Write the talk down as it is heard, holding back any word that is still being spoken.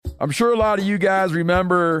I'm sure a lot of you guys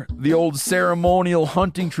remember the old ceremonial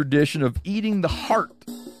hunting tradition of eating the heart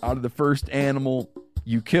out of the first animal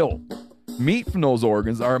you kill. Meat from those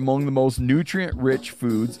organs are among the most nutrient-rich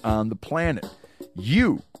foods on the planet.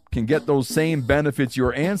 You can get those same benefits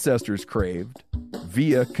your ancestors craved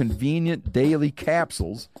via convenient daily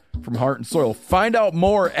capsules from Heart and Soil. Find out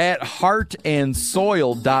more at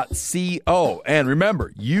heartandsoil.co. And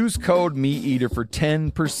remember, use code MeatEater for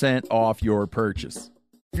 10% off your purchase.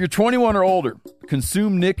 If you're 21 or older,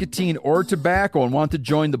 consume nicotine or tobacco, and want to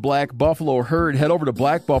join the Black Buffalo herd, head over to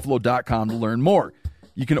blackbuffalo.com to learn more.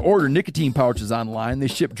 You can order nicotine pouches online. They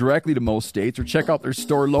ship directly to most states, or check out their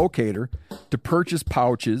store locator to purchase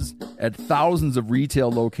pouches at thousands of retail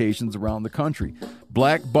locations around the country.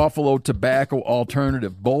 Black Buffalo Tobacco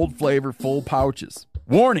Alternative. Bold flavor, full pouches.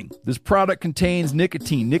 Warning, this product contains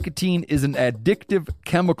nicotine. Nicotine is an addictive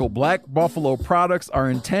chemical. Black Buffalo products are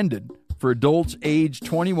intended for adults aged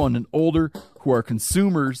 21 and older who are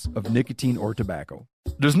consumers of nicotine or tobacco.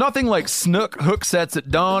 There's nothing like snook hook sets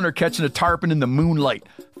at dawn or catching a tarpon in the moonlight.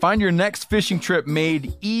 Find your next fishing trip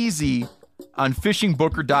made easy on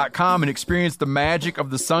fishingbooker.com and experience the magic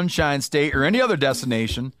of the Sunshine State or any other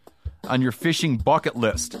destination on your fishing bucket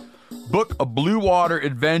list. Book a blue water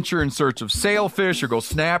adventure in search of sailfish or go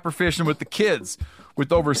snapper fishing with the kids.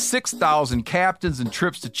 With over 6,000 captains and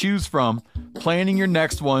trips to choose from, planning your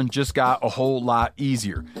next one just got a whole lot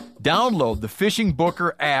easier. Download the Fishing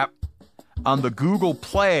Booker app on the Google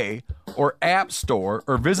Play or App Store,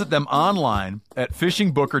 or visit them online at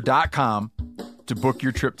fishingbooker.com to book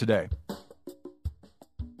your trip today.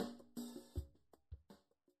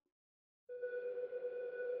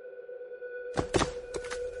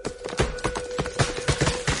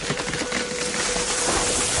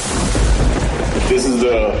 This is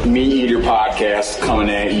the Meat Eater podcast coming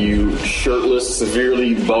at you shirtless,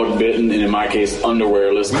 severely bug bitten, and in my case,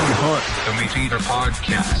 underwearless. We hunt the Meat Eater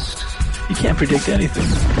podcast. You can't predict anything.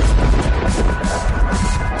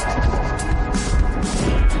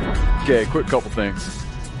 Okay, quick couple things.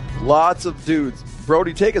 Lots of dudes.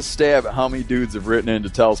 Brody, take a stab at how many dudes have written in to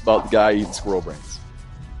tell us about the guy eating squirrel brains.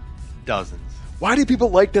 Dozens. Why do people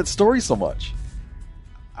like that story so much?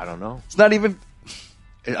 I don't know. It's not even...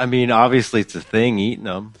 I mean, obviously it's a thing, eating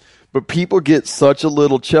them. But people get such a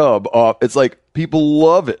little chub off. It's like people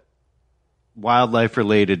love it.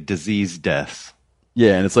 Wildlife-related disease deaths.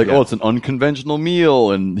 Yeah, and it's like, oh, it's an unconventional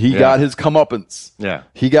meal, and he got his comeuppance. Yeah.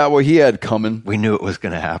 He got what he had coming. We knew it was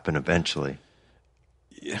going to happen eventually.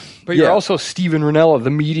 But you're also Steven Ranella,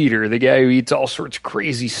 the meat eater, the guy who eats all sorts of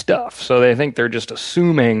crazy stuff. So they think they're just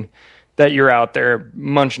assuming that you're out there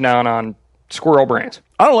munching down on squirrel brains.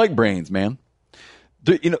 I don't like brains, man.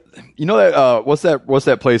 You know that what's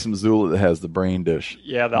that place in Missoula that has the brain dish?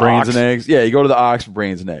 Yeah, the brains Ox. and eggs. Yeah, you go to the Ox for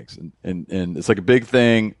brains and eggs, and it's like a big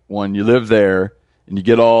thing when you live there and you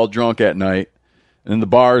get all drunk at night, and then the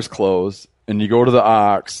bars close, and you go to the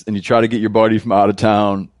Ox and you try to get your buddy from out of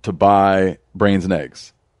town to buy brains and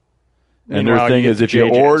eggs. And their thing is, if you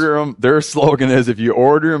order them, their slogan is, if you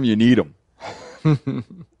order them, you need them.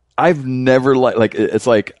 I've never it's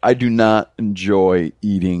like I do not enjoy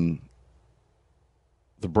eating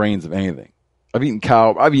the brains of anything. I've eaten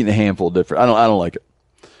cow. I've eaten a handful of different. I don't like it.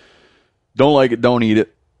 Don't like it. Don't eat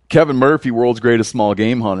it. Kevin Murphy, world's greatest small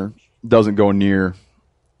game hunter, doesn't go near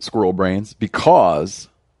squirrel brains because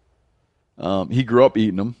he grew up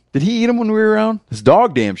eating them. Did he eat them when we were around? His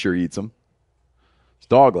dog damn sure eats them. His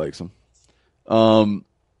dog likes them.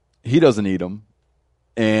 He doesn't eat them,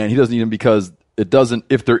 and he doesn't eat them because it doesn't.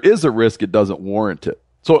 If there is a risk, it doesn't warrant it.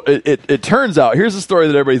 So it turns out. Here's the story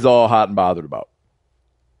that everybody's all hot and bothered about.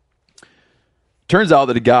 Turns out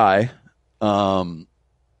that a guy, some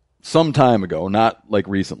time ago, not like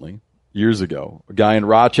recently, years ago, a guy in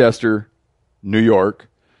Rochester, New York,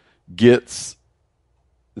 gets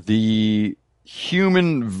the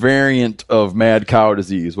human variant of mad cow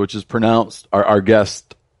disease, which is pronounced, our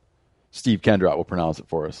guest, Steve Kendrott, will pronounce it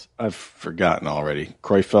for us. I've forgotten already.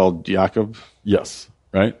 Creutzfeldt-Jakob? Yes,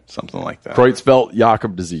 right? Something like that.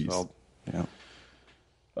 Creutzfeldt-Jakob disease. Yeah.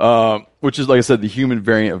 Which is, like I said, the human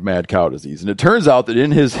variant of mad cow disease. And it turns out that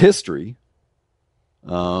in his history,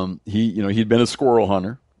 he'd been a squirrel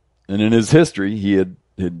hunter, and in his history, he had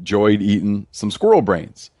enjoyed eating some squirrel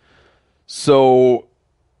brains. So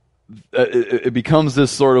it becomes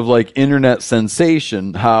this sort of like internet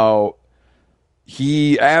sensation how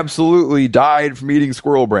he absolutely died from eating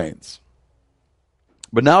squirrel brains.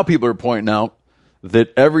 But now people are pointing out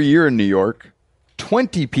that every year in New York,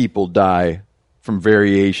 20 people die from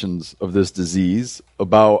variations of this disease.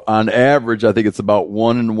 About, on average, I think it's about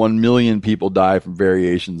 1 in 1 million people die from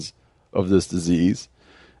variations of this disease.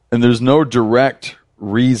 And there's no direct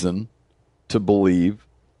reason to believe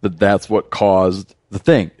that that's what caused the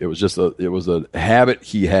thing. It was a habit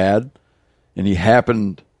he had, and he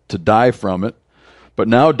happened to die from it. But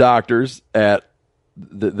now doctors that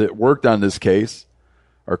worked on this case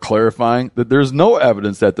are clarifying that there's no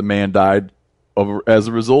evidence that the man died as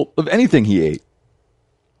a result of anything he ate.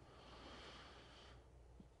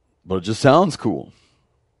 But it just sounds cool.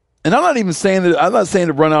 And I'm not saying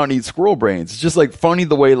to run out and eat squirrel brains. It's just like funny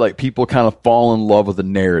the way like people kind of fall in love with the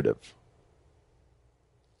narrative.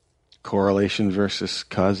 Correlation versus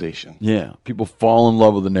causation. Yeah, people fall in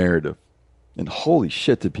love with the narrative. And holy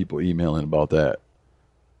shit did people email in about that.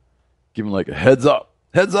 Give them like a heads up.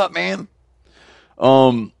 Heads up, man.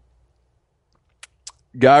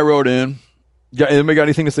 Guy wrote in. Anybody got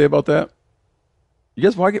anything to say about that? You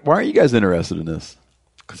guys, why aren't you guys interested in this?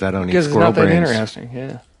 Because I don't eat Because it's squirrel not that brains. interesting,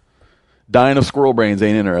 yeah. Dying of squirrel brains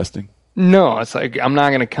ain't interesting. No, it's like I'm not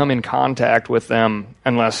going to come in contact with them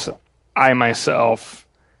unless I myself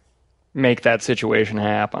make that situation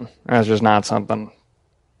happen. That's just not something.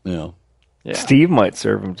 Yeah. Yeah. Steve might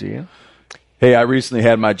serve them to you. Hey, I recently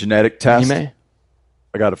had my genetic test. You may.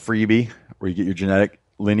 I got a freebie where you get your genetic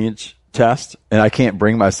lineage test, and I can't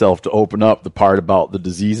bring myself to open up the part about the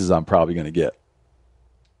diseases I'm probably going to get.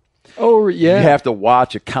 Oh, yeah. You have to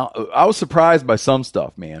watch account. I was surprised by some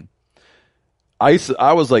stuff, man.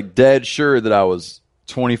 I was like dead sure that I was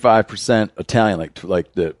 25% Italian,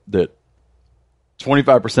 like that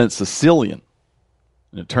 25% Sicilian,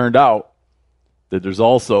 and it turned out that there's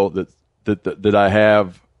also that I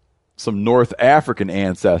have some North African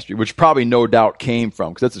ancestry, which probably no doubt came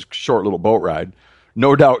from, because that's a short little boat ride,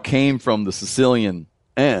 no doubt came from the Sicilian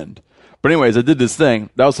end. But anyways, I did this thing.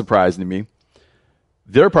 That was surprising to me.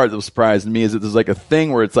 The other part that was surprising to me is that there's like a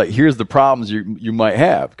thing where it's like, here's the problems you might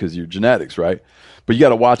have because you're genetics, right? But you got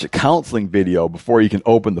to watch a counseling video before you can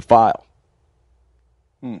open the file.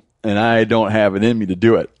 And I don't have it in me to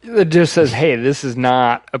do it. It just says, hey, this is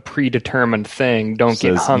not a predetermined thing. Don't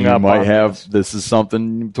get hung up on this is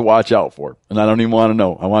something to watch out for. And I don't even want to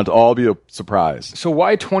know. I want it to all be a surprise. So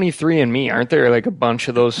why 23andMe? Aren't there like a bunch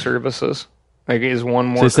of those services? Like, is one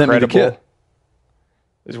more So they sent me the credible? kit.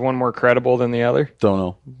 Is one more credible than the other? Don't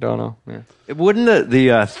know. Don't know. Yeah. Wouldn't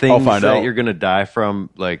the things find that out. you're going to die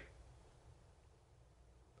from, like,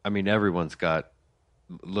 I mean, everyone's got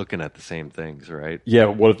looking at the same things, right? Yeah,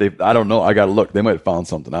 but what if I don't know. I got to look. They might have found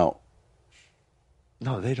something out.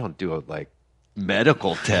 No, they don't do a, like,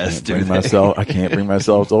 medical test. I can't bring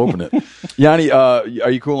myself to open it. Yanni, are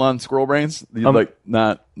you cool on squirrel brains? Like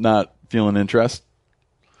not feeling interest?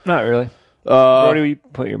 Not really. Brody,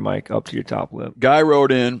 put your mic up to your top lip. Guy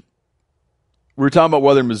wrote in. We were talking about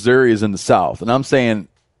whether Missouri is in the South, and I'm saying,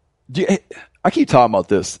 I keep talking about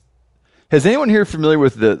this. Has anyone here familiar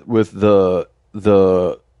with the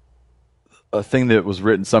a thing that was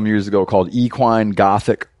written some years ago called Equine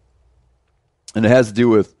Gothic? And it has to do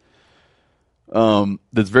with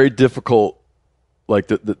that's very difficult. Like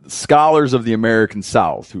the scholars of the American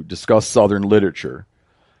South who discuss Southern literature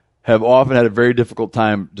have often had a very difficult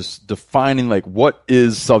time just defining like what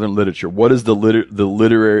is Southern literature, what is the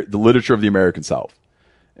literature of the American South,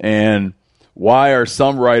 and why are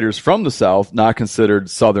some writers from the South not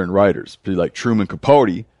considered Southern writers? Like Truman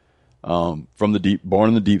Capote, born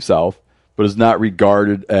in the deep South, but is not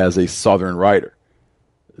regarded as a Southern writer.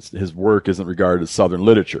 His work isn't regarded as Southern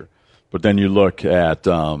literature. But then you look at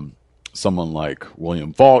someone like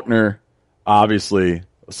William Faulkner, obviously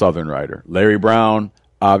a Southern writer. Larry Brown,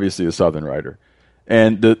 obviously a Southern writer.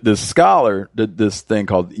 And the scholar did this thing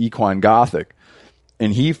called Equine Gothic,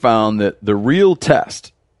 and he found that the real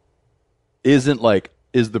test isn't like,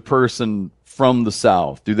 is the person from the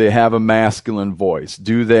South? Do they have a masculine voice?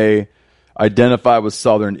 Do they identify with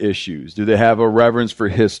Southern issues? Do they have a reverence for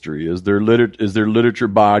history? Is their literature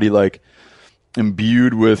body like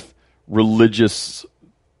imbued with religious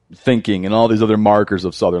thinking and all these other markers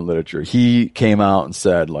of Southern literature? He came out and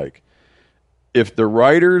said, like, if the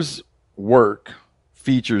writer's work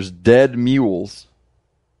features dead mules,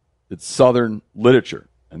 it's Southern literature,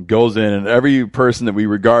 and goes in, and every person that we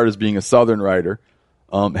regard as being a Southern writer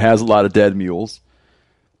has a lot of dead mules.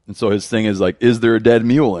 And so his thing is like, is there a dead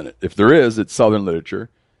mule in it? If there is, it's Southern literature.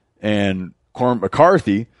 And Cormac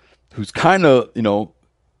McCarthy, who's kind of,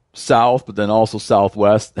 South, but then also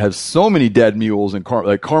Southwest, has so many dead mules. And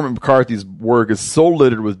Cormac McCarthy's work is so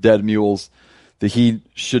littered with dead mules that he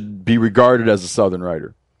should be regarded as a Southern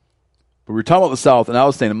writer. But we were talking about the South, and I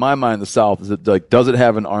was saying, in my mind, the South is that, like, does it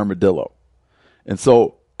have an armadillo? And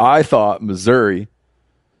so I thought Missouri,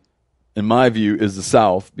 in my view, is the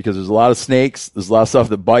South because there's a lot of snakes, there's a lot of stuff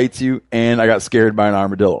that bites you, and I got scared by an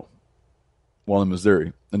armadillo while in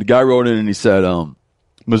Missouri. And the guy wrote in and he said,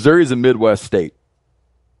 Missouri is a Midwest state.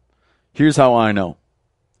 Here's how I know.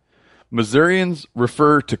 Missourians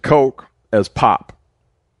refer to Coke as pop.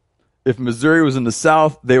 If Missouri was in the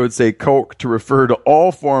South, they would say Coke to refer to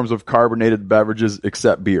all forms of carbonated beverages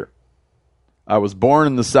except beer. I was born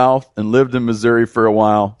in the South and lived in Missouri for a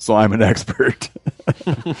while, so I'm an expert.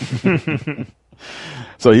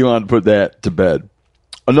 So he wanted to put that to bed.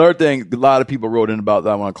 Another thing, a lot of people wrote in about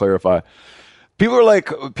that I want to clarify.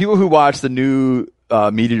 People who watch the new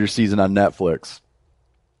Meat Eater season on Netflix,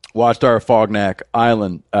 watched our Fognac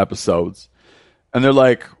Island episodes, and they're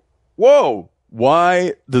like, whoa,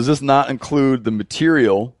 why does this not include the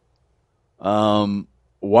material?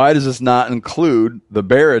 Why does this not include the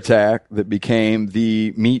bear attack that became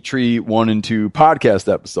the Meat Tree 1 and 2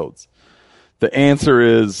 podcast episodes? The answer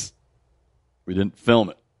is we didn't film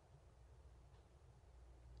it.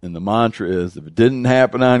 And the mantra is if it didn't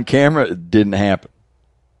happen on camera, it didn't happen.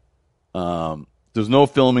 There's no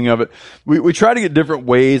filming of it. We try to get different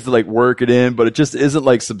ways to like work it in, but it just isn't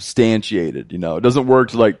like substantiated. You know, it doesn't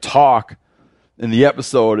work to like talk in the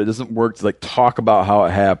episode. It doesn't work to like talk about how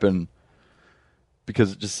it happened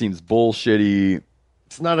because it just seems bullshitty.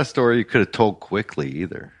 It's not a story you could have told quickly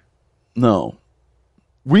either. No.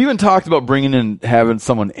 We even talked about bringing in, having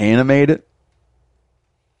someone animate it.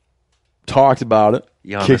 Talked about it.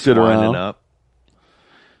 Kicked it around. Up.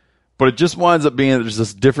 But it just winds up being that there's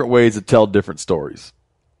just different ways to tell different stories.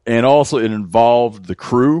 And also it involved the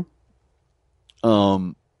crew.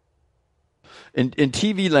 In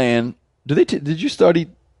TV land, did you study,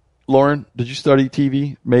 Lauren, did you study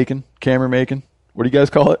TV making, camera making? What do you guys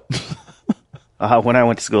call it? When I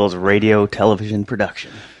went to school, it was radio, television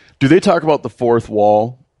production. Do they talk about the fourth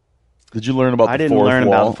wall? Did you learn about the fourth wall? I didn't learn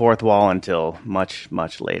about the fourth wall until much,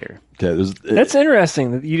 much later. Okay, that's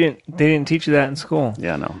interesting that they didn't teach you that in school.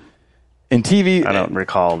 Yeah, no. In TV, I don't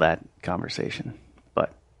recall that conversation,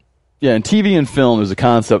 but yeah, in TV and film, there's a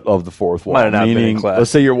concept of the fourth wall. Might have not been in class.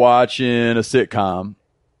 Let's say you're watching a sitcom.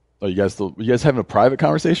 Oh, you guys having a private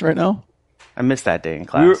conversation right now? I missed that day in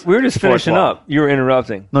class. We were just finishing up. You were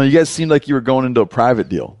interrupting. No, you guys seemed like you were going into a private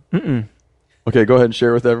deal. Mm-mm. Okay, go ahead and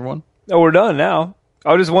share with everyone. Oh, we're done now.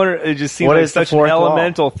 I was just wondering, it just seemed like such an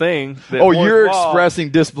elemental thing. Oh, you're expressing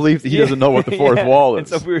disbelief that he doesn't know what the fourth wall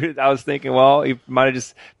is. And so I was thinking, well, he might have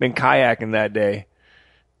just been kayaking that day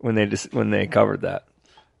when they covered that.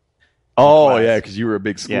 Oh, yeah, because you were a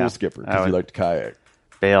big school skipper because you liked to kayak.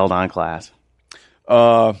 Bailed on class.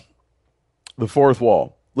 The fourth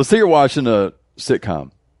wall. Let's say you're watching a sitcom,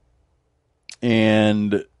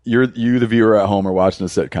 and you, the viewer at home, are watching a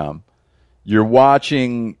sitcom.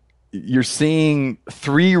 You're seeing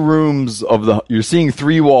three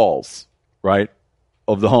walls, right,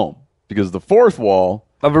 of the home, because the fourth wall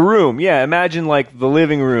of a room. Yeah, imagine like the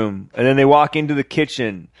living room, and then they walk into the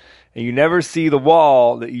kitchen, and you never see the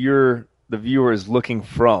wall that the viewer is looking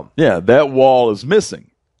from. Yeah, that wall is missing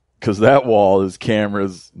because that wall is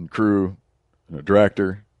cameras and crew and a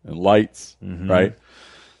director and lights, right?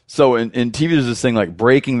 So in TV, there's this thing like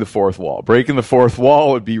breaking the fourth wall. Breaking the fourth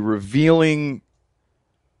wall would be revealing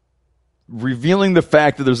the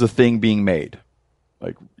fact that there's a thing being made,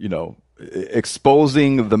 like, you know,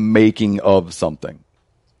 exposing the making of something.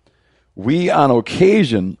 We, on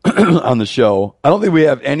occasion, on the show, I don't think we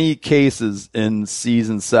have any cases in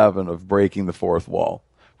season 7 of breaking the fourth wall.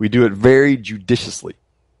 We do it very judiciously,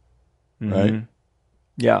 right?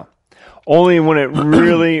 Yeah. Only when it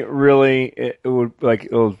really,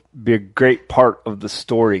 it'll be a great part of the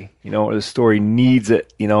story, you know, or the story needs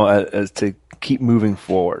it, you know, as to keep moving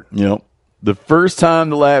forward. You know, the first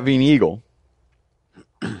time the Latvian Eagle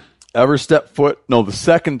ever stepped foot, the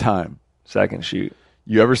second time. Second shoot.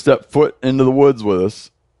 You ever stepped foot into the woods with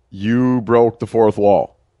us, you broke the fourth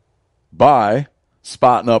wall by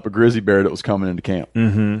spotting up a grizzly bear that was coming into camp.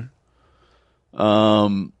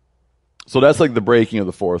 So that's like the breaking of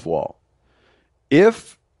the fourth wall.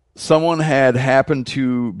 If someone had happened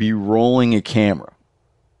to be rolling a camera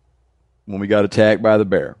when we got attacked by the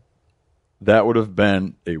bear, that would have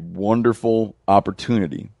been a wonderful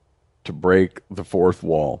opportunity to break the fourth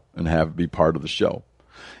wall and have it be part of the show.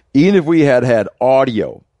 Even if we had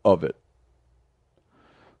audio of it.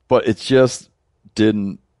 But it just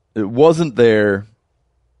it wasn't there,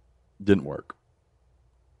 didn't work.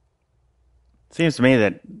 Seems to me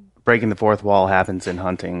that breaking the fourth wall happens in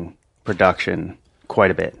hunting production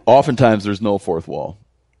quite a bit. Oftentimes there's no fourth wall.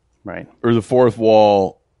 Right. Or the fourth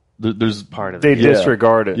wall, there's part of it. They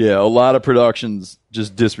disregard it. Yeah, a lot of productions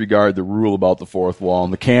just disregard the rule about the fourth wall,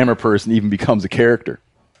 and the camera person even becomes a character.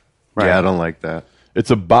 Right. Yeah, I don't like that. It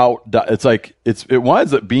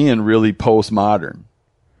winds up being really postmodern,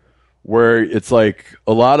 where it's like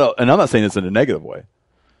a lot of, and I'm not saying this in a negative way,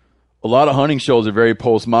 a lot of hunting shows are very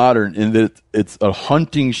postmodern in that it's a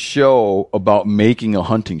hunting show about making a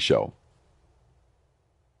hunting show.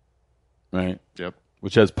 Right? Yep.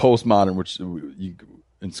 Which has postmodern, which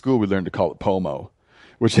in school we learned to call it POMO,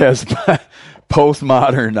 which has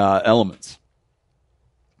postmodern elements.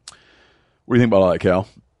 What do you think about all that, Cal?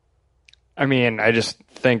 I mean, I just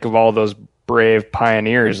think of all those brave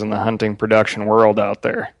pioneers in the hunting production world out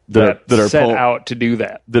there that are set out to do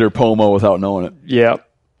that. That are POMO without knowing it. Yep.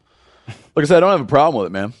 Like I said, I don't have a problem with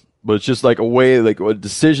it, man. But it's just like a way, like a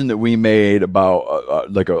decision that we made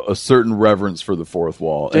about like a certain reverence for the fourth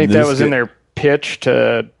wall. Do you think that was in their pitch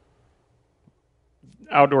to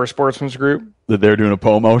Outdoor Sportsman's Group? That they're doing a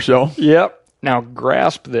POMO show? Yep. Now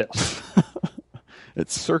grasp this.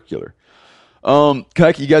 It's circular. You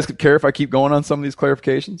guys care if I keep going on some of these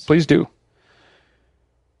clarifications? Please do.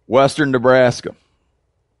 Western Nebraska.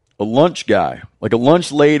 A lunch guy, like a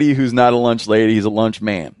lunch lady who's not a lunch lady, he's a lunch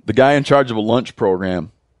man. The guy in charge of a lunch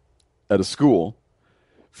program at a school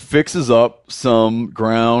fixes up some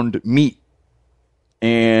ground meat.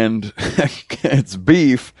 And it's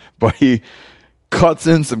beef, but he cuts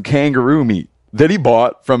in some kangaroo meat that he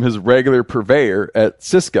bought from his regular purveyor at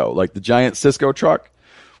Cisco, like the giant Cisco truck.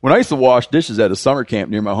 When I used to wash dishes at a summer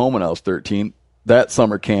camp near my home when I was 13, that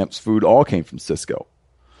summer camp's food all came from Cisco.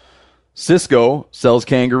 Cisco sells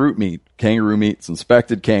kangaroo meat. Kangaroo meat's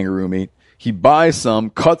inspected kangaroo meat. He buys some,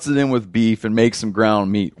 cuts it in with beef, and makes some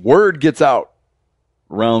ground meat. Word gets out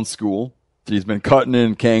around school that he's been cutting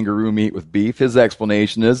in kangaroo meat with beef. His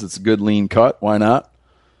explanation is it's a good lean cut. Why not?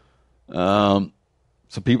 Some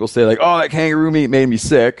people say, like, oh, that kangaroo meat made me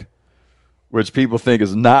sick, which people think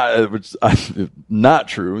is not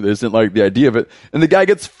true. They didn't like the idea of it. And the guy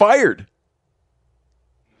gets fired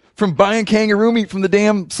from buying kangaroo meat from the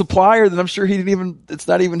damn supplier that I'm sure it's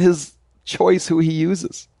not even his choice who he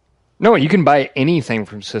uses. No, you can buy anything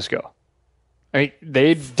from Cisco. I mean,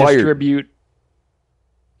 they distribute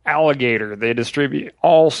alligator. They distribute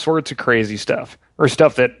all sorts of crazy stuff, or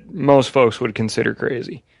stuff that most folks would consider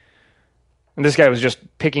crazy. And this guy was just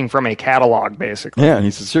picking from a catalog, basically. Yeah, and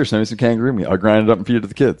he said, sure, send me some kangaroo meat. I'll grind it up and feed it to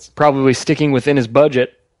the kids. Probably sticking within his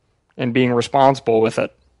budget and being responsible with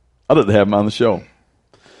it. I'd love to have him on the show.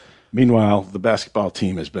 Meanwhile, the basketball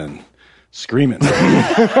team has been screaming.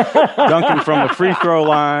 Dunking from the free throw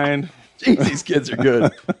line. Jeez, these kids are good.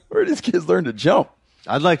 Where did these kids learn to jump?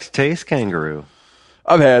 I'd like to taste kangaroo.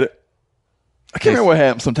 I've had it. I can't remember what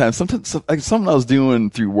happened sometimes. Like something I was doing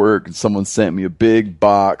through work, and someone sent me a big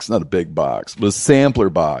box, not a big box, but a sampler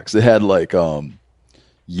box. It had like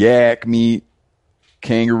yak meat,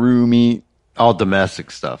 kangaroo meat. All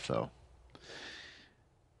domestic stuff, though.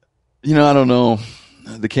 You know, I don't know.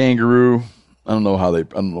 The kangaroo, I don't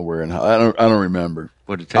know where and how. I don't remember.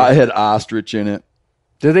 What did it taste? I had ostrich in it.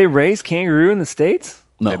 Do they raise kangaroo in the States?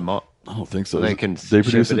 No, I don't think so. They can ship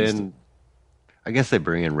it in. I guess they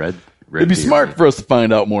bring in red It'd be deer. smart for us to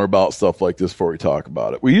find out more about stuff like this before we talk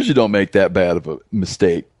about it. We usually don't make that bad of a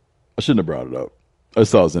mistake. I shouldn't have brought it up. I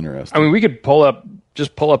just thought it was interesting. I mean, we could pull up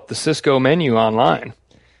the Cisco menu online.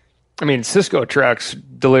 I mean, Cisco trucks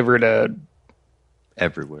deliver to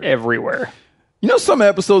everywhere. You know, some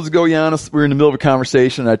episodes ago, Giannis, we were in the middle of a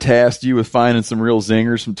conversation, and I tasked you with finding some real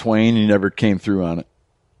zingers from Twain, and you never came through on it.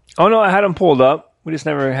 Oh, no, I had them pulled up. We just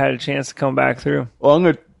never had a chance to come back through. Well, I'm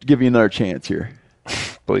going to give you another chance here.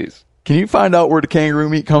 Please. Can you find out where the kangaroo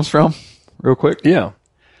meat comes from real quick? Yeah.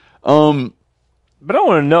 But I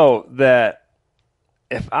want to know that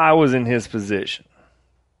if I was in his position,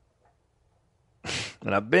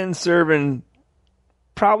 and I've been serving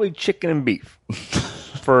probably chicken and beef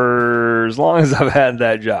for as long as I've had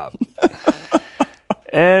that job.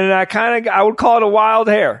 And I would call it a wild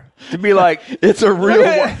hair. To be like, it's a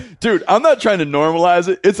real dude, I'm not trying to normalize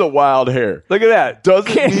it. It's a wild hair. Look at that.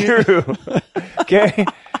 Doesn't kangaroo. Okay.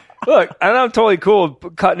 Look, and I'm totally cool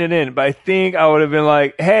cutting it in, but I think I would have been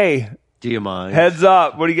like, hey, do you mind? Heads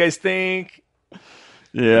up. What do you guys think?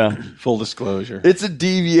 Yeah. Full disclosure. It's a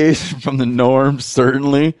deviation from the norm,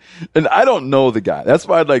 certainly. And I don't know the guy. That's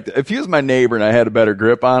why I'd like to, if he was my neighbor and I had a better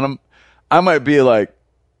grip on him, I might be like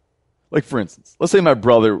for instance, let's say my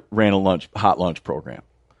brother ran a hot lunch program.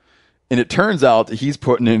 And it turns out that he's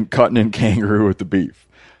cutting in kangaroo with the beef.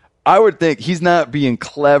 I would think he's not being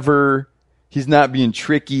clever. He's not being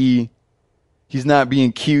tricky. He's not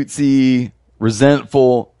being cutesy,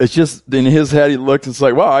 resentful. It's just in his head, he looked and it's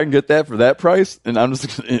like, wow, I can get that for that price. And I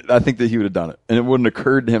think that he would have done it. And it wouldn't have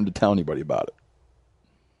occurred to him to tell anybody about it.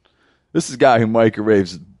 This is a guy who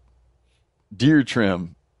microwaves deer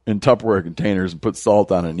trim in Tupperware containers and puts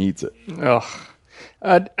salt on it and eats it. Ugh.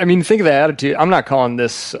 I mean, think of the attitude. I'm not calling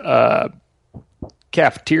this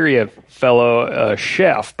cafeteria fellow,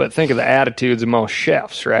 chef, but think of the attitudes of most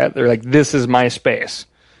chefs, right? They're like, this is my space.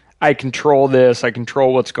 I control this. I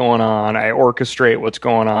control what's going on. I orchestrate what's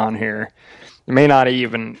going on here. It may not have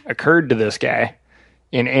even occurred to this guy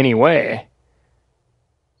in any way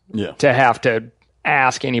to have to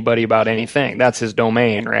ask anybody about anything. That's his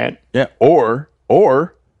domain, right? Yeah.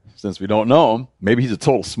 Or since we don't know him, maybe he's a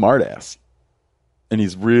total smartass. And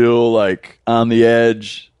he's real, like, on the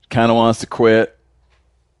edge, kind of wants to quit.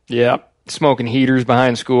 Yeah. Smoking heaters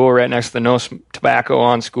behind school right next to the no tobacco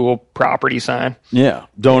on school property sign. Yeah.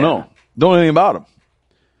 Don't know anything about him.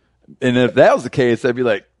 And if that was the case, I'd be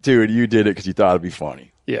like, dude, you did it because you thought it'd be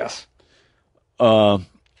funny. Yes.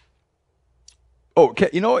 Okay,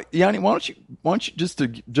 you know what, Yanni? Why don't you just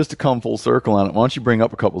to come full circle on it? Why don't you bring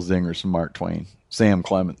up a couple zingers from Mark Twain, Sam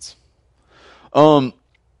Clemens?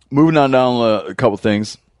 Moving on down a couple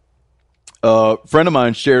things. A friend of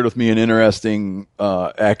mine shared with me an interesting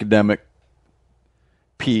academic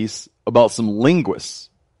piece about some linguists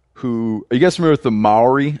who. Are you guys familiar with the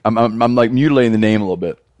Maori? I'm like mutilating the name a little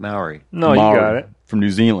bit. Maori. No, Maori, you got it. From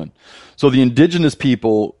New Zealand. So the indigenous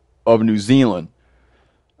people of New Zealand.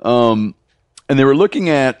 And they were looking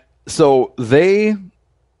at, so they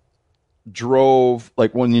drove,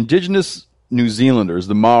 like when the indigenous New Zealanders,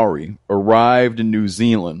 the Maori, arrived in New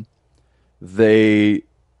Zealand, they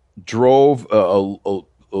drove, I think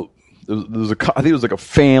it was like a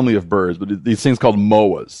family of birds, but these things called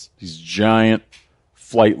moas, these giant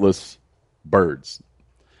flightless birds.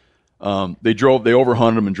 They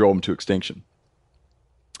overhunted them and drove them to extinction.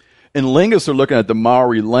 And linguists are looking at the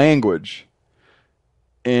Maori language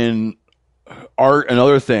and art and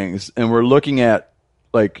other things, and we're looking at,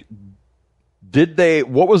 like,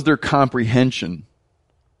 what was their comprehension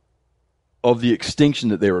of the extinction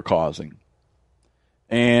that they were causing?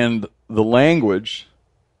 And the language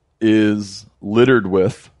is littered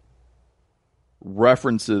with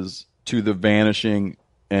references to the vanishing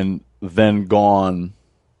and then gone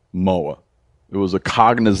moa. It was a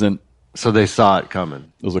cognizant. So they saw it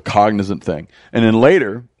coming. It was a cognizant thing. And then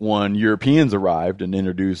later, when Europeans arrived and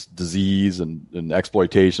introduced disease and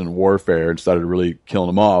exploitation and warfare and started really killing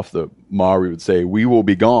them off, the Maori would say, "We will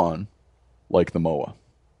be gone like the moa."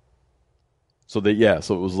 So it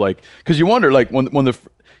was like, because you wonder, like, when the,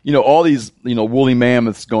 all these, woolly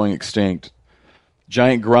mammoths going extinct,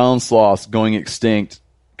 giant ground sloths going extinct,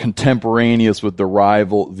 contemporaneous with the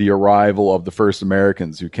arrival of the first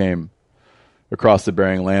Americans who came across the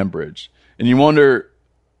Bering Land Bridge. And you wonder,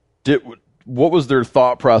 what was their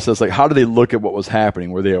thought process? Like, how did they look at what was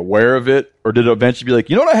happening? Were they aware of it? Or did it eventually be like,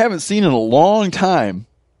 you know what I haven't seen in a long time?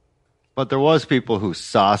 But there was people who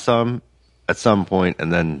saw some at some point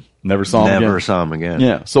and then never saw them again.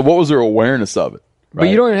 Yeah. So what was their awareness of it? Right? But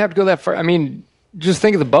you don't even have to go that far. I mean, just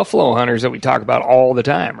think of the buffalo hunters that we talk about all the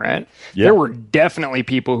time, right? Yeah. There were definitely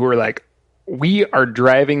people who were like, we are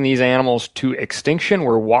driving these animals to extinction.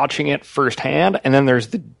 We're watching it firsthand. And then there's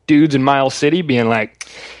the dudes in Miles City being like,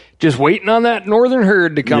 just waiting on that northern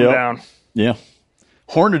herd to come down. Yeah.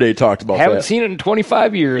 Hornaday talked about that. Haven't seen it in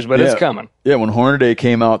 25 years, but it's coming. Yeah, when Hornaday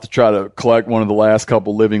came out to try to collect one of the last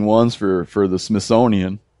couple living ones for the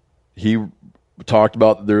Smithsonian, he talked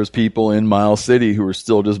about that there was people in Miles City who were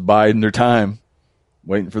still just biding their time,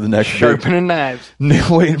 waiting for the next sharpening knives,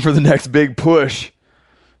 waiting for the next big push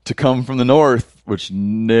to come from the north, which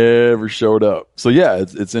never showed up. So yeah,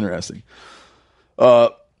 it's interesting. A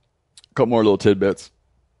couple more little tidbits.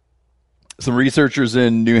 Some researchers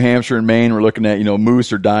in New Hampshire and Maine were looking at,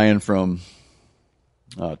 moose are dying from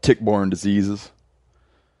tick-borne diseases.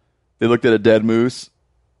 They looked at a dead moose.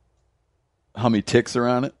 How many ticks are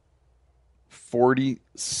on it?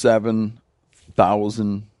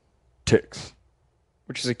 47,000 ticks.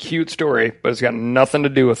 Which is a cute story, but it's got nothing to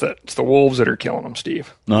do with it. It's the wolves that are killing them,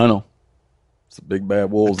 Steve. No, I know. It's the big bad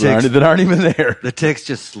wolves that aren't even there. The ticks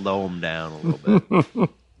just slow them down a little bit.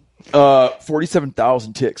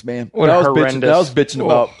 47,000 ticks, man. What I was bitching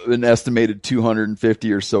about an estimated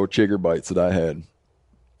 250 or so chigger bites that I had.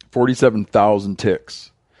 47,000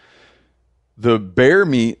 ticks. The bear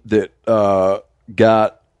meat that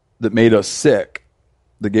made us sick,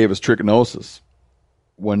 that gave us trichinosis,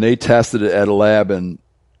 when they tested it at a lab in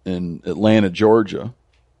Atlanta, Georgia,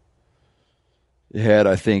 it had,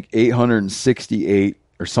 I think, 868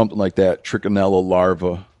 or something like that trichinella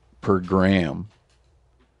larvae per gram.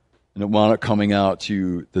 And it wound up coming out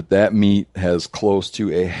to that meat has close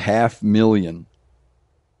to 500,000.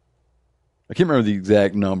 I can't remember the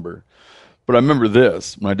exact number, but I remember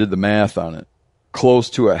this when I did the math on it. Close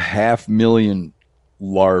to 500,000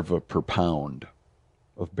 larvae per pound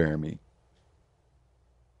of bear meat.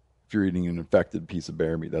 If you're eating an infected piece of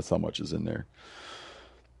bear meat, that's how much is in there.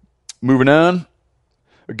 Moving on.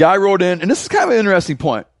 A guy wrote in, and this is kind of an interesting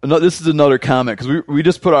point. This is another comment because we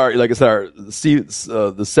just put our, like I said, the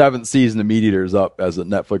 7th season of Meat Eater is up as a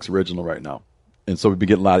Netflix original right now. And so we've been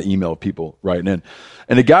getting a lot of email of people writing in.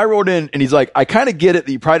 And the guy wrote in, and he's like, I kind of get it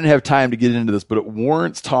that you probably didn't have time to get into this, but it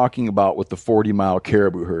warrants talking about with the 40-mile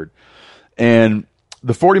caribou herd. And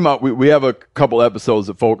the 40-mile, we have a couple episodes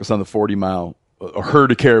that focus on the 40-mile, a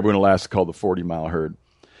herd of caribou in Alaska called the 40-mile herd.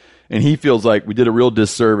 And he feels like we did a real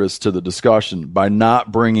disservice to the discussion by not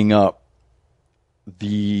bringing up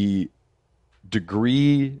the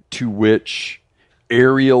degree to which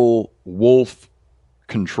aerial wolf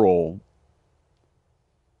control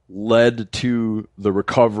led to the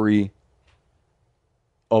recovery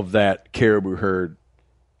of that caribou herd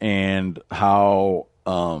and how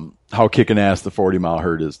kicking ass the 40-mile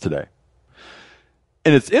herd is today.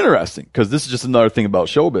 And it's interesting because this is just another thing about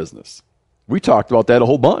show business. We talked about that a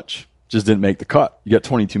whole bunch. Just didn't make the cut. You got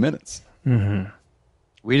 22 minutes. Mm-hmm.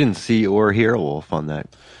 We didn't see or hear a wolf on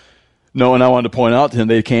that. No, and I wanted to point out to him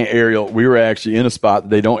they can't aerial. We were actually in a spot that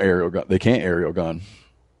they don't aerial gun. They can't aerial gun.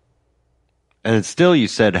 And still, you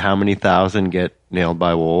said how many thousand get nailed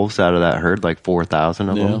by wolves out of that herd? Like 4,000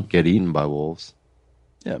 of them get eaten by wolves.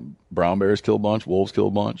 Yeah, brown bears kill a bunch. Wolves kill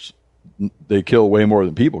a bunch. They kill way more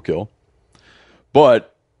than people kill. But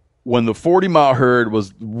when the 40-mile herd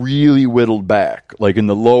was really whittled back, like in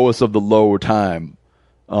the lowest of the low time,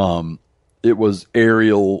 it was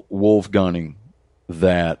aerial wolf gunning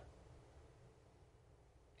that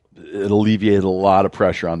it alleviated a lot of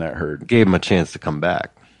pressure on that herd. Gave him a chance to come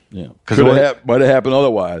back. Yeah, might have happened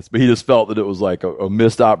otherwise, but he just felt that it was like a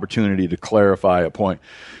missed opportunity to clarify a point.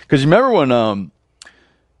 Because you remember when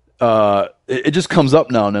it just comes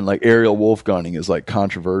up now and then, like aerial wolf gunning is like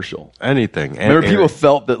controversial. Anything. Remember people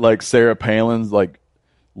felt that like Sarah Palin's like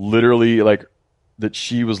literally like that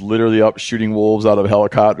she was literally up shooting wolves out of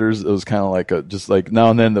helicopters. It was kind of like just like now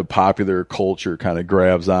and then the popular culture kind of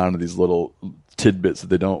grabs onto these little tidbits that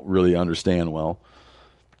they don't really understand well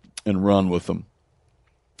and run with them.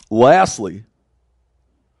 Lastly,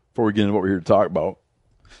 before we get into what we're here to talk about,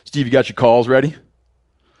 Steve, you got your calls ready?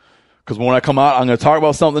 Because when I come out, I'm going to talk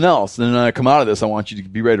about something else. And then when I come out of this, I want you to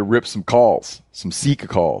be ready to rip some calls, some Sika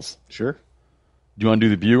calls. Sure. Do you want to do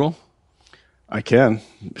the bugle? I can.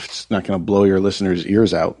 It's not going to blow your listeners'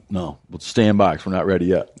 ears out. No, but stand by because we're not ready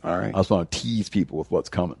yet. All right. I just want to tease people with what's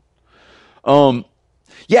coming.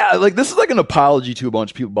 Yeah, like this is like an apology to a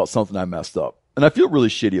bunch of people about something I messed up. And I feel really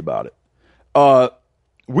shitty about it.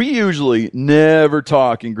 We usually never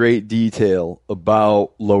talk in great detail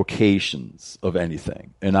about locations of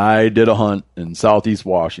anything. And I did a hunt in Southeast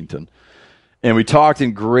Washington, and we talked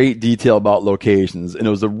in great detail about locations, and it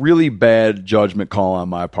was a really bad judgment call on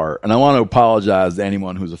my part. And I want to apologize to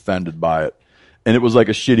anyone who's offended by it. And it was like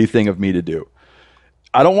a shitty thing of me to do.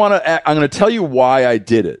 I don't want to, I'm going to tell you why I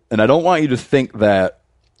did it. And I don't want you to think that,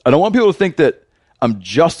 I don't want people to think that I'm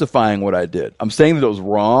justifying what I did. I'm saying that it was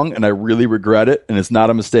wrong, and I really regret it, and it's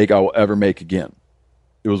not a mistake I will ever make again.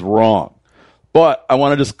 It was wrong. But I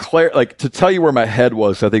want to just to tell you where my head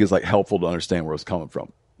was, 'cause I think it's like helpful to understand where it's coming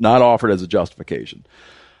from. Not offered as a justification.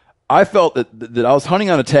 I felt that I was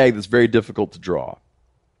hunting on a tag that's very difficult to draw.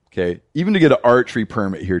 Okay? Even to get an archery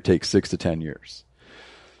permit here takes 6 to 10 years.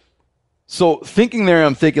 So thinking there,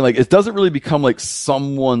 I'm thinking like it doesn't really become like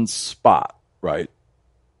someone's spot, right?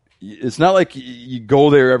 It's not like you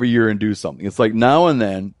go there every year and do something. It's like now and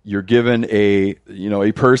then you're given a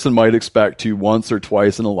person might expect to once or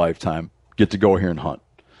twice in a lifetime get to go here and hunt.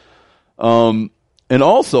 And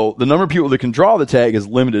also the number of people that can draw the tag is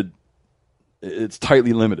limited. It's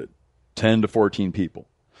tightly limited, 10 to 14 people.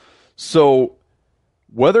 So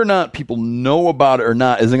whether or not people know about it or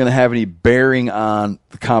not isn't going to have any bearing on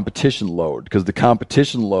the competition load, because the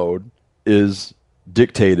competition load is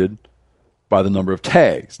dictated by the number of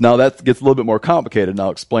tags. Now that gets a little bit more complicated, and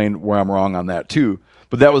I'll explain where I'm wrong on that too.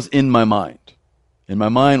 But that was in my mind. In my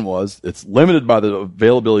mind was it's limited by the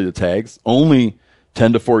availability of tags. Only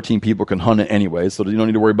 10 to 14 people can hunt it anyway, so you don't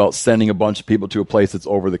need to worry about sending a bunch of people to a place that's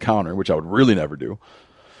over the counter, which I would really never do.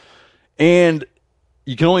 And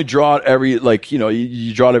you can only draw it every,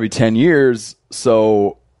 you draw it every 10 years,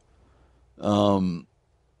 so it's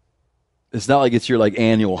not like it's your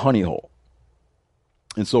annual honey hole.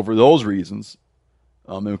 And so for those reasons,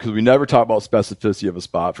 and because we never talk about specificity of a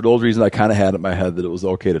spot, for those reasons I kind of had it in my head that it was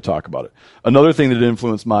okay to talk about it. Another thing that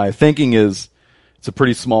influenced my thinking is it's a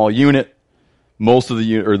pretty small unit. Most of the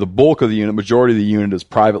unit, or the bulk of the unit, majority of the unit is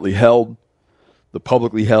privately held. The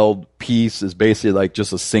publicly held piece is basically like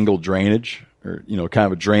just a single drainage, or kind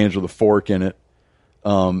of a drainage with a fork in it.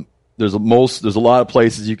 There's a lot of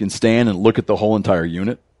places you can stand and look at the whole entire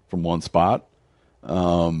unit from one spot.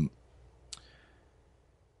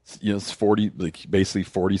 It's 40, like basically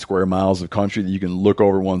 40 square miles of country that you can look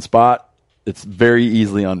over one spot. It's very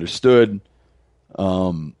easily understood.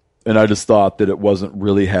 And I just thought that it wasn't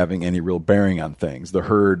really having any real bearing on things. The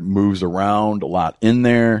herd moves around a lot in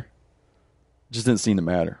there. Just didn't seem to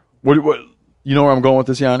matter. What you know where I'm going with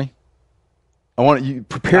this, Yanni? I want you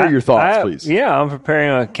prepare your thoughts, please. Yeah, I'm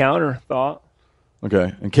preparing a counter thought.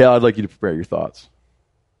 Okay. And Cal, I'd like you to prepare your thoughts.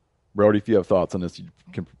 Brody, if you have thoughts on this, you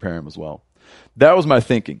can prepare them as well. That was my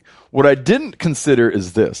thinking. What I didn't consider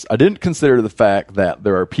is this. I didn't consider the fact that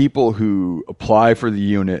there are people who apply for the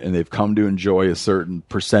unit and they've come to enjoy a certain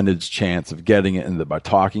percentage chance of getting it, and that by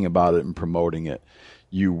talking about it and promoting it,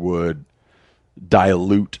 you would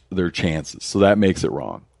dilute their chances. So that makes it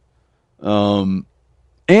wrong. And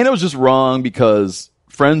it was just wrong because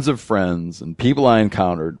friends of friends and people I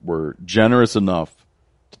encountered were generous enough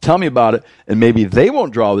to tell me about it, and maybe they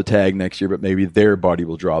won't draw the tag next year, but maybe their buddy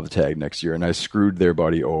will draw the tag next year, and I screwed their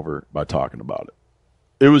buddy over by talking about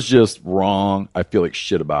it. It was just wrong. I feel like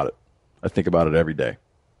shit about it. I think about it every day.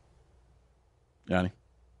 Yanni?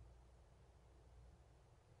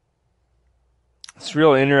 It's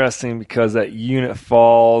real interesting because that unit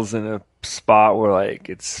falls in a spot where like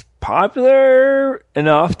it's popular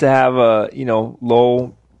enough to have a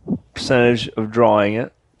low percentage of drawing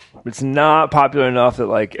it. It's not popular enough that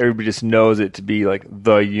like everybody just knows it to be like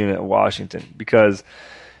the unit of Washington. Because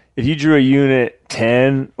if you drew a unit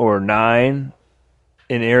 10 or 9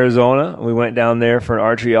 in Arizona, and we went down there for an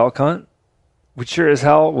archery elk hunt, we sure as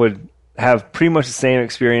hell would have pretty much the same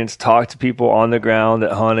experience, talk to people on the ground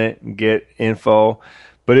that hunt it and get info.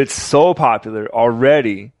 But it's so popular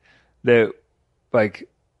already that like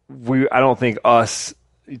I don't think us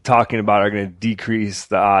talking about it are going to decrease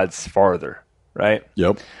the odds farther, right?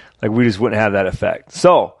 Yep. Like we just wouldn't have that effect.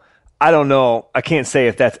 So I don't know. I can't say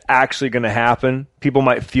if that's actually going to happen. People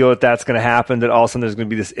might feel that that's going to happen, that all of a sudden there's going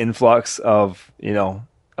to be this influx of,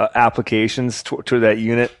 applications to that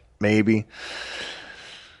unit, maybe.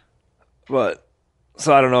 But,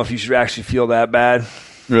 so I don't know if you should actually feel that bad.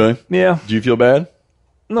 Really? Yeah. Do you feel bad?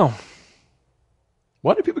 No.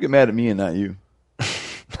 Why do people get mad at me and not you?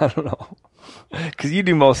 I don't know. Because you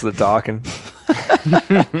do most of the talking.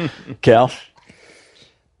 Cal?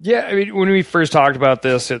 Yeah, I mean, when we first talked about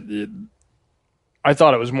this, I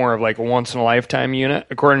thought it was more of like a once-in-a-lifetime unit.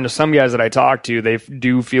 According to some guys that I talked to, they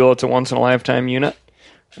do feel it's a once-in-a-lifetime unit.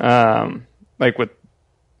 Like with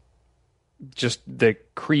just the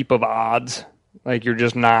creep of odds. Like you're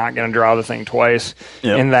just not going to draw the thing twice.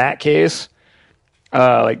 Yep. In that case,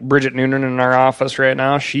 like Bridget Noonan in our office right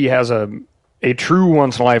now, she has a true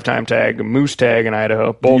once-in-a-lifetime tag, a moose tag in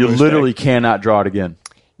Idaho. You literally cannot draw it again.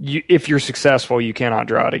 If you're successful, you cannot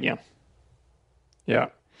draw it again. Yeah.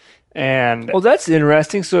 And well, that's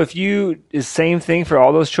interesting. So if is same thing for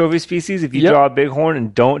all those trophy species. If you draw a bighorn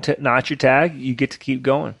and don't notch your tag, you get to keep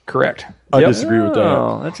going. Correct. I disagree with that.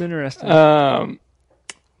 Oh, that's interesting.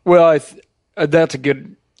 Well, that's a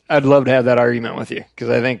good. I'd love to have that argument with you because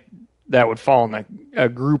I think that would fall in a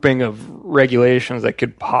grouping of regulations that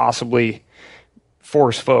could possibly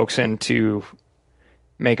force folks into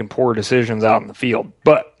making poor decisions out in the field.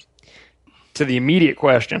 But to the immediate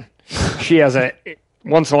question, she has a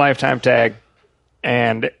once-in-a-lifetime tag,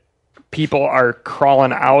 and people are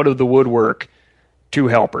crawling out of the woodwork to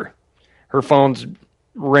help her. Her phone's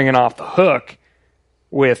ringing off the hook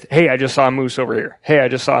with, hey, I just saw a moose over here. Hey, I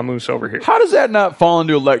just saw a moose over here. How does that not fall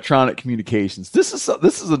into electronic communications? This is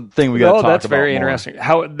a thing we got to talk about. That's very interesting.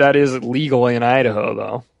 How that is legal in Idaho,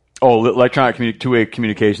 though. Oh, electronic two-way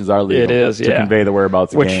communications are legal. It is, to convey the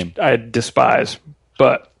whereabouts of the game. Which I despise,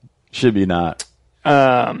 but should be not.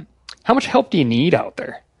 How much help do you need out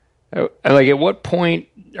there? Like, at what point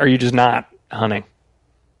are you just not hunting?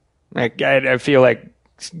 Like, I feel like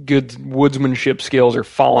good woodsmanship skills are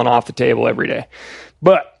falling off the table every day.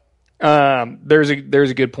 But there's a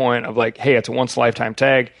good point of like, hey, it's a once-in-a-lifetime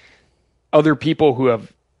tag. Other people who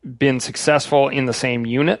have been successful in the same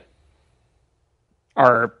unit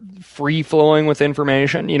are free-flowing with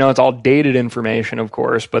information. It's all dated information, of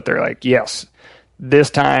course, but they're like, yes, this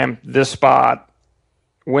time, this spot,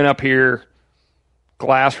 went up here,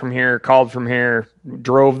 glass from here, called from here,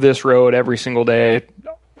 drove this road every single day,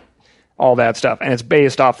 all that stuff. And it's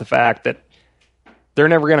based off the fact that they're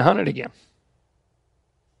never going to hunt it again.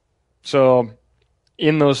 So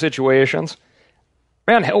in those situations,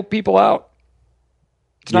 man, help people out.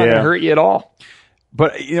 It's not going to hurt you at all.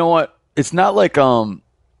 But you know what? It's not like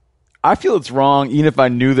I feel it's wrong even if I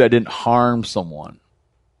knew that I didn't harm someone.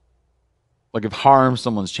 Like if harm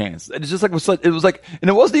someone's chance. It's just like it was like, and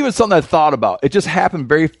it wasn't even something I thought about. It just happened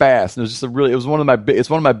very fast. And it was just it was one of my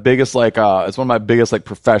biggest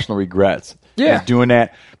professional regrets. Yeah. Is doing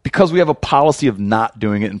that because we have a policy of not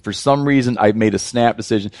doing it. And for some reason I made a snap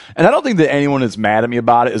decision. And I don't think that anyone that's mad at me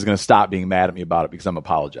about it is going to stop being mad at me about it because I'm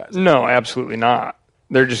apologizing. No, absolutely not.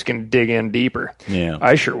 They're just going to dig in deeper. Yeah.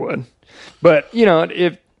 I sure would. But,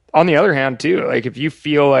 if on the other hand too, like if you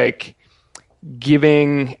feel like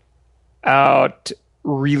giving out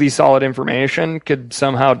really solid information could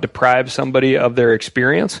somehow deprive somebody of their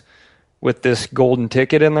experience with this golden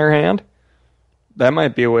ticket in their hand, that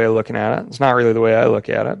might be a way of looking at it. It's not really the way I look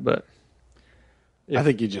at it, but I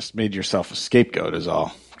think you just made yourself a scapegoat is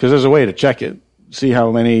all. Because there's a way to check it. See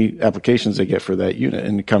how many applications they get for that unit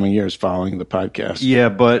in the coming years following the podcast. Yeah,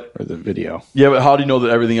 but or the video. Yeah, but how do you know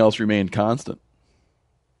that everything else remained constant?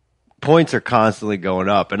 Points are constantly going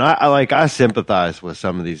up, and I sympathize with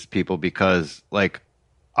some of these people because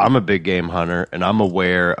I'm a big game hunter and I'm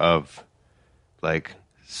aware of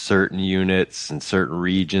certain units and certain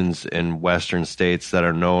regions in western states that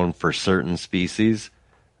are known for certain species.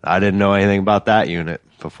 I didn't know anything about that unit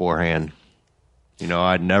beforehand.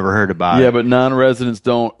 I'd never heard about it. Yeah, but non-residents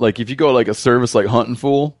don't if you go a service like Hunting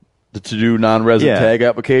Fool to do non-resident tag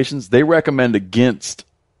applications, they recommend against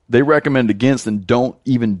and don't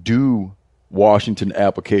even do Washington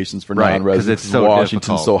applications for non-residents. Because it's so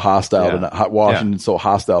Washington's difficult. so hostile. Washington's so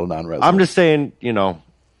hostile to non-residents. I'm just saying,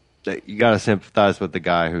 that you got to sympathize with the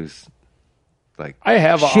guy who's I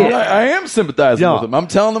have. I am sympathizing with him. I'm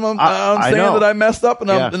telling them I'm saying that I messed up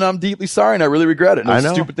and I'm deeply sorry and I really regret it. And it was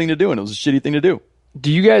a stupid thing to do and it was a shitty thing to do. Do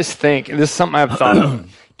you guys think, and this is something I've thought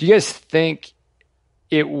of, do you guys think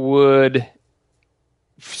it would,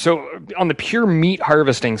 so on the pure meat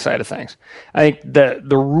harvesting side of things, I think that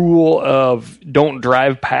the rule of don't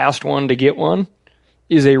drive past one to get one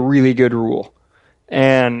is a really good rule.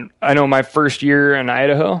 And I know my first year in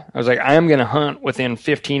Idaho, I was like, I am going to hunt within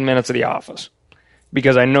 15 minutes of the office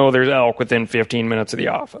because I know there's elk within 15 minutes of the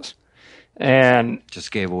office. And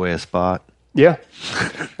just gave away a spot. Yeah.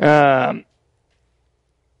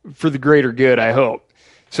 For the greater good, I hope.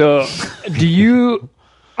 So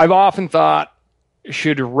I've often thought,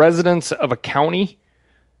 should residents of a county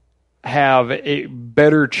have a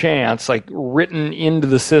better chance, written into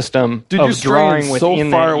the system of drawing within so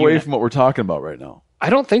far that away unit? from what we're talking about right now. I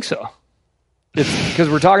don't think so. It's because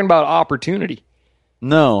we're talking about opportunity.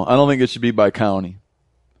 No, I don't think it should be by county.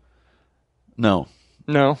 No.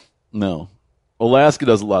 Alaska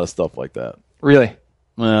does a lot of stuff like that. Really?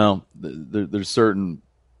 Well, there's certain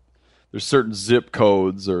zip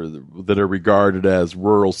codes that are regarded as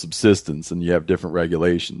rural subsistence, and you have different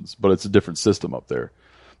regulations, but it's a different system up there.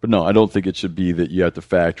 But no, I don't think it should be that you have to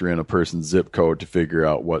factor in a person's zip code to figure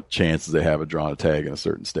out what chances they have of drawing a tag in a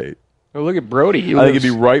certain state. Well, look at Brody. I think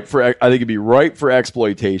it'd be ripe for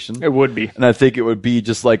exploitation. It would be, and I think it would be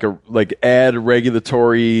just add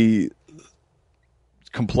regulatory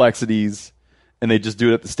complexities, and they just do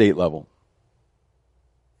it at the state level.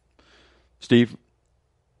 Steve?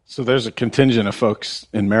 So there's a contingent of folks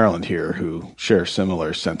in Maryland here who share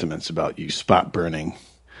similar sentiments about you spot burning.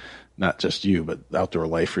 Not just you, but Outdoor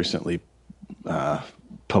Life recently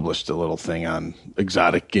published a little thing on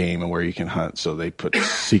exotic game and where you can hunt. So they put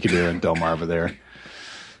Sika deer and Delmarva there.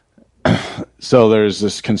 So there's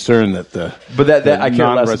this concern that I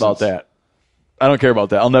care less about that. I don't care about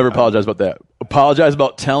that. I'll never apologize about that. Apologize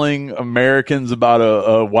about telling Americans about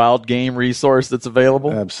a wild game resource that's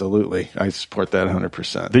available? Absolutely. I support that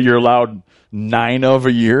 100%. That you're allowed 9 of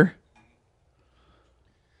a year?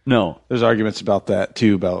 No. There's arguments about that,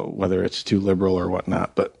 too, about whether it's too liberal or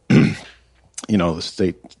whatnot. But, the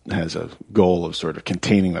state has a goal of sort of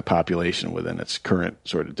containing the population within its current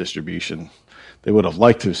sort of distribution. They would have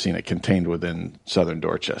liked to have seen it contained within southern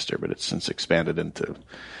Dorchester, but it's since expanded into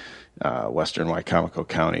western Wicomico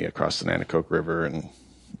County across the Nanticoke River, and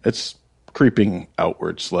it's creeping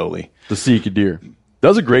outward slowly. The Sika deer. That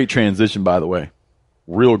was a great transition, by the way.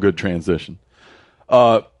 Real good transition.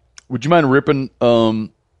 Would you mind ripping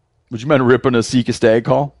a Sika stag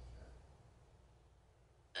call?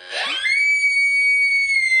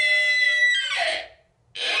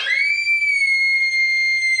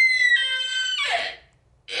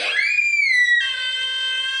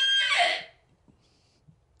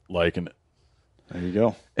 Liking it. There you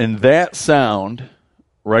go. And that sound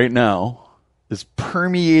right now is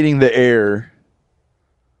permeating the air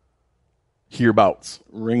hereabouts.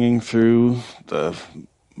 Ringing through the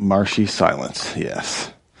marshy silence.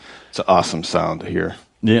 Yes. It's an awesome sound to hear.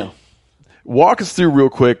 Yeah. Walk us through real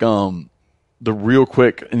quick, and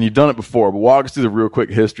you've done it before, but walk us through the real quick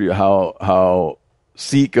history of how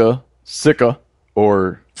Sika Sika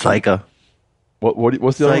or Sika.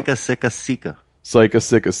 What's the other? Sika.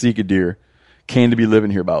 Sika Sika deer came to be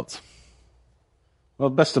living hereabouts. Well,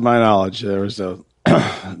 best of my knowledge, there was a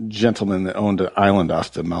gentleman that owned an island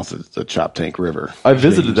off the mouth of the Chop Tank River. I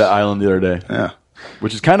visited that island the other day. Yeah.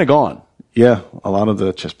 Which is kind of gone. Yeah, a lot of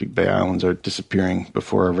the Chesapeake Bay Islands are disappearing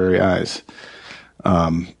before our very eyes.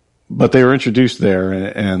 But they were introduced there,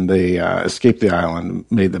 and they escaped the island,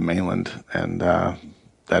 made the mainland, and that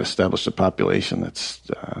established a population that's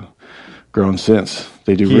grown since.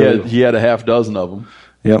 They do. He had a half dozen of them.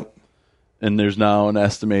 Yep. And there's now an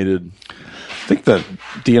estimated. I think the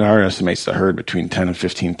DNR estimates the herd between 10 and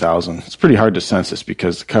 15,000. It's pretty hard to census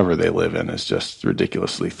because the cover they live in is just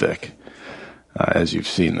ridiculously thick, as you've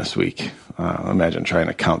seen this week. Imagine trying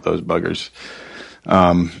to count those buggers.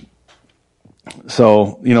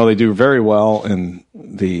 So, they do very well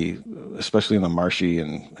especially in the marshy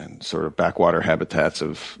and sort of backwater habitats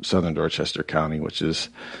of southern Dorchester County, which is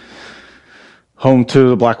home to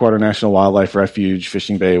the Blackwater National Wildlife Refuge,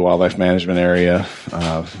 Fishing Bay Wildlife Management Area,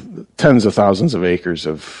 tens of thousands of acres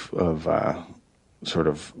of sort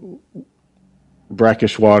of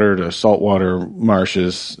brackish water to saltwater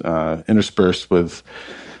marshes, interspersed with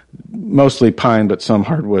mostly pine, but some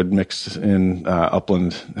hardwood mixed in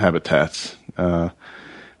upland habitats.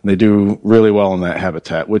 They do really well in that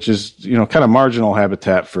habitat, which is, kind of marginal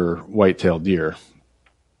habitat for white-tailed deer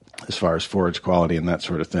as far as forage quality and that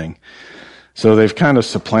sort of thing. So they've kind of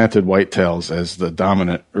supplanted whitetails as the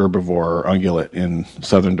dominant herbivore or ungulate in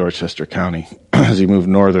southern Dorchester County. As you move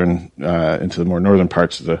northern into the more northern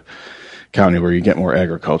parts of the county where you get more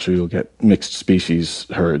agriculture, you'll get mixed species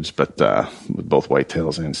herds, but with both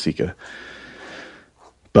whitetails and Sika.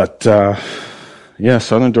 But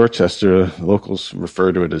southern Dorchester, locals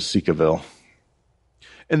refer to it as Sikaville.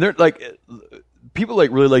 And they're people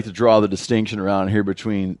really like to draw the distinction around here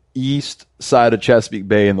between east side of Chesapeake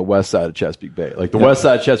Bay and the west side of Chesapeake Bay. Like the west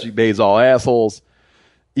side of Chesapeake Bay is all assholes.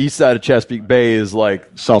 East side of Chesapeake Bay is like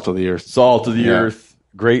salt of the earth. Salt of the earth.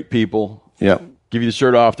 Great people. Yep. Give you the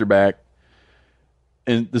shirt off their back.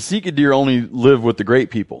 And the Sika deer only live with the great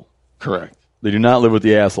people. Correct. They do not live with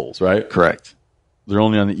the assholes, right? Correct. They're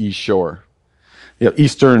only on the east shore. Yeah,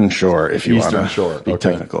 eastern shore, if you want to be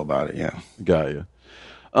technical about it, yeah. Got you.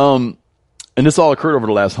 And this all occurred over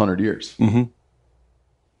the last 100 years. Mm-hmm.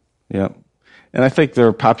 Yeah. And I think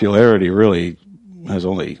their popularity really has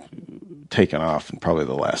only taken off in probably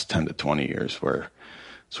the last 10 to 20 years where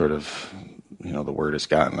sort of, the word has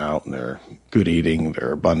gotten out and they're good eating,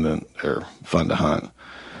 they're abundant, they're fun to hunt.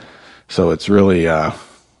 So it's really,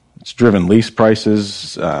 it's driven lease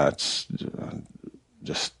prices. It's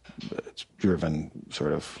driven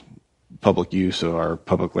sort of public use of our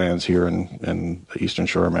public lands here in the eastern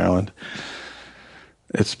shore of Maryland.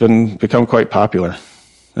 It's become quite popular.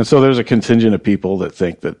 And so there's a contingent of people that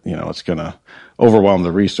think that, it's going to overwhelm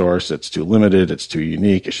the resource. It's too limited. It's too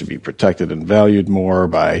unique. It should be protected and valued more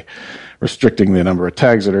by restricting the number of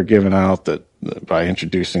tags that are given out, that by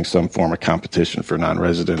introducing some form of competition for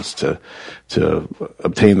non-residents to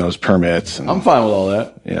obtain those permits. And, I'm fine with all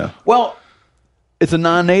that. Yeah. Well, it's a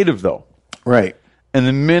non-native, though. Right. And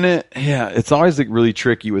the minute, it's always really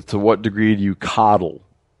tricky with to what degree do you coddle?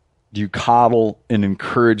 Do you coddle and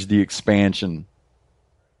encourage the expansion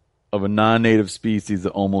of a non-native species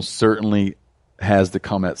that almost certainly has to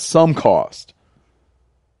come at some cost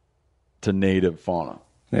to native fauna?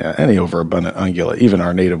 Yeah, any overabundant ungulate, even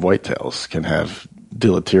our native whitetails, can have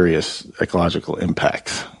deleterious ecological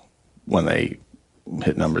impacts when they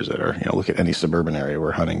hit numbers that are, look at any suburban area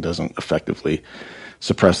where hunting doesn't effectively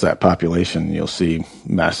suppress that population. You'll see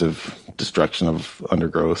massive destruction of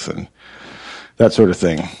undergrowth and that sort of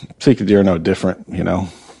thing. Sika deer are no different,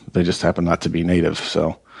 they just happen not to be native.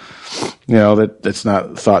 So, that's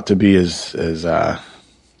not thought to be as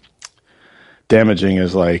damaging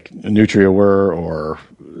as like nutria were, or,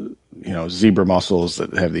 zebra mussels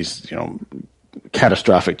that have these,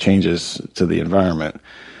 catastrophic changes to the environment.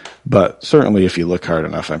 But certainly if you look hard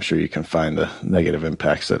enough, I'm sure you can find the negative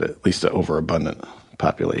impacts at least an overabundant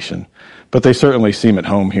population. But they certainly seem at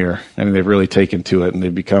home here. I mean, they've really taken to it, and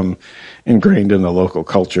they've become ingrained in the local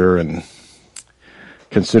culture and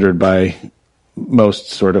considered by most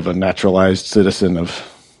sort of a naturalized citizen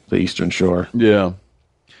of the Eastern Shore. Yeah.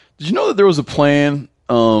 Did you know that there was a plan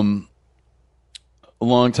a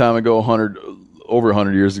long time ago, over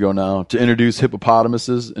 100 years ago now, to introduce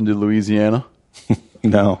hippopotamuses into Louisiana?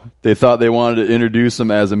 No. They thought they wanted to introduce them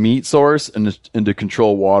as a meat source and to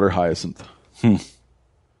control water hyacinth.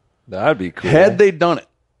 That'd be cool. Had they done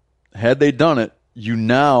it, you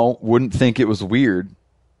now wouldn't think it was weird.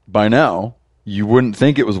 By now, you wouldn't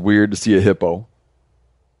think it was weird to see a hippo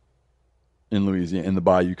in Louisiana, in the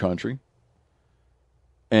Bayou country.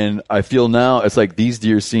 And I feel now it's like these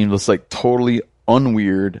deer seem just like totally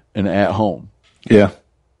unweird and at home. Yeah.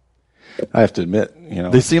 I have to admit,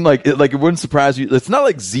 they seem like it wouldn't surprise you. It's not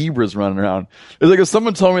like zebras running around. It's like if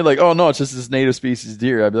someone told me like, oh no, it's just this native species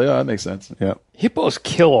deer, I'd be like, oh, that makes sense. Yeah. Hippos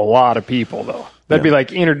kill a lot of people though. That'd be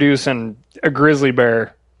like introducing a grizzly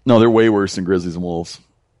bear. No, they're way worse than grizzlies and wolves.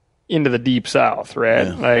 Into the deep south, right?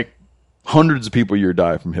 Yeah. Like hundreds of people a year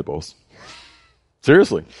die from hippos.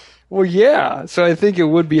 Seriously. Well, yeah. So I think it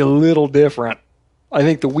would be a little different. I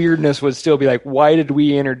think the weirdness would still be like, why did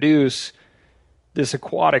we introduce this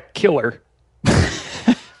aquatic killer?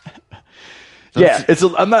 Yeah, it's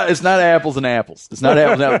not apples and apples. It's not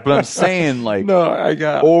apples and apples. But I'm saying like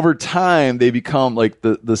over time they become like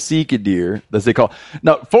the Sika deer, as they call.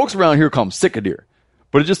 Now, folks around here call them Sika deer,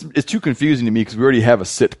 but it's too confusing to me because we already have a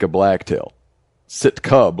Sitka blacktail,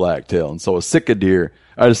 and so a Sika deer.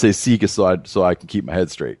 I just say Sika so I can keep my head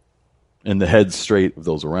straight, and the head straight of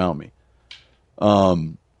those around me. But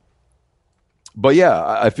yeah,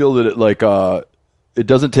 I feel that it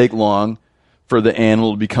doesn't take long for the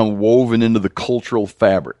animal to become woven into the cultural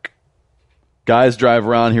fabric. Guys drive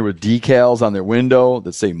around here with decals on their window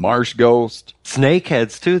that say "Marsh Ghost."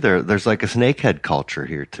 Snakeheads too. There's like a snakehead culture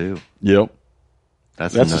here too. Yep,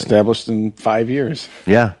 that's established in 5 years.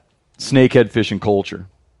 Yeah, snakehead fishing culture,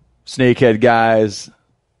 snakehead guys,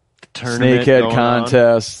 snakehead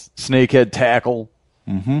contests, snakehead tackle.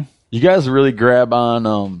 Mm-hmm. You guys really grab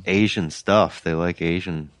on Asian stuff. They like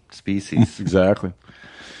Asian species. Exactly.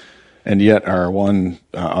 And yet our one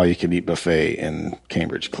all-you-can-eat buffet in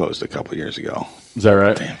Cambridge closed a couple years ago. Is that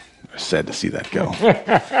right? Damn, sad to see that go.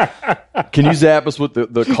 Can you zap us with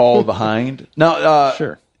the call behind? Now,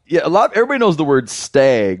 sure. Yeah, everybody knows the word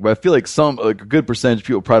stag, but I feel like a good percentage of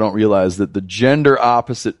people probably don't realize that the gender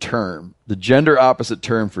opposite term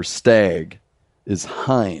for stag is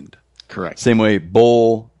hind. Correct. Same way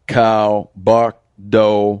bull, cow, buck,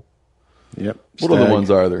 doe. Yep. What other ones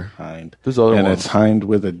are there? Hind. There's other ones. And it's hind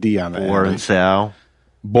with a D on the Boar end. and sow.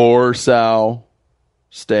 Boar, sow,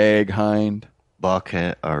 stag, hind. Buck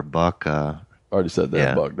or buck. Already said that.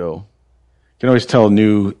 Yeah. Buck, doe. You can always tell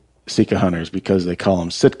new Sika hunters because they call them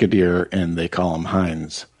Sitka deer and they call them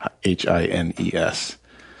hinds. Hines.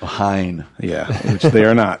 A hind. Yeah, which they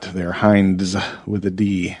are not. They're hinds with a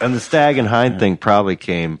D. And the stag and hind thing probably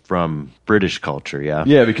came from British culture, yeah?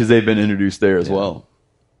 Yeah, because they've been introduced there as well.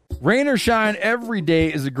 Rain or shine, every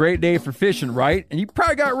day is a great day for fishing, right? And you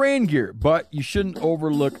probably got rain gear, but you shouldn't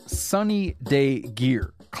overlook sunny day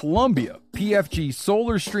gear. Columbia PFG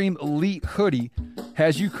Solar Stream Elite Hoodie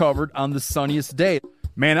has you covered on the sunniest day.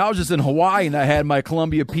 Man, I was just in Hawaii and I had my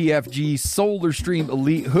Columbia PFG Solar Stream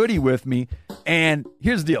Elite Hoodie with me. And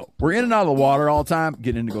here's the deal. We're in and out of the water all the time,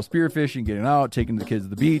 getting in to go spearfishing, getting out, taking the kids to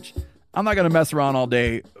the beach. I'm not going to mess around all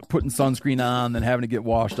day, putting sunscreen on, then having to get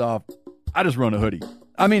washed off. I just run a hoodie.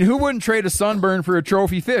 I mean, who wouldn't trade a sunburn for a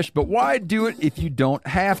trophy fish? But why do it if you don't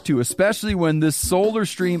have to, especially when this Solar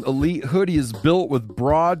Stream Elite Hoodie is built with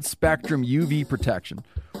broad spectrum UV protection.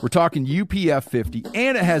 We're talking UPF 50,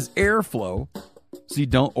 and it has airflow so you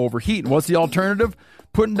don't overheat. And what's the alternative?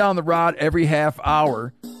 Putting down the rod every half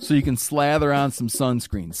hour so you can slather on some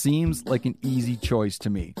sunscreen. Seems like an easy choice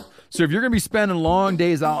to me. So if you're going to be spending long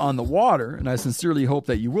days out on the water, and I sincerely hope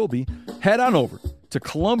that you will be, head on over to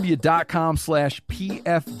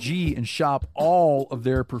Columbia.com/PFG and shop all of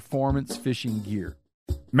their performance fishing gear.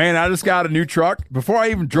 Man, I just got a new truck. Before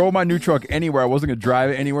I even drove my new truck anywhere, I wasn't going to drive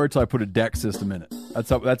it anywhere until I put a deck system in it.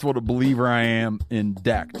 That's what a believer I am in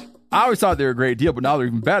decked. I always thought they were a great deal, but now they're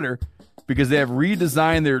even better because they have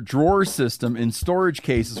redesigned their drawer system in storage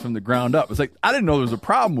cases from the ground up. It's like, I didn't know there was a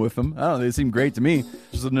problem with them. I don't know, they seem great to me.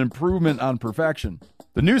 It's an improvement on perfection.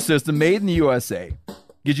 The new system, made in the USA,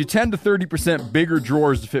 gives you 10 to 30% bigger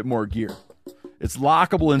drawers to fit more gear. It's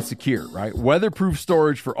lockable and secure, right? Weatherproof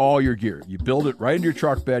storage for all your gear. You build it right into your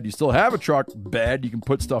truck bed. You still have a truck bed you can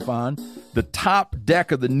put stuff on. The top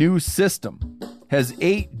deck of the new system has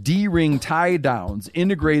 8 D-ring tie downs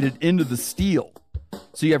integrated into the steel.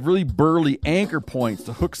 So you have really burly anchor points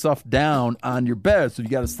to hook stuff down on your bed. So if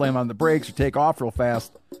you got to slam on the brakes or take off real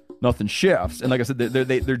fast, nothing shifts. And like I said,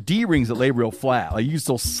 they're D-rings that lay real flat. Like you can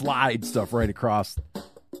still slide stuff right across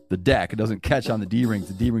the deck. It doesn't catch on the D-rings.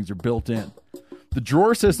 The D-rings are built in. The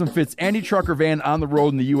drawer system fits any truck or van on the road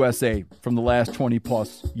in the USA from the last 20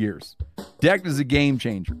 plus years. Decked is a game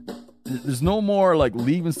changer. There's no more like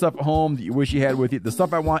leaving stuff at home that you wish you had with you. The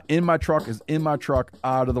stuff I want in my truck is in my truck,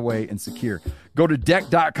 out of the way and secure. Go to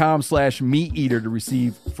deck.com/meateater to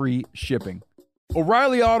receive free shipping.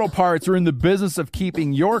 O'Reilly Auto Parts are in the business of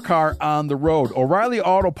keeping your car on the road. O'Reilly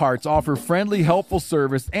Auto Parts offer friendly, helpful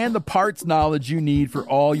service and the parts knowledge you need for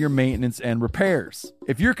all your maintenance and repairs.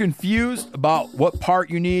 If you're confused about what part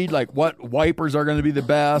you need, like what wipers are going to be the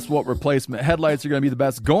best, what replacement headlights are going to be the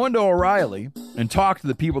best, go into O'Reilly and talk to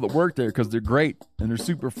the people that work there because they're great and they're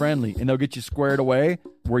super friendly and they'll get you squared away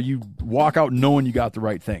where you walk out knowing you got the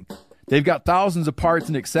right thing. They've got thousands of parts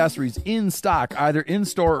and accessories in stock, either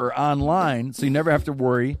in-store or online, so you never have to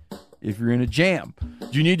worry if you're in a jam.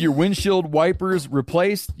 Do you need your windshield wipers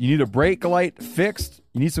replaced? You need a brake light fixed?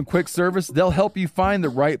 You need some quick service? They'll help you find the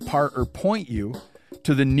right part or point you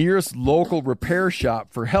to the nearest local repair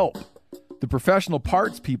shop for help. The professional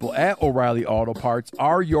parts people at O'Reilly Auto Parts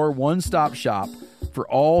are your one-stop shop for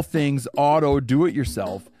all things auto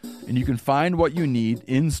do-it-yourself, and you can find what you need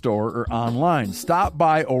in-store or online. Stop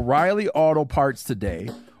by O'Reilly Auto Parts today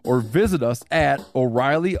or visit us at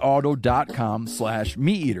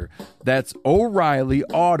O'ReillyAuto.com/MeatEater. That's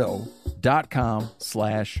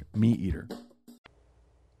O'ReillyAuto.com/MeatEater.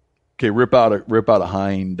 Okay, rip out a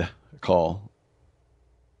hind call.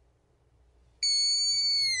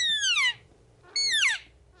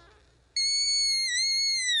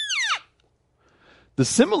 The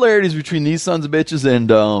similarities between these sons of bitches and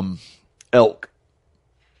elk,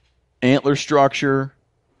 antler structure,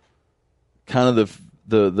 kind of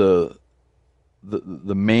the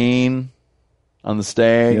mane on the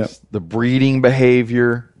stags, the breeding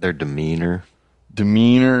behavior, their demeanor.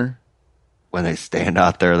 When they stand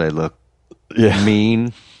out there, they look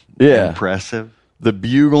mean, impressive. The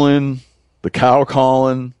bugling, the cow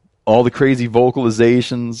calling, all the crazy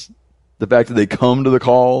vocalizations, the fact that they come to the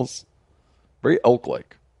calls. Very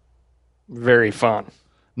elk-like. Very fun.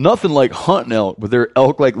 Nothing like hunting elk, but they're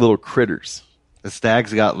elk-like little critters. The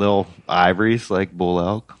stags got little ivories like bull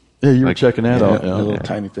elk. Yeah, you were checking that out. Yeah. Little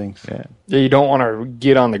tiny things. Yeah. You don't want to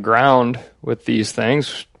get on the ground with these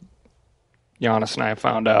things. Giannis and I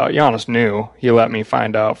found out. Giannis knew. He let me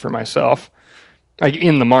find out for myself. Like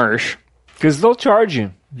in the marsh. Because they'll charge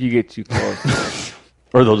you if you get too close.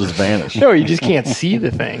 Or they'll just vanish. No, you just can't see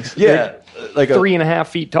the things. Yeah. Like 3.5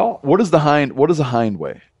 feet tall. What does a hind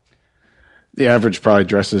weigh? The average probably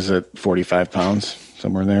dresses at 45 pounds,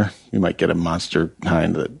 somewhere in there. You might get a monster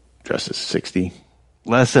hind that dresses 60.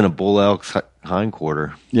 Less than a bull elk's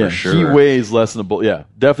hindquarter. Yeah, for sure. he weighs less than a bull. Yeah,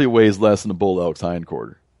 definitely weighs less than a bull elk's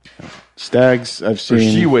hindquarter. Stags, I've seen. Or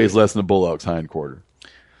she weighs less than a bull elk's hindquarter.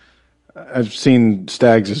 I've seen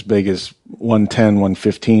stags as big as 110,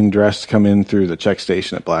 115 dressed come in through the check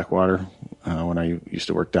station at Blackwater when I used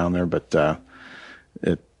to work down there. But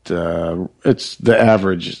it's the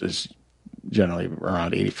average is generally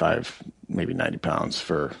around 85, maybe 90 pounds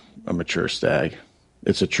for a mature stag.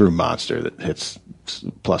 It's a true monster that hits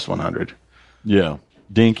plus 100. Yeah,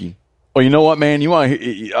 dinky. Oh, you know what, man? You want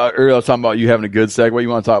earlier I was talking about you having a good segue. You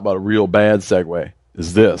want to talk about a real bad segue?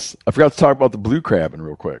 Is this? I forgot to talk about the blue crabbing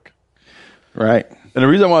real quick. Right. And the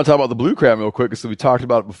reason I want to talk about the blue crab real quick is that we talked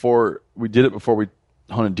about it before. We did it before we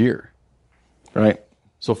hunted deer. Right.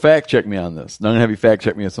 So fact check me on this. Now I'm going to have you fact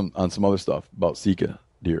check me on some other stuff about Sika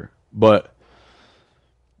deer. But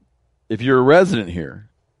if you're a resident here,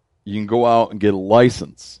 you can go out and get a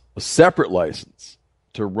license, a separate license,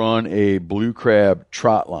 to run a blue crab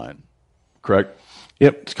trot line. Correct?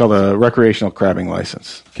 Yep. It's called a recreational crabbing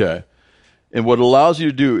license. Okay. And what it allows you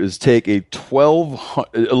to do is take it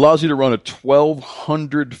allows you to run a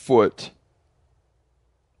 1,200-foot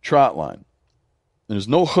trot line. And there's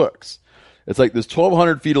no hooks. It's like this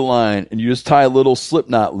 1,200 feet of line, and you just tie little slip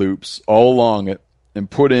knot loops all along it and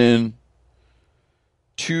put in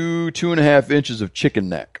 2.5 inches of chicken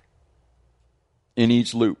neck in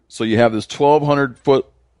each loop. So you have this 1,200-foot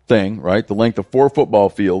thing, right? The length of 4 football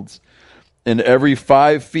fields. And every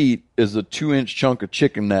 5 feet is a 2-inch chunk of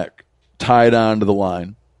chicken neck tied onto the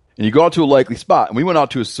line. And you go out to a likely spot. And we went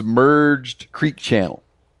out to a submerged creek channel.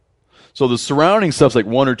 So the surrounding stuff's like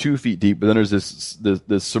 1 or 2 feet deep, but then there's this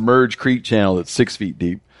submerged creek channel that's 6 feet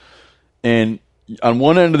deep. And on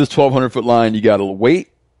one end of this 1,200-foot line, you got a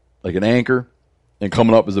weight, like an anchor, and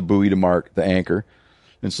coming up is a buoy to mark the anchor.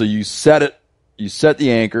 And so you set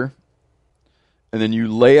the anchor, and then you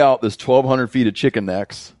lay out this 1,200 feet of chicken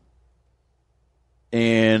necks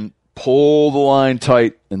and pull the line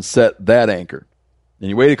tight and set that anchor. Then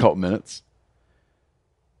you wait a couple minutes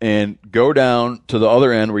and go down to the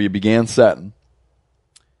other end where you began setting,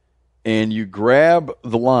 and you grab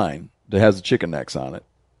the line that has the chicken necks on it.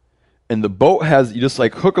 And the boat you just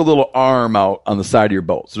like hook a little arm out on the side of your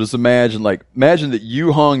boat. So just imagine that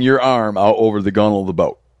you hung your arm out over the gunnel of the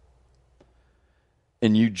boat.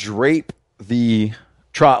 And you drape the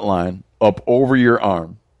trot line up over your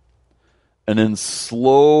arm. and then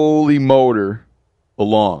slowly motor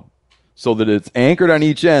along so that it's anchored on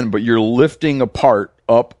each end, but you're lifting apart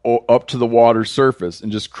up to the water surface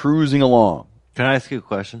and just cruising along. Can I ask you a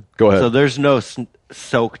question? Go ahead. So there's no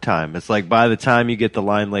soak time. It's like by the time you get the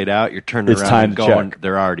line laid out, you're turning It's around time and to going. check.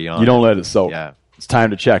 They're already on. You don't let it soak. Yeah. It's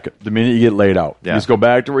time to check it. The minute you get laid out, Yeah. you just go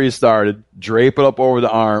back to where you started, drape it up over the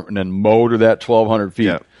arm, and then motor that 1,200 feet.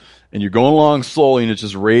 Yeah. And you're going along slowly, and it's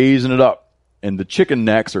just raising it up. And the chicken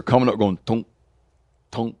necks are coming up, going tunk,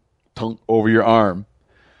 tunk, tunk over your arm.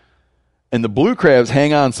 And the blue crabs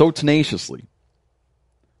hang on so tenaciously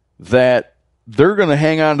that they're going to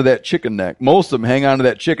hang on to that chicken neck. Most of them hang on to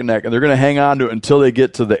that chicken neck, and they're going to hang on to it until they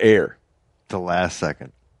get to the air. The last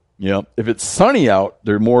second. Yep. If it's sunny out,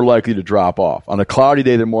 they're more likely to drop off. On a cloudy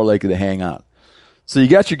day, they're more likely to hang on. So you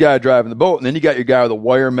got your guy driving the boat, and then you got your guy with a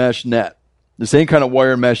wire mesh net. The same kind of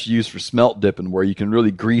wire mesh you use for smelt dipping, where you can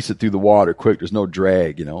really grease it through the water quick. There's no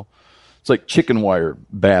drag, you know. It's like chicken wire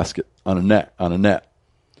basket on a net.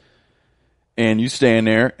 And you stand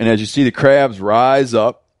there, and as you see the crabs rise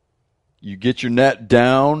up, you get your net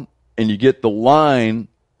down, and you get the line,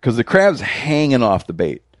 because the crab's hanging off the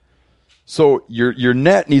bait. So your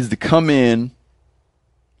net needs to come in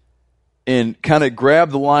and kind of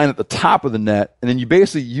grab the line at the top of the net, and then you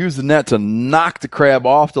basically use the net to knock the crab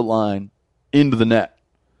off the line into the net.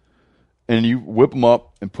 And you whip them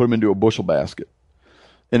up and put them into a bushel basket.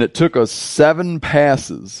 And it took us 7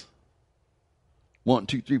 passes. 1,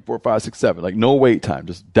 2, 3, 4, 5, 6, 7. Like no wait time.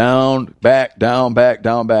 Just down, back, down, back,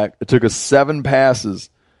 down, back. It took us 7 passes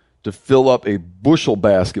to fill up a bushel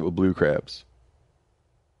basket with blue crabs.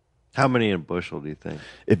 How many in a bushel do you think?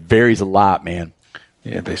 It varies a lot, man.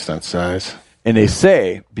 Yeah, based on size. And they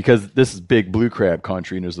say, because this is big blue crab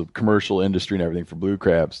country and there's a commercial industry and everything for blue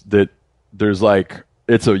crabs, that there's like,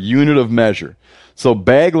 it's a unit of measure. So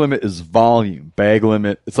bag limit is volume. Bag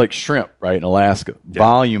limit, it's like shrimp, right, in Alaska. Yeah.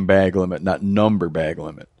 Volume bag limit, not number bag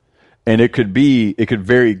limit. And it could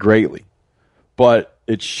vary greatly. But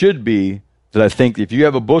it should be that I think if you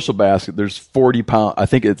have a bushel basket, there's 40 pounds. I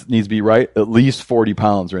think it needs to be right. At least 40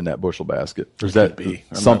 pounds are in that bushel basket. There's that be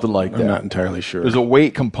something like that. I'm not entirely sure. There's a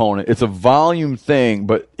weight component. It's a volume thing,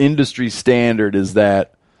 but industry standard is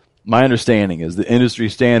that. My understanding is the industry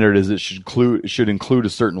standard is it should include a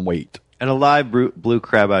certain weight. And a live blue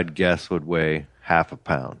crab, I'd guess, would weigh half a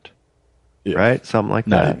pound. Yeah. Right? Something like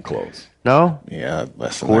Not that. even close. No? Yeah,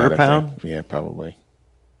 less than quarter that, pound? Yeah, probably.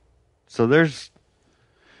 So there's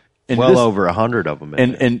over 100 of them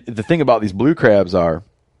in there. And the thing about these blue crabs are,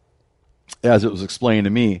 as it was explained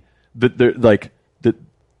to me, that they're like the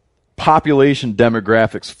population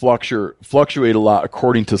demographics fluctuate a lot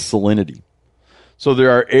according to salinity. So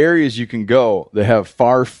there are areas you can go that have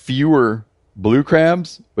far fewer blue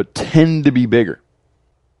crabs, but tend to be bigger.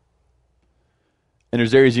 And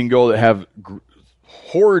there's areas you can go that have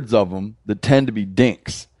hordes of them that tend to be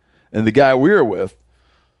dinks. And the guy we were with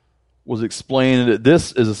was explaining that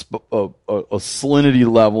this is a salinity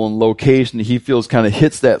level and location that he feels kind of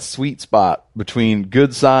hits that sweet spot between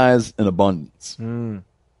good size and abundance. Mm.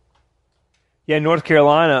 Yeah, North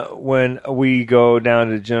Carolina, when we go down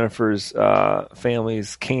to Jennifer's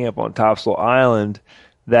family's camp on Topsail Island,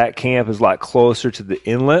 that camp is a lot closer to the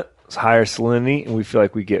inlet. It's higher salinity, and we feel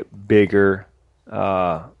like we get bigger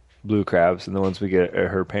blue crabs than the ones we get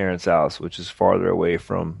at her parents' house, which is farther away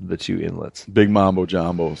from the 2 inlets. Big mambo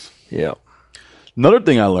jambos. Yeah. Another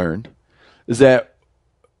thing I learned is that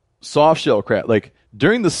soft shell crab, like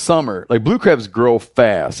during the summer, like blue crabs grow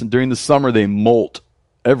fast, and during the summer they molt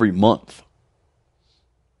every month.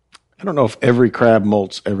 I don't know if every crab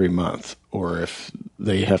molts every month or if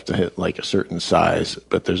they have to hit like a certain size,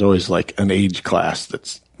 but there's always like an age class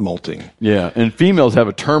that's molting. Yeah, and females have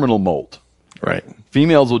a terminal molt. Right.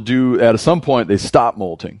 Females will do, at some point, they stop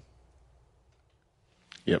molting.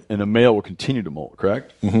 Yep. And a male will continue to molt,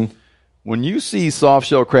 correct? Mm-hmm. When you see soft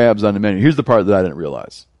shell crabs on the menu, here's the part that I didn't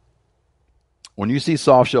realize. When you see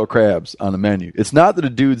soft shell crabs on the menu, it's not that a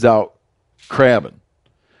dude's out crabbing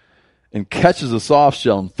and catches a soft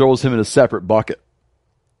shell and throws him in a separate bucket.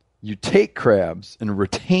 You take crabs and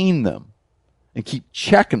retain them and keep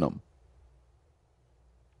checking them.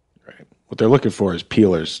 Right. What they're looking for is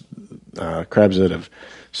peelers, crabs that have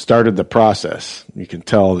started the process. You can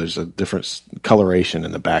tell there's a different coloration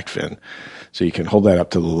in the back fin. So you can hold that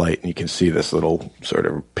up to the light and you can see this little sort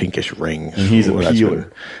of pinkish ring. And he's a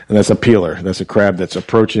peeler. And that's a peeler. That's a crab that's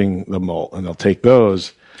approaching the molt. And they'll take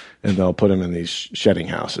those and they'll put them in these shedding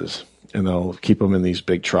houses. And they'll keep them in these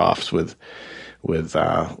big troughs with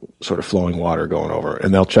sort of flowing water going over.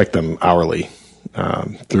 And they'll check them hourly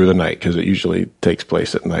through the night because it usually takes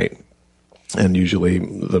place at night. And usually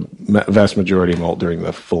the vast majority molt during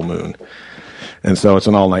the full moon. And so it's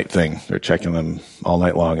an all-night thing. They're checking them all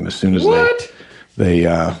night long, and as soon as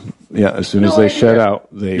they shed out,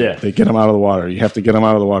 they get them out of the water. You have to get them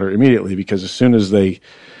out of the water immediately, because as soon as they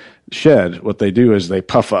shed, what they do is they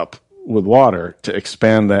puff up with water to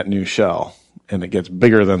expand that new shell, and it gets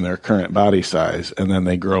bigger than their current body size, and then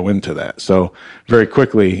they grow into that. So very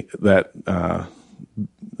quickly, that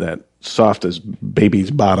soft as baby's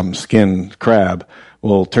bottom skin crab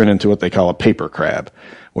will turn into what they call a paper crab,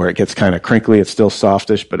 where it gets kind of crinkly. It's still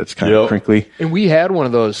softish, but it's kind of crinkly. And we had one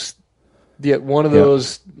of those.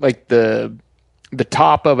 Those, like the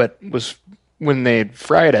top of it was, when they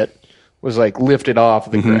fried it, was like lifted off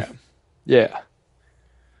the crab. Yeah.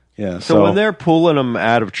 Yeah. So when they're pulling them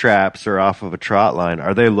out of traps or off of a trot line,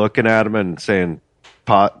 are they looking at them and saying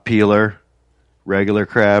peeler, regular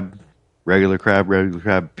crab,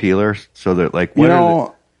 peeler? So that, like,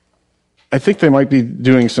 I think they might be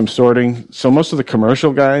doing some sorting. So most of the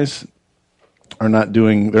commercial guys are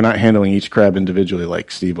they're not handling each crab individually like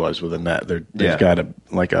Steve was with a net. They've got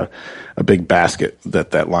a big basket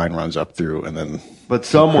that line runs up through, and then. But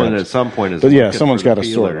someone at some point is. But someone's got to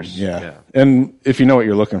sort them. Yeah. And if you know what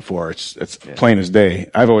you're looking for, it's plain as day.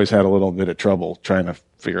 I've always had a little bit of trouble trying to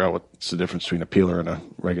figure out what's the difference between a peeler and a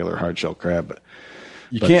regular hard shell crab. But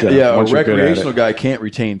you can't. A recreational guy can't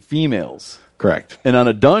retain females. Correct. And on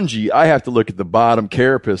a dungy, I have to look at the bottom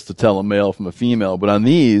carapace to tell a male from a female. But on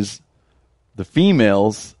these, the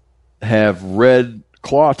females have red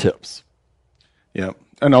claw tips. Yeah.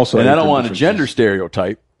 And I don't want a gender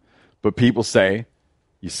stereotype, but people say,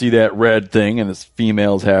 you see that red thing, and its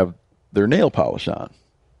females have their nail polish on.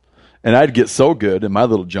 And I'd get so good in my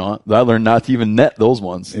little jaunt that I learned not to even net those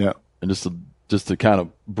ones. Yeah. And just to kind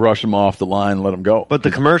of brush them off the line and let them go. But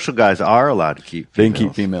the commercial guys are allowed to keep females. They can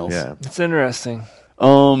keep females. Yeah. It's interesting.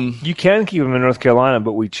 You can keep them in North Carolina,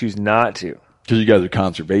 but we choose not to. Because you guys are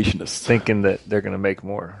conservationists. Thinking that they're going to make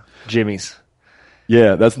more jimmies.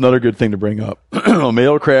 Yeah, that's another good thing to bring up. A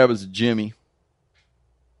male crab is a jimmy.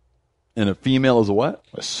 And a female is a what?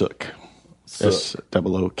 A sook.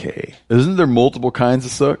 S-O-O-K. Isn't there multiple kinds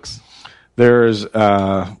of sooks? There's,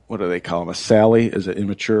 what do they call them? A Sally is an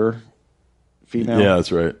immature female. Yeah,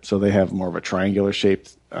 that's right. So they have more of a triangular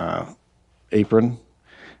shaped apron.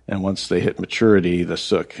 And once they hit maturity, the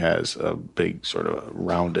sook has a big sort of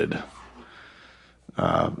rounded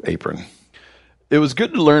apron. It was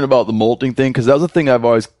good to learn about the molting thing, because that was the thing I've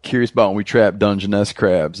always curious about when we trap Dungeness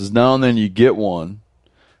crabs, is now and then you get one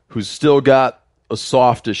who's still got a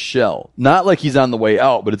softish shell. Not like he's on the way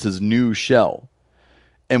out, but it's his new shell.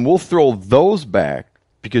 And we'll throw those back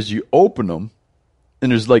because you open them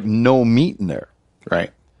and there's like no meat in there.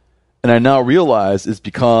 Right. And I now realize it's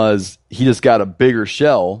because he just got a bigger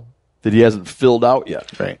shell that he hasn't filled out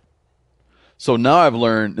yet. Right. So now I've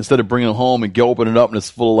learned, instead of bringing it home and open it up and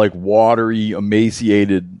it's full of like watery,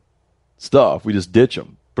 emaciated stuff, we just ditch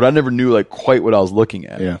them. But I never knew like quite what I was looking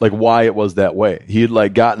at, like why it was that way. He had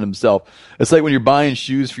like gotten himself. It's like when you're buying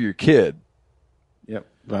shoes for your kid. Yep.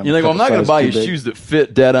 You're like, well, I'm not going to buy you shoes that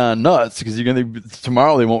fit dead on nuts, because you're going to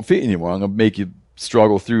tomorrow they won't fit anymore. I'm going to make you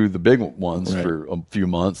struggle through the big ones for a few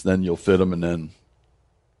months, then you'll fit them and then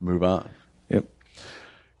move on. Yep.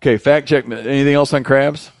 Okay, fact check. Anything else on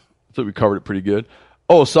crabs? I thought we covered it pretty good.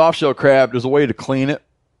 Oh, soft shell crab. There's a way to clean it.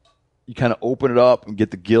 You kind of open it up and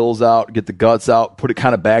get the gills out, get the guts out, put it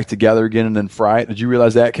kind of back together again, and then fry it. Did you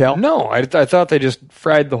realize that, Cal? No, I thought they just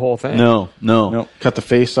fried the whole thing. No. Cut the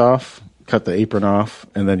face off, cut the apron off,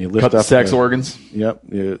 and then you lift up the sex organs. Yep.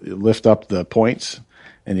 You lift up the points,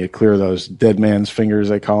 and you clear those dead man's fingers,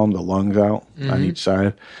 they call them, the lungs out on each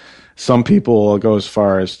side. Some people will go as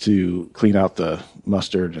far as to clean out the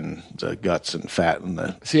mustard and the guts and fat and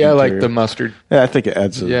the See, I like the mustard. Yeah, I think it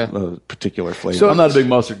adds a particular flavor. So I'm not a big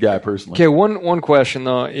mustard guy personally. Okay, one question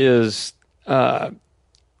though is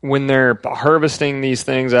when they're harvesting these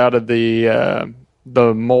things out of the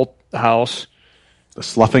molt house, the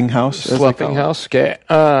sloughing house, Okay,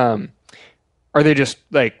 are they just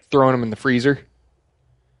like throwing them in the freezer?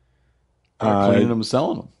 Cleaning them and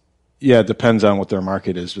selling them. Yeah, it depends on what their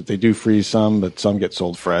market is, but they do freeze some, but some get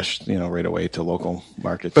sold fresh, right away to local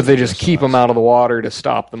markets. But they just keep them out of the water to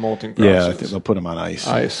stop the molting process. Yeah, I think they'll put them on ice.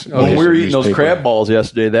 When we were eating those crab balls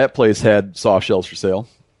yesterday, that place had soft shells for sale.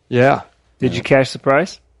 Yeah. Did you cash the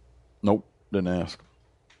price? Nope, didn't ask.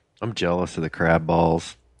 I'm jealous of the crab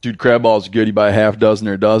balls. Dude, crab balls are good. You buy a half dozen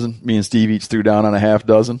or a dozen. Me and Steve each threw down on a half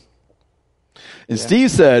dozen. And Steve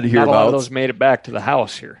said hereabouts. Not a lot of those made it back to the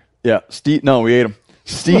house here. Yeah, Steve. No, we ate them.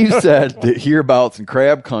 Steve said that hereabouts in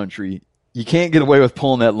crab country, you can't get away with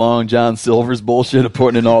pulling that Long John Silver's bullshit of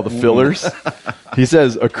putting in all the fillers. He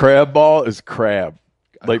says a crab ball is crab.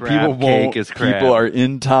 Like crab people won't. Is crab. People are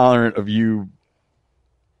intolerant of you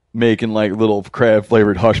making like little crab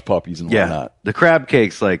flavored hush puppies and whatnot. The crab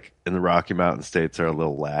cakes, like in the Rocky Mountain states, are a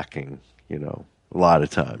little lacking. A lot of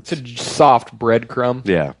times. It's a soft breadcrumb.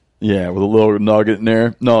 Yeah. Yeah, with a little nugget in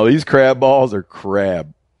there. No, these crab balls are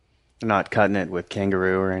crab. They're not cutting it with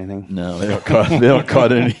kangaroo or anything. No, they don't cut. They don't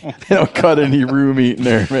cut any. They don't cut any roux meat in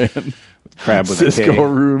there, man. Crab with Cisco a K.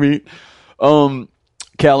 roux meat.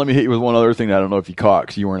 Cal, let me hit you with one other thing that I don't know if you caught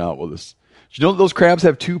because you weren't out with us. Did you know that those crabs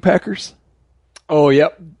have 2 peckers? Oh,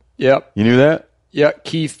 yep. You knew that? Yeah,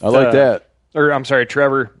 Keith. I like that. Or I'm sorry,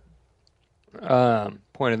 Trevor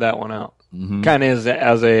pointed that one out. Mm-hmm. Kind of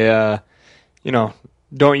as a,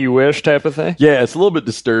 don't you wish type of thing. Yeah, it's a little bit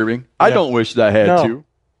disturbing. Yeah. I don't wish that I had to.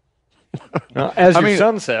 No, as your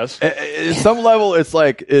son says. At some level, it's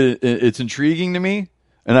like it's intriguing to me,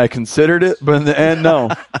 and I considered it, but in the end, no.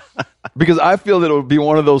 Because I feel that it would be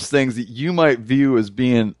one of those things that you might view as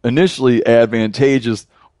being initially advantageous,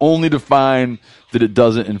 only to find that it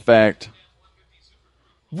doesn't, in fact.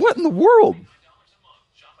 What in the world?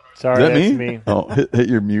 Sorry, that's me. Oh, hit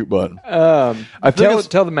your mute button. Tell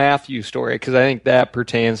the Matthew story, because I think that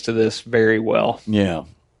pertains to this very well. Yeah.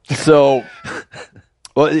 So,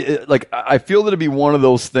 I feel that it'd be one of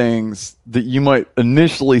those things that you might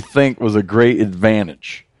initially think was a great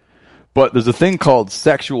advantage. But there's a thing called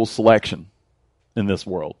sexual selection in this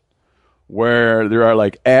world where there are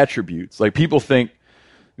like attributes. Like people think,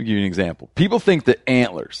 I'll give you an example. People think that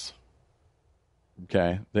antlers,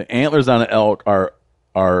 the antlers on an elk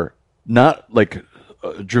are not like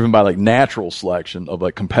driven by like natural selection of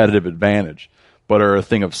like competitive advantage, but are a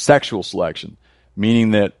thing of sexual selection,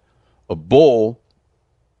 meaning that a bull,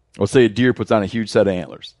 let's say a deer puts on a huge set of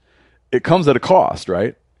antlers. It comes at a cost,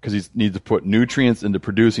 right? Because he needs to put nutrients into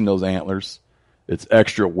producing those antlers. It's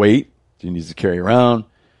extra weight he needs to carry around.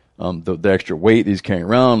 The extra weight he's carrying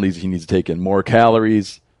around, he needs to take in more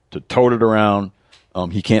calories to tote it around.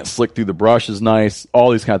 He can't slick through the brush as nice, all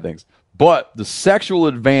these kind of things. But the sexual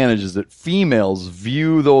advantage is that females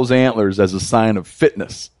view those antlers as a sign of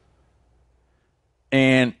fitness.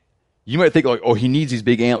 And you might think like, oh, he needs these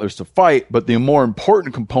big antlers to fight, but the more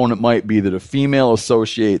important component might be that a female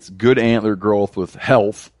associates good antler growth with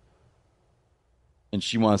health, and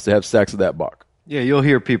she wants to have sex with that buck. Yeah, you'll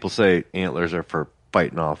hear people say antlers are for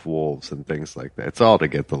fighting off wolves and things like that. It's all to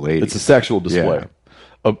get the ladies. It's a sexual display.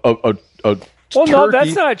 Yeah. No,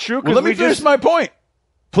 that's not true. Well, let me finish my point,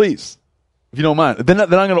 please, if you don't mind. Then I'm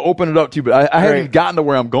going to open it up to you, but I haven't gotten to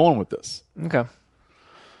where I'm going with this. Okay.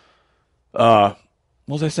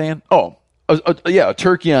 What was I saying? Oh, a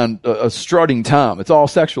turkey on a strutting tom. It's all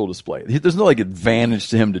sexual display. There's no like advantage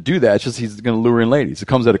to him to do that. It's just he's going to lure in ladies. It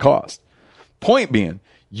comes at a cost. Point being,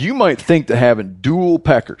 you might think that having dual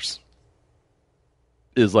peckers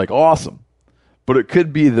is like awesome, but it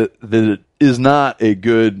could be that it is not a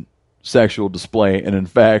good sexual display, and in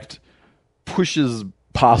fact pushes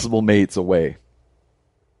possible mates away.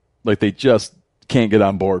 Like they just can't get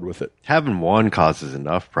on board with it. Having one causes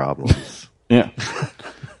enough problems. Yeah.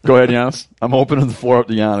 Go ahead, Giannis. I'm opening the floor up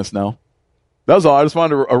to Giannis now. That was all. I just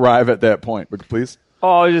wanted to arrive at that point. But please. Oh,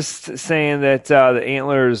 I was just saying that the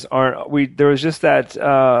antlers aren't. There was just that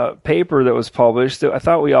paper that was published that I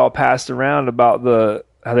thought we all passed around about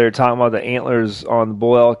how they were talking about the antlers on the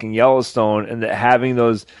bull elk in Yellowstone, and that having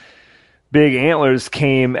those big antlers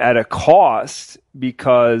came at a cost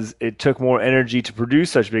because it took more energy to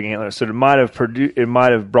produce such big antlers. So it might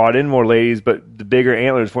have brought in more ladies, but the bigger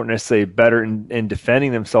antlers weren't necessarily better in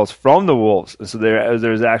defending themselves from the wolves. And so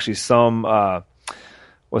there's actually some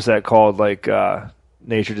what's that called? Like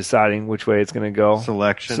nature deciding which way it's going to go.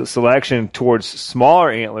 Selection. So selection towards smaller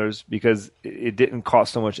antlers because it didn't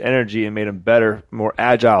cost so much energy and made them better, more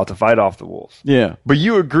agile to fight off the wolves. Yeah, but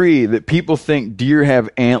you agree that people think deer have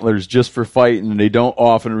antlers just for fighting, and they don't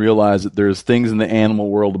often realize that there's things in the animal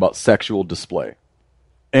world about sexual display.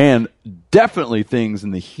 And definitely things in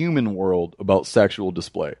the human world about sexual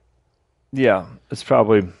display. Yeah, it's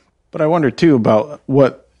probably... But I wonder, too, about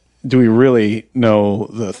what... Do we really know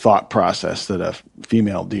the thought process that a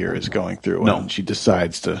female deer is going through when she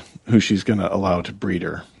decides who she's going to allow to breed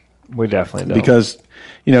her? We definitely don't. Because,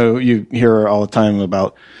 you hear all the time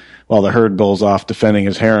about, while the herd bull's off defending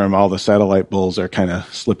his harem, all the satellite bulls are kind of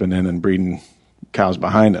slipping in and breeding cows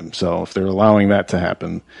behind him. So if they're allowing that to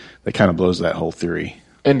happen, that kind of blows that whole theory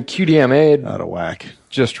And QDMA out of whack.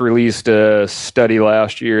 Just released a study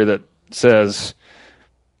last year that says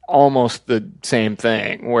almost the same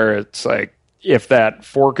thing, where it's like if that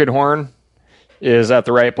forked horn is at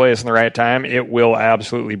the right place in the right time, it will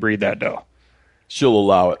absolutely breed that doe. She'll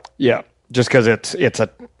allow it. Yeah, just because it's a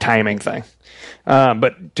timing thing.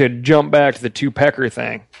 But to jump back to the two pecker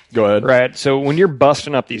thing. Go ahead. Right, so when you're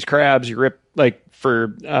busting up these crabs, you rip like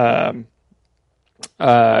for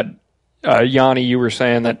Yanni, you were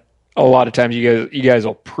saying that a lot of times you guys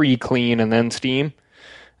will pre-clean and then steam.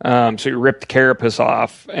 So you rip the carapace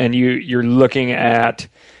off, and you're looking at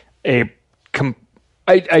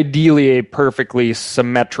ideally a perfectly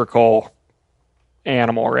symmetrical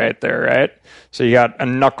animal right there, right? So you got a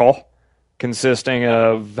knuckle consisting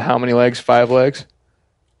of how many legs? 5 legs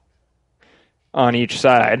on each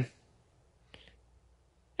side.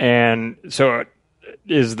 And so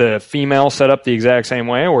is the female set up the exact same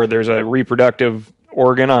way, or there's a reproductive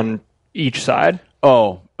organ on each side?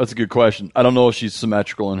 Oh, that's a good question. I don't know if she's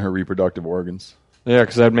symmetrical in her reproductive organs. Yeah,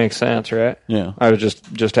 because that makes sense, right? Yeah. I was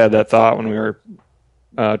just had that thought when we were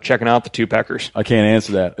checking out the 2 peckers. I can't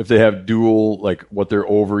answer that. If they have dual, like what their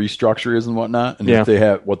ovary structure is and whatnot, and if they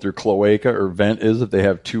have what their cloaca or vent is, if they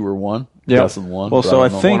have 2 or 1, less than 1. Well, so I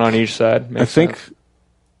think one on each side. I think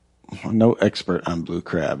I'm no expert on blue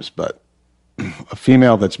crabs, but a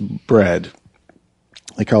female that's bred,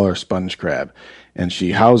 they call her a sponge crab, and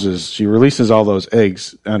she releases all those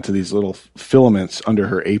eggs onto these little filaments under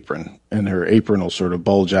her apron, and her apron will sort of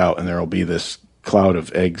bulge out, and there will be this cloud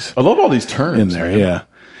of eggs. I love all these terms in there, man. Yeah.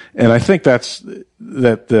 And I think that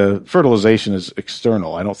the fertilization is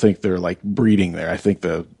external. I don't think they're like breeding there. I think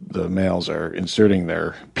the males are inserting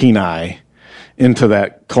their peni into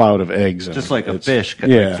that cloud of eggs. Just like a fish.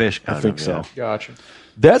 Yeah, like fish kind I think of, so. Yeah. Gotcha.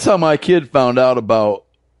 That's how my kid found out about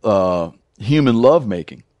human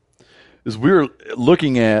lovemaking. Is we were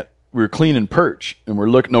cleaning perch, and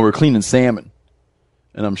we're cleaning salmon,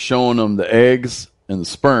 and I'm showing them the eggs and the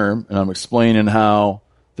sperm, and I'm explaining how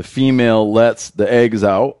the female lets the eggs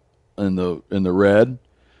out in the red,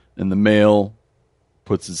 and the male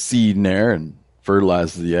puts his seed in there and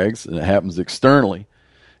fertilizes the eggs, and it happens externally.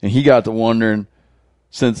 And he got to wondering,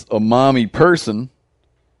 since a mommy person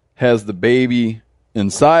has the baby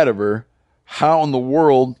inside of her, how in the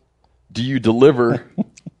world do you deliver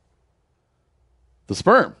the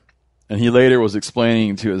sperm? And he later was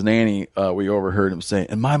explaining to his nanny, we overheard him saying,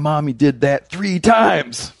 and my mommy did that 3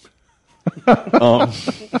 times.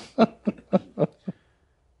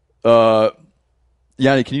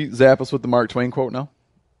 Yanni, can you zap us with the Mark Twain quote now?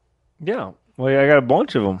 Yeah. Well, I got a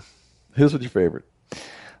bunch of them. His was your favorite.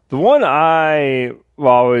 The one I will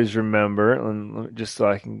always remember, and just so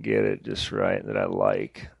I can get it just right, that I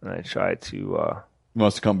like, and I try to... He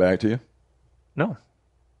wants to come back to you? No.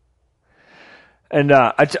 And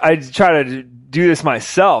I try to do this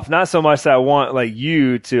myself, not so much that I want like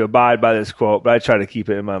you to abide by this quote, but I try to keep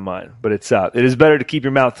it in my mind. But it's it is better to keep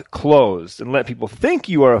your mouth closed and let people think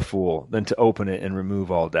you are a fool than to open it and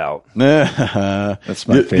remove all doubt. That's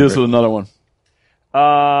my favorite. Give us another one.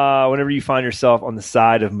 Whenever you find yourself on the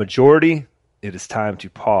side of majority, it is time to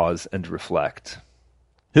pause and reflect.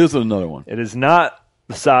 Here's another one. It is not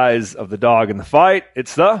the size of the dog in the fight,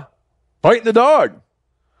 it's the fighting the dog.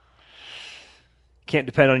 Can't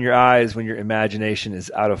depend on your eyes when your imagination is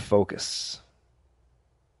out of focus.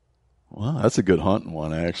 Well, that's a good hunting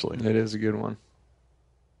one, actually. It is a good one.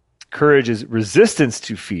 Courage is resistance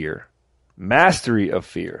to fear, mastery of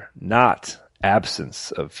fear, not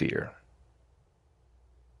absence of fear.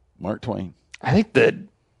 Mark Twain. I think that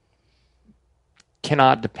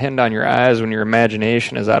cannot depend on your eyes when your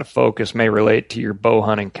imagination is out of focus may relate to your bow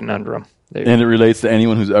hunting conundrum. And it relates to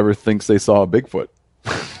anyone who's ever thinks they saw a Bigfoot.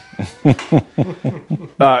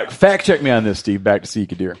 Fact check me on this, Steve. Back to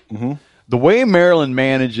Sika deer. Mm-hmm. The way Maryland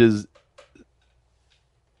manages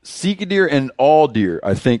Sika deer and all deer,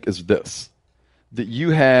 I think, is this: that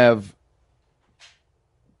you have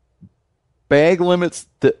bag limits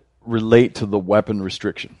that relate to the weapon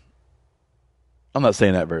restriction. I'm not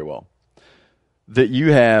saying that very well. That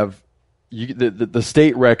you have, the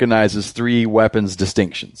state recognizes 3 weapons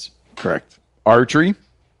distinctions. Correct. Archery,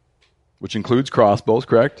 which includes crossbows,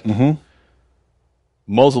 correct? Mm-hmm.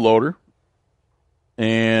 Muzzleloader,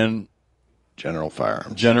 and general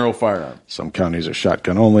firearms. General firearms. Some counties are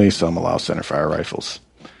shotgun only. Some allow centerfire rifles.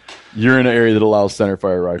 You're in an area that allows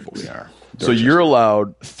centerfire rifles. We are. So you're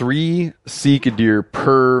allowed 3 Sika deer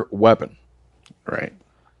per weapon. Right.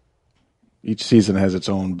 Each season has its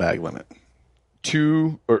own bag limit.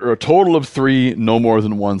 2 or a total of 3, no more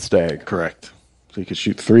than 1 stag. Correct. So you could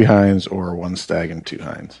shoot 3 hinds or 1 stag and 2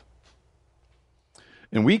 hinds.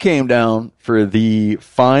 And we came down for the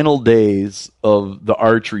final days of the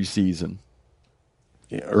archery season.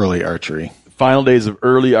 Yeah, early archery. Final days of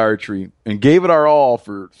early archery, and gave it our all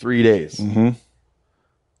for 3 days. Mm-hmm.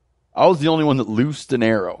 I was the only one that loosed an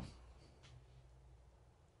arrow.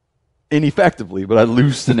 Ineffectively, but I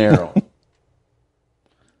loosed an arrow.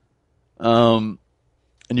 And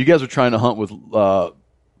you guys were trying to hunt with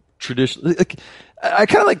traditional. I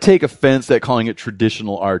kind of like take offense at calling it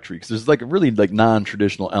traditional archery because there's like really like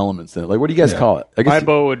non-traditional elements in it. Like, what do you guys call it? I guess My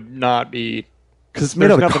bow would not be because it's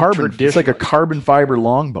made out of nothing carbon. It's like a carbon fiber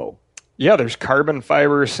longbow. Yeah, there's carbon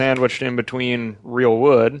fiber sandwiched in between real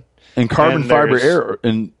wood and carbon fiber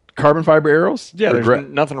arrows. Yeah, there's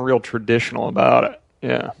nothing real traditional about it.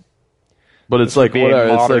 Yeah, but it's like what?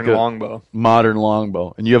 It's like a longbow. Modern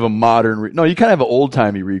longbow, and you have a modern. No, you kind of have an old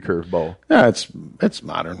timey recurve bow. Yeah, it's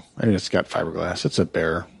modern. I mean, it's got fiberglass. It's a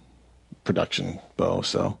bare production bow.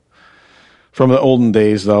 So from the olden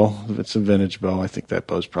days, though, if it's a vintage bow, I think that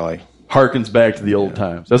bow's probably harkens back to the old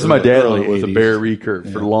times. That's what my dad was a bare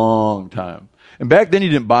recurve for a long time. And back then, you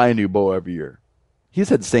didn't buy a new bow every year. He's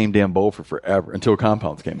had the same damn bow for forever until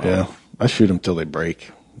compounds came out. Yeah, I shoot them till they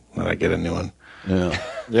break, then I get a new one. Yeah.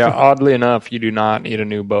 Yeah, oddly enough, you do not need a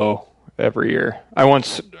new bow every year. I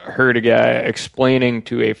once heard a guy explaining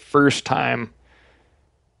to a first-time,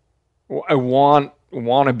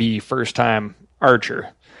 wannabe first-time archer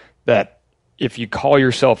that if you call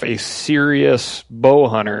yourself a serious bow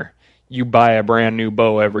hunter, you buy a brand new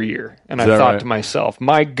bow every year. And I thought to myself,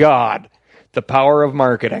 my God, the power of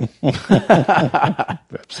marketing.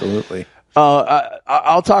 Absolutely.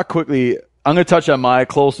 I'll talk quickly. I'm going to touch on my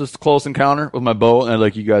close encounter with my bow, and I'd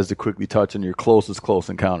like you guys to quickly touch on your closest close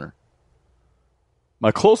encounter.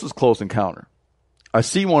 My closest close encounter. I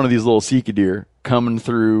see one of these little sika deer coming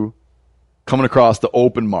across the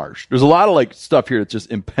open marsh. There's a lot of like stuff here that's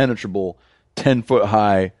just impenetrable, 10-foot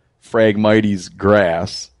high Phragmites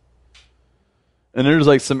grass. And there's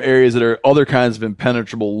like some areas that are other kinds of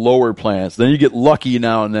impenetrable lower plants. Then you get lucky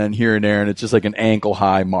now and then here and there, and it's just like an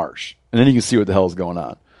ankle-high marsh. And then you can see what the hell's going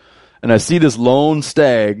on. And I see this lone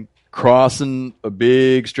stag crossing a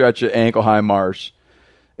big stretch of ankle-high marsh,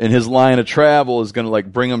 and his line of travel is going to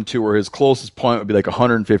like bring him to where his closest point would be like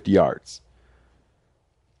 150 yards.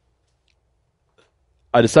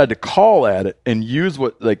 I decided to call at it and use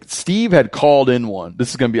what, like, Steve had called in one. This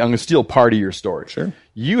is going to be, I'm going to steal part of your story. Sure.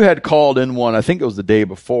 You had called in one, I think it was the day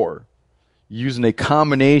before, using a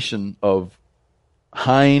combination of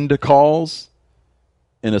hind calls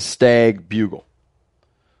and a stag bugle.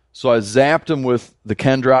 So I zapped him with the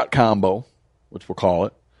Kendrot combo, which we'll call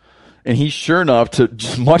it, and he, sure enough,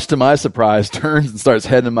 much to my surprise, turns and starts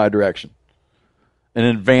heading in my direction and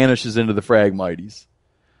then vanishes into the Phragmites.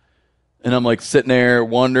 And I'm like sitting there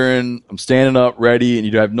wondering, I'm standing up ready, and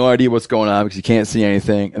you have no idea what's going on because you can't see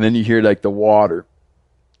anything. And then you hear like the water,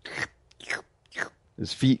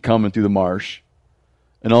 his feet coming through the marsh.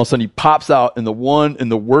 And all of a sudden he pops out in the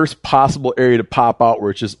worst possible area to pop out,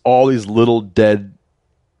 where it's just all these little dead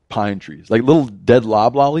pine trees, like little dead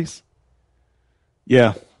loblollies.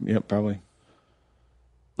 Yeah, probably.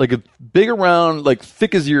 Like a big around, like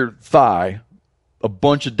thick as your thigh, a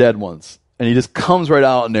bunch of dead ones. And he just comes right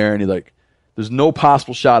out in there, and he's like, there's no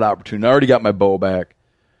possible shot opportunity. I already got my bow back.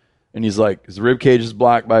 And he's like, his rib cage is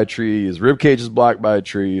blocked by a tree. His rib cage is blocked by a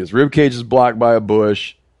tree. His rib cage is blocked by a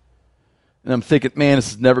bush. And I'm thinking, man,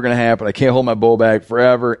 this is never going to happen. I can't hold my bow back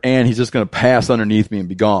forever. And he's just going to pass underneath me and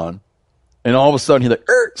be gone. And all of a sudden, he like,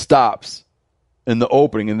 stops in the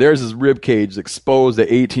opening. And there's his rib cage exposed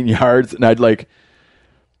at 18 yards. And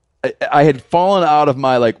I had fallen out of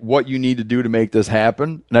my, like, what you need to do to make this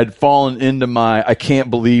happen. And I'd fallen into my, I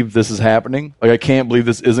can't believe this is happening. Like, I can't believe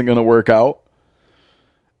this isn't going to work out.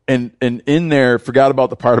 And in there, forgot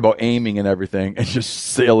about the part about aiming and everything, and just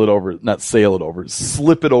slip it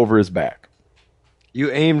over his back.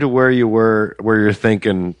 You aimed to where you were, where you're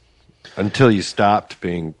thinking until you stopped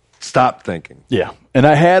thinking. Yeah. And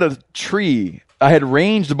I had a tree. I had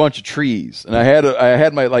ranged a bunch of trees, and I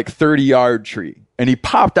had my, like, 30-yard tree. And he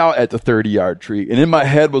popped out at the 30-yard tree. And in my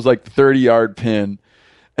head was like the 30-yard pin.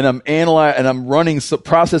 And I'm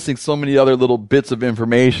processing so many other little bits of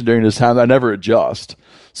information during this time that I never adjust.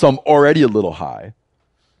 So I'm already a little high.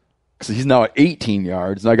 So he's now at 18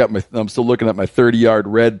 yards. And I'm still looking at my 30-yard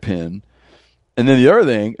red pin. And then the other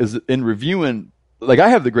thing is, in reviewing, like, I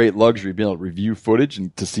have the great luxury of being able to review footage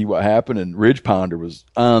and to see what happened. And Ridge Pounder was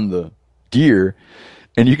on the deer.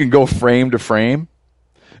 And you can go frame to frame.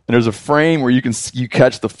 And there's a frame where you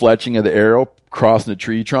catch the fletching of the arrow crossing the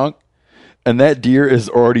tree trunk, and that deer is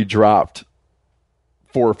already dropped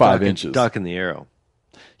 4 or 5 inches. Ducking the arrow.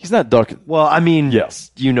 He's not ducking. Well, I mean,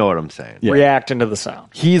 yes, you know what I'm saying. Yeah. Reacting to the sound.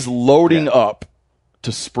 He's loading up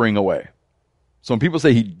to spring away. So when people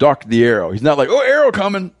say he ducked the arrow, he's not like, oh, arrow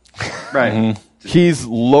coming. Right. Mm-hmm. He's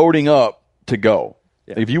loading up to go.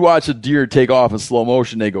 Yeah. If you watch a deer take off in slow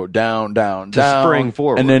motion, they go down, down, down. Spring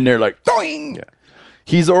forward. And then they're like, doing. Yeah.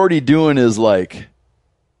 He's already doing his, like,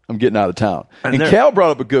 I'm getting out of town. And Cal brought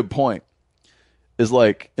up a good point. Is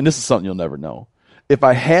like, and this is something you'll never know. If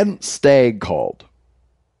I hadn't stag called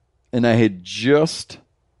and I had just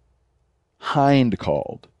hind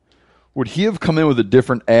called, would he have come in with a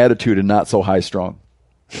different attitude and not so high strung?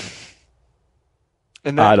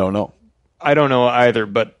 And I don't know. I don't know either,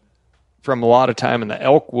 but from a lot of time in the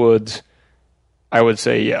elk woods, I would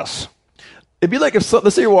say yes. It'd be like if,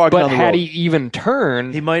 let's say you're walking But down the road. had he even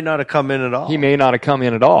turned, He might not have come in at all. he may not have come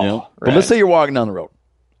in at all. You know? Right? But let's say you're walking down the road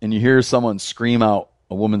and you hear someone scream out,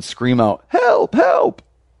 a woman scream out, help, help.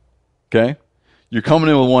 Okay? You're coming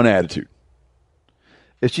in with one attitude.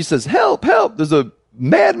 If she says, help, help, there's a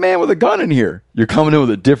madman with a gun in here, you're coming in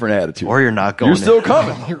with a different attitude. Or you're not going You're still in.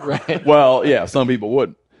 coming. Right. Well, yeah, some people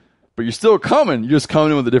wouldn't. But you're still coming. You're just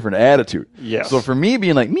coming in with a different attitude. Yes. So for me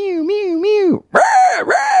being like, mew, mew, mew, rah,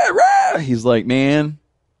 rah, rah, he's like, man,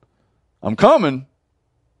 I'm coming,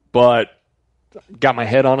 but Got my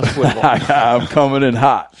head on a swivel. I'm coming in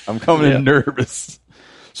hot. I'm coming in nervous.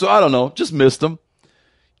 So I don't know. Just missed him.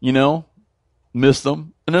 You know? Missed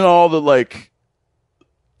him. And then all the, like,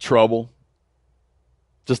 trouble.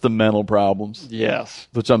 Just the mental problems. Yes.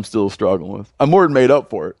 Which I'm still struggling with. I'm more than made up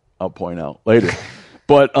for it, I'll point out later.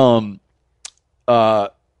 But,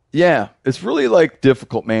 yeah, it's really, like,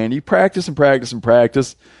 difficult, man. You practice and practice and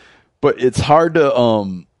practice, but it's hard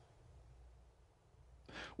to,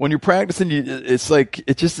 when you're practicing, it's like,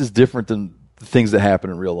 it just is different than the things that happen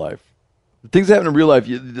in real life. The things that happen in real life,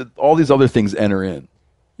 all these other things enter in.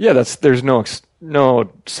 Yeah, there's no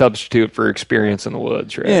substitute for experience in the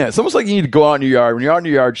woods, right? Yeah, it's almost like you need to go out in your yard. When you're out in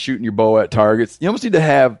your yard shooting your bow at targets, you almost need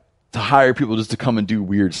to hire people just to come and do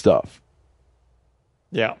weird stuff.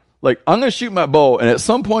 Yeah. Like, I'm going to shoot my bow, and at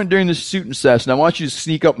some point during this shooting session, I want you to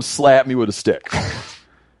sneak up and slap me with a stick.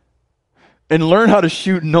 And learn how to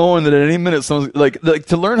shoot knowing that at any minute someone's like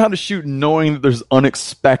to learn how to shoot knowing that there's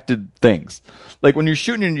unexpected things. Like when you're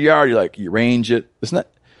shooting in your yard, you're like, you range it. It's not,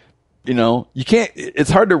 you can't, it's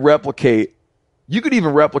hard to replicate. You could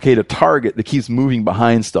even replicate a target that keeps moving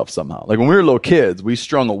behind stuff somehow. Like when we were little kids, we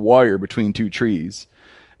strung a wire between two trees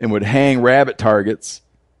and would hang rabbit targets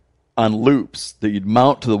on loops that you'd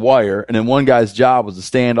mount to the wire. And then one guy's job was to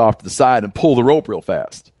stand off to the side and pull the rope real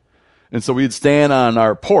fast. And so we'd stand on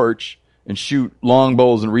our porch and shoot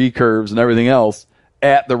longbows and recurves and everything else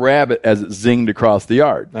at the rabbit as it zinged across the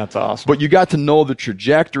yard. That's awesome. But you got to know the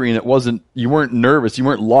trajectory, and you weren't nervous, you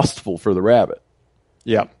weren't lustful for the rabbit.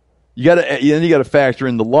 Yeah. You got to factor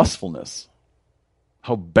in the lustfulness,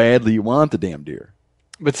 how badly you want the damn deer.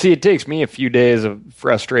 But see, it takes me a few days of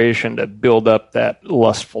frustration to build up that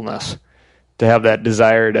lustfulness, to have that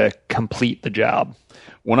desire to complete the job.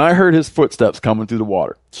 When I heard his footsteps coming through the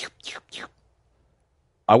water,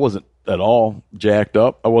 I wasn't at all jacked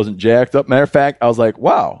up. I wasn't jacked up. Matter of fact, I was like,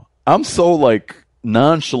 wow, I'm so like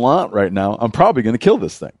nonchalant right now. I'm probably going to kill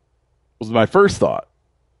this thing. Was my first thought.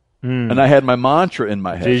 And I had my mantra in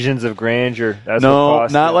my head. Visions of grandeur. That's no, what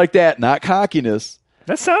cost not you. like that. Not cockiness.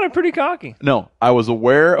 That sounded pretty cocky. No, I was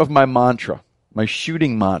aware of my mantra, my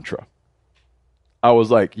shooting mantra. I was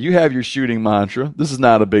like, you have your shooting mantra. This is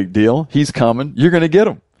not a big deal. He's coming. You're going to get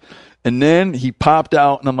him. And then he popped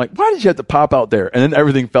out, and I'm like, why did you have to pop out there? And then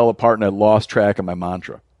everything fell apart, and I lost track of my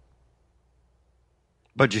mantra.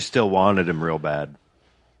 But you still wanted him real bad.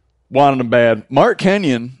 Wanted him bad. Mark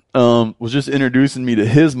Kenyon was just introducing me to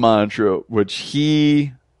his mantra, which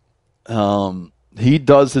he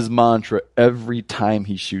does his mantra every time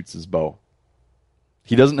he shoots his bow.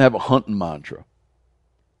 He doesn't have a hunting mantra.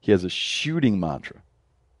 He has a shooting mantra,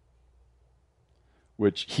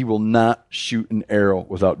 which he will not shoot an arrow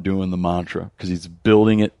without doing the mantra because he's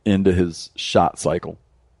building it into his shot cycle.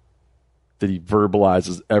 That he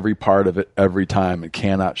verbalizes every part of it every time and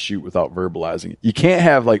cannot shoot without verbalizing it. You can't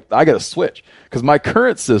have I got to switch because my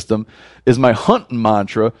current system is my hunting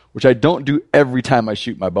mantra, which I don't do every time I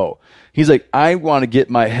shoot my bow. He's like, I want to get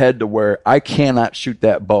my head to where I cannot shoot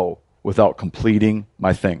that bow without completing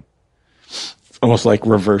my thing. Almost like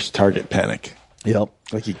reverse target panic. Yep.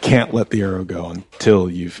 Like you can't let the arrow go until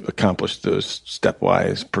you've accomplished those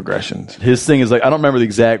stepwise progressions. His thing is I don't remember the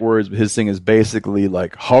exact words, but his thing is basically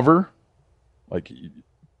like hover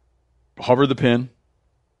the pin.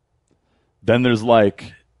 Then there's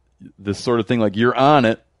this sort of thing like you're on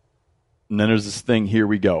it. And then there's this thing, here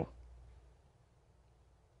we go.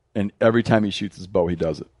 And every time he shoots his bow, he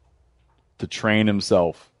does it to train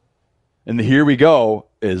himself. And the here we go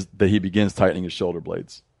is that he begins tightening his shoulder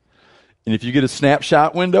blades. And if you get a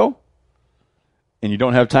snapshot window and you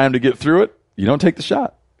don't have time to get through it, you don't take the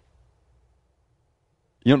shot.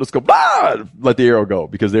 You don't just go, blah, let the arrow go,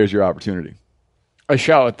 because there's your opportunity. I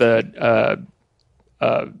shot with the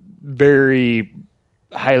very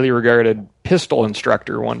highly regarded pistol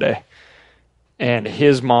instructor one day. And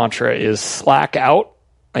his mantra is slack out.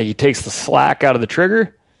 Like he takes the slack out of the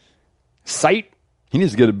trigger Sight, He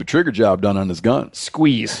needs to get a trigger job done on his gun.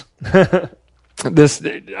 squeeze. You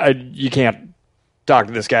can't talk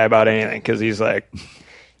to this guy about anything because he's like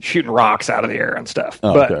shooting rocks out of the air and stuff.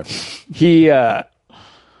 Oh, but okay.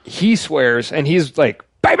 he swears, and he's like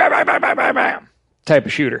bam, bam, bam, bam, bam, bam, bam type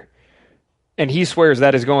of shooter, and he swears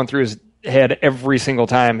that is going through his head every single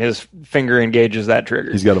time his finger engages that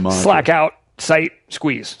trigger. He's got a monitor. Slack out, sight,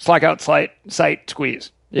 squeeze. Slack out, sight,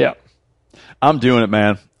 squeeze. Yeah. I'm doing it,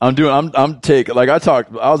 man. I'm taking, like I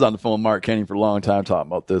was on the phone with Mark Kenny for a long time talking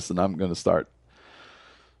about this, and I'm going to start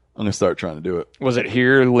trying to do it. Was it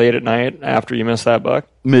here late at night after you missed that buck?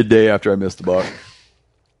 Midday after I missed the buck.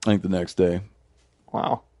 I think the next day.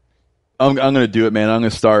 Wow. I'm going to do it, man. I'm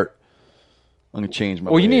going to change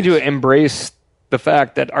my Well, you ways. need to embrace the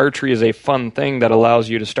fact that archery is a fun thing that allows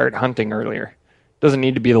you to start hunting earlier. Doesn't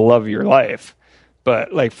need to be the love of your life.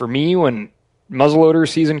 But like for me, when muzzleloader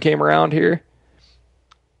season came around here,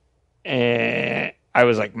 and I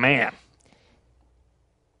was like, man,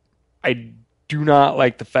 I do not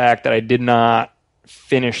like the fact that I did not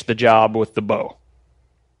finish the job with the bow.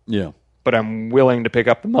 Yeah. But I'm willing to pick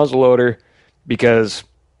up the muzzleloader because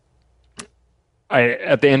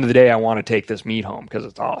at the end of the day, I want to take this meat home because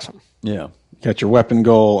it's awesome. Yeah. You got your weapon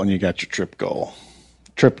goal and you got your trip goal.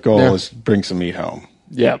 Trip goal is bring some meat home.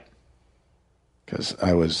 Yeah. Because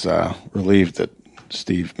I was relieved that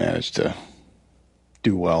Steve managed to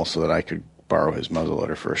do well so that I could borrow his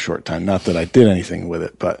muzzleloader for a short time. Not that I did anything with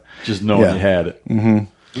it, but just knowing you had it.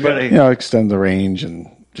 Mm-hmm. But extend the range, and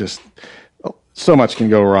just so much can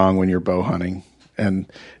go wrong when you're bow hunting.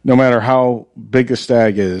 And no matter how big a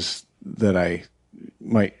stag is that I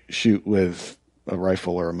might shoot with a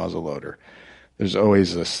rifle or a muzzleloader, there's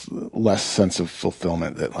always this less sense of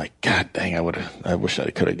fulfillment that, like, God dang, I wish I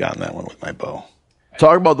could have gotten that one with my bow.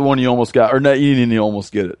 Talk about the one you almost got, or not, you didn't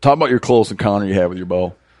almost get it. Talk about your close encounter you had with your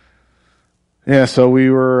bow. Yeah, so we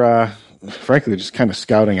were, frankly, just kind of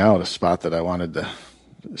scouting out a spot that I wanted to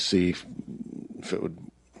see if it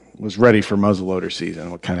was ready for muzzleloader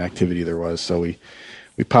season, what kind of activity there was. So we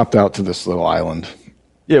popped out to this little island.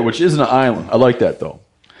 Yeah, which isn't an island. I like that, though.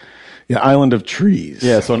 Yeah, island of trees.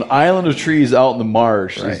 Yeah, so an island of trees out in the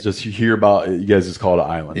marsh Right. is just, you hear about it, you guys just call it an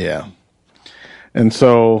island. Yeah. And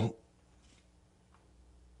so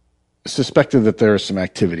suspected that there is some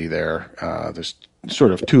activity there. There's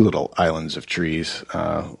sort of two little islands of trees,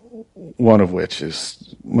 one of which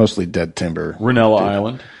is mostly dead timber. Ranella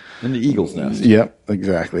Island and the Eagle's Nest. Yep,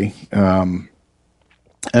 exactly. And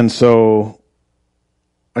so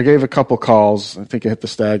I gave a couple calls. I think I hit the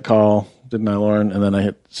stag call, didn't I, Lauren? And then I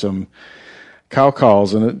hit some cow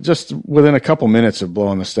calls. And it, just within a couple minutes of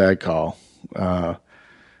blowing the stag call, I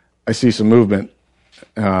see some movement.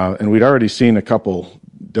 And we'd already seen a couple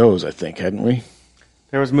does, I think, hadn't we?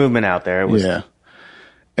 There was movement out there. It was, yeah.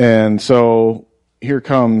 And so here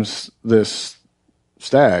comes this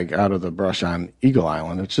stag out of the brush on Eagle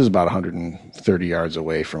Island, which is about 130 yards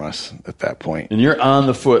away from us at that point. And you're on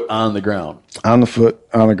the foot on the ground. On the foot,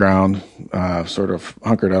 on the ground, sort of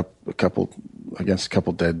hunkered up against a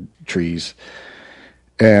couple dead trees.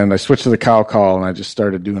 And I switched to the cow call, and I just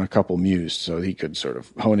started doing a couple mews so he could sort of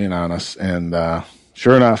hone in on us. And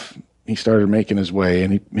sure enough, he started making his way,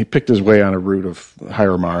 and he picked his way on a route of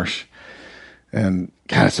higher marsh. And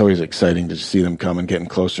God, it's always exciting to see them coming, getting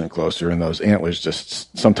closer and closer. And those antlers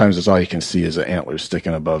just, sometimes it's all you can see is the antlers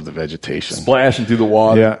sticking above the vegetation. Splashing through the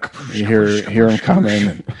water. Yeah, you hear him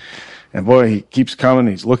coming. And boy, he keeps coming.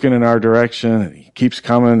 He's looking in our direction, and he keeps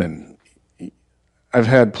coming. And I've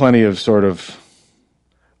had plenty of sort of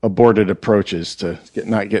aborted approaches to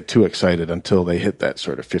not get too excited until they hit that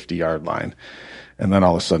sort of 50-yard line. And then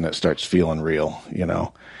all of a sudden it starts feeling real, you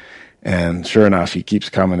know. And sure enough, he keeps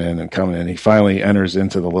coming in and coming in. He finally enters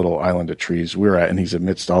into the little island of trees we're at, and he's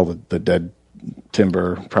amidst all the dead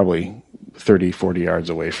timber, probably 30, 40 yards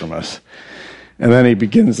away from us. And then he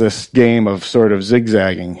begins this game of sort of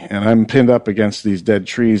zigzagging, and I'm pinned up against these dead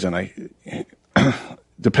trees, and I,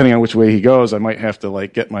 depending on which way he goes, I might have to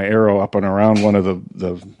like get my arrow up and around one of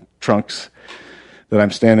the trunks that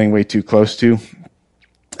I'm standing way too close to.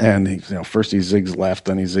 And first he zigs left,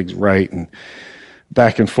 then he zigs right, and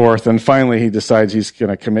back and forth. And finally he decides he's going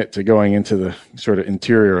to commit to going into the sort of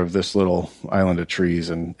interior of this little island of trees,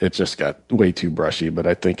 and it just got way too brushy. But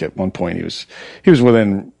I think at one point he was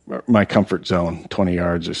within my comfort zone, 20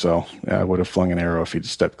 yards or so. I would have flung an arrow if he'd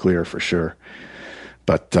stepped clear for sure.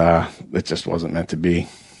 But it just wasn't meant to be.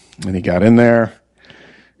 And he got in there.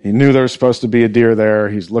 He knew there was supposed to be a deer there.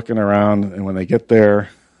 He's looking around, and when they get there,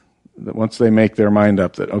 once they make their mind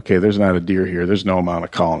up that, okay, there's not a deer here, there's no amount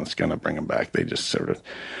of calling that's going to bring them back. They just sort of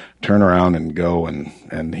turn around and go,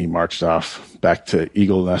 and he marched off back to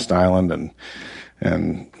Eagle Nest Island,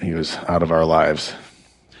 and he was out of our lives.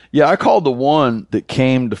 Yeah, I called the one that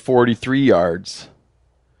came to 43 yards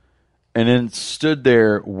and then stood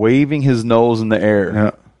there waving his nose in the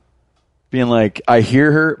air, being like, I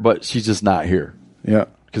hear her, but she's just not here. Yeah.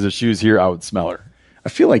 Because if she was here, I would smell her. I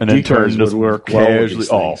feel like decoys would work well with these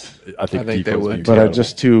things. I think they would. But I'm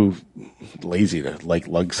just too lazy to like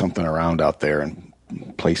lug something around out there and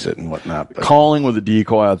place it and whatnot. But calling with a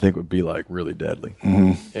decoy, I think, would be like really deadly.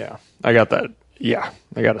 Mm-hmm. Yeah, I got that. Yeah,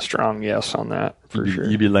 I got a strong yes on that for sure.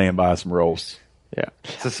 You'd be laying by some roasts. Yeah,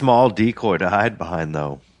 it's a small decoy to hide behind,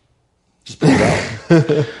 though. Just put it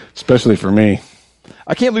out. Especially for me.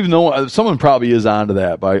 I can't believe someone probably is onto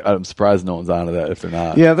that, but I'm surprised no one's onto that if they're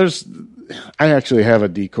not. Yeah, I actually have a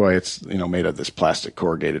decoy. It's made of this plastic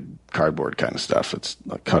corrugated cardboard kind of stuff. It's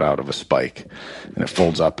cut out of a spike, and it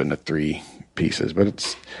folds up into 3 pieces. But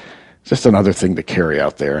it's just another thing to carry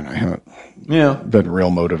out there, and I haven't been real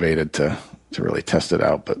motivated to really test it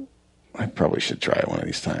out. But I probably should try it one of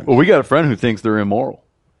these times. Well, we got a friend who thinks they're immoral.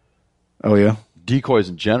 Oh yeah, decoys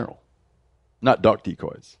in general, not duck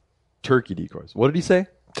decoys, turkey decoys. What did he say?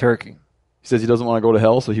 Turkey. He says he doesn't want to go to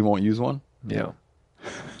hell, so he won't use one. Yeah.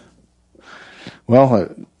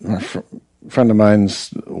 Well, a friend of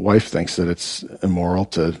mine's wife thinks that it's immoral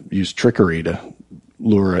to use trickery to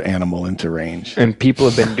lure an animal into range. And people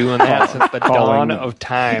have been doing that since the dawn of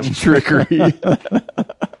time. Trickery.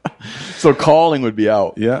 So calling would be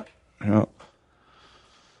out. Yeah.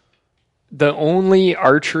 The only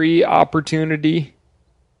archery opportunity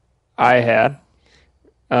I had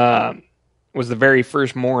was the very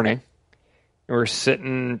first morning. We were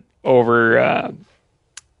sitting over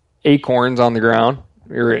acorns on the ground.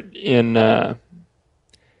 We were in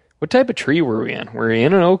what type of tree were we in? Were we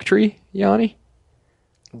in an oak tree, Yanni?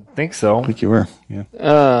 I think so. I think you were.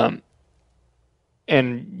 Yeah.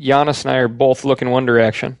 And Giannis and I are both looking one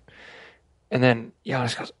direction. And then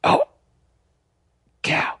Giannis goes, "Oh,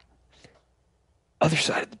 cow. Other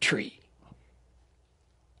side of the tree.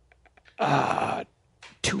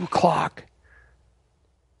 2 o'clock.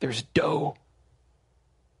 There's a doe.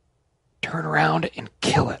 Turn around and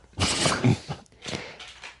kill it."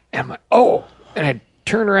 And I'm like, oh. And I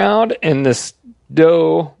turn around, and this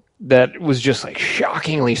doe that was just like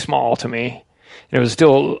shockingly small to me, and it was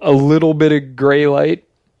still a little bit of gray light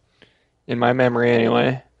in my memory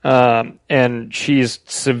anyway. And she's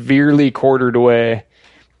severely quartered away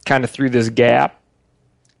kind of through this gap,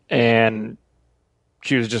 and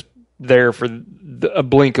she was just there for a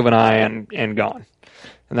blink of an eye and gone.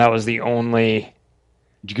 And that was the only...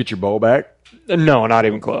 Did you get your bow back? No, not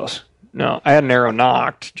even close. No, I had an arrow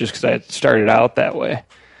knocked just because I had started out that way.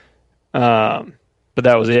 But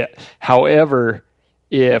that was it. However,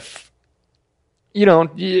 if...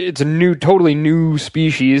 it's a totally new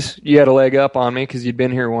species. You had a leg up on me because you'd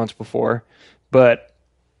been here once before. But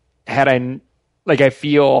I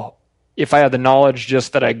feel if I had the knowledge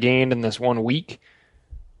just that I gained in this 1 week,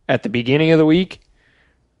 at the beginning of the week,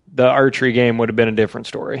 the archery game would have been a different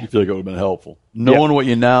story. You feel like it would have been helpful. Knowing what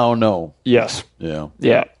you now know. Yes. Yeah.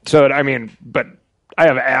 Yeah. So, but I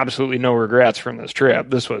have absolutely no regrets from this trip.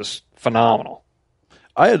 This was phenomenal.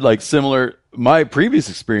 I had similar... My previous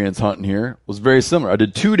experience hunting here was very similar. I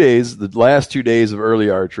did 2 days, the last 2 days of early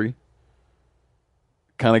archery.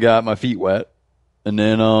 Kind of got my feet wet. And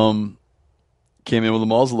then came in with a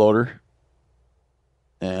muzzleloader.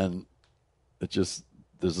 And there's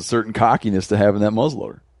a certain cockiness to having that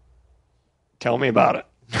muzzleloader. Tell me about it.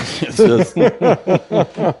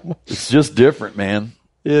 It's just different, man.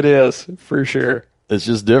 It is, for sure. It's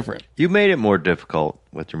just different. You made it more difficult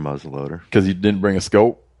with your muzzleloader. Because you didn't bring a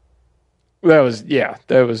scope? That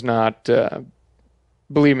was not,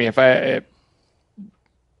 believe me, if I,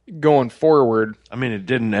 going forward. It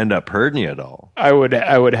didn't end up hurting you at all. I would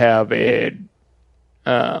have a,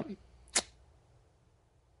 I'm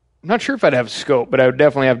not sure if I'd have scope, but I would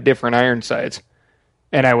definitely have different iron sights.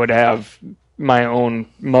 And I would have my own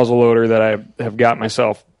muzzleloader that I have got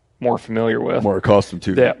myself more familiar with. More accustomed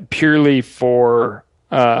to. That purely for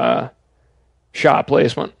shot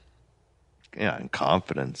placement. Yeah, and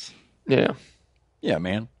confidence. Yeah. Yeah,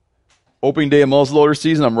 man. Opening day of muzzleloader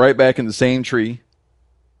season, I'm right back in the same tree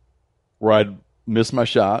where I'd missed my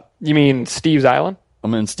shot. You mean Steve's Island?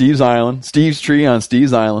 I'm in Steve's Island. Steve's tree on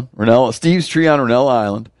Steve's Island. Steve's tree on Rennell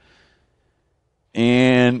Island.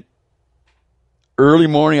 And early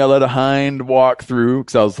morning, I let a hind walk through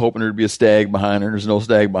because I was hoping there'd be a stag behind her. There's no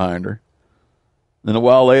stag behind her. Then a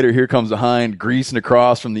while later, here comes a hind greasing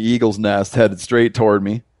across from the eagle's nest, headed straight toward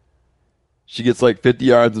me. She gets like 50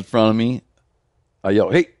 yards in front of me. I yell,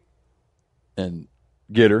 hey, and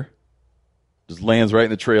get her. Just lands right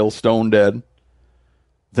in the trail, stone dead.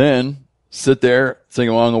 Then sit there, sing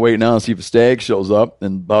along and wait now and see if a stag shows up.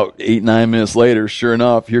 And about 8-9 minutes later, sure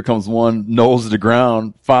enough, here comes one, nose to the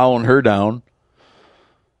ground, following her down.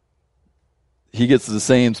 He gets to the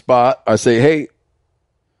same spot. I say, hey.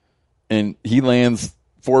 And he lands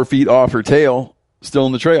 4 feet off her tail, still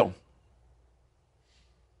in the trail.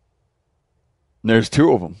 And there's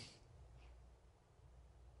 2 of them.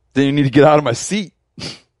 Then you need to get out of my seat.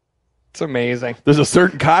 It's amazing. There's a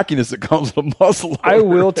certain cockiness that comes with muscle. I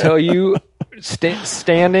will tell you,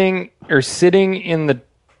 standing or sitting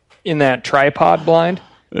in that tripod blind,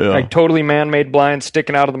 like totally man-made blind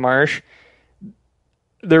sticking out of the marsh,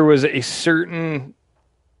 there was a certain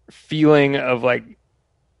feeling of like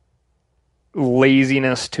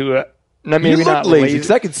laziness to it. Maybe you look not lazy because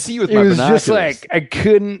I could see with my binoculars. It was just like I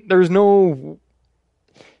couldn't. There's no.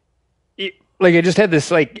 Like I just had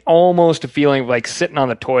this like almost a feeling of like sitting on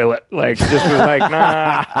the toilet, like just was like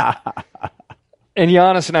nah. And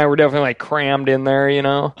Giannis and I were definitely like crammed in there, you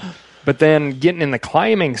know. But then getting in the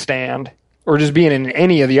climbing stand or just being in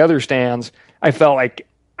any of the other stands, I felt like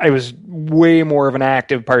I was way more of an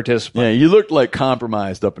active participant. Yeah, you looked like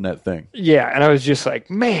compromised up in that thing. Yeah, and I was just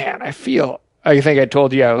like, man, I think I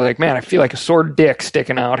told you, I was like, man, I feel like a sore dick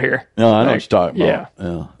sticking out here. No, I know like, what you're talking about.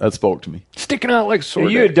 Yeah, that spoke to me. Sticking out like a sore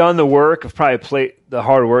dick. You had done the work of probably the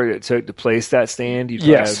hard work it took to place that stand. You'd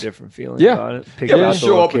probably have a different feeling about it. Yeah, you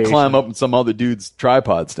show up and climb up in some other dude's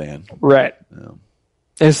tripod stand. Right. Yeah.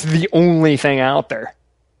 It's the only thing out there.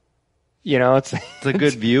 You know, it's a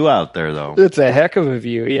good view out there, though. It's a heck of a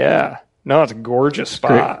view, yeah. No, it's a gorgeous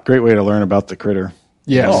spot. Great way to learn about the critter.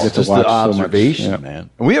 Yeah, it's just the observation,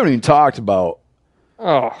 man. And we haven't even talked about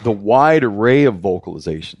the wide array of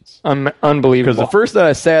vocalizations. Unbelievable. Because the first that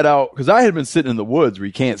I sat out, because I had been sitting in the woods where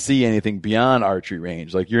you can't see anything beyond archery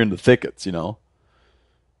range, like you're in the thickets, you know,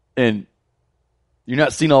 and you're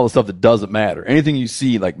not seeing all the stuff that doesn't matter. Anything you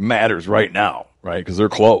see like matters right now, right? Because they're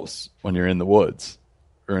close when you're in the woods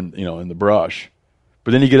or in the brush.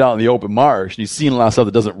 But then you get out in the open marsh and you're seeing a lot of stuff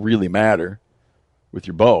that doesn't really matter with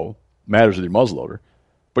your bow, matters with your muzzleloader.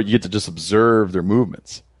 But you get to just observe their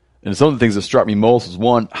movements. And some of the things that struck me most was,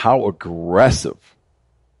 one, how aggressive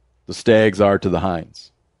the stags are to the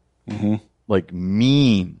hinds. Mm-hmm. Like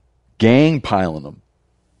mean, gang piling them.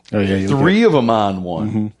 Oh, yeah, 3 of them on one.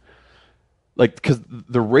 Mm-hmm. Like, because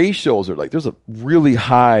the ratios are like, there's a really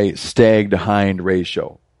high stag to hind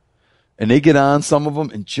ratio. And they get on some of them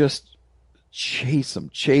and just chase them.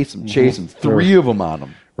 3 of them on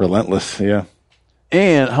them. Relentless, yeah.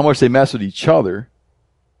 And how much they mess with each other.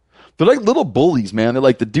 They're like little bullies, man. They're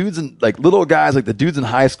like the dudes in like little guys, like the dudes in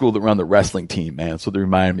high school that were on the wrestling team, man. So they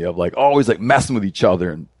remind me of like always like messing with each other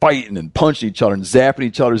and fighting and punching each other and zapping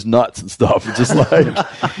each other's nuts and stuff. It's just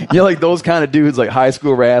like like those kind of dudes, like high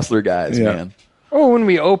school wrestler guys, man. Oh, when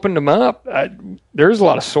we opened them up, there's a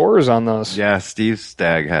lot of sores on those. Yeah, Steve's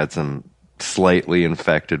stag had some slightly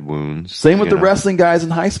infected wounds. Same with the wrestling guys in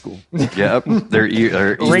high school. Yep.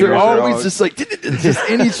 They're always just like just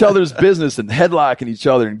in each other's business and headlocking each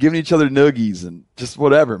other and giving each other noogies and just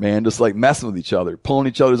whatever, man. Just like messing with each other, pulling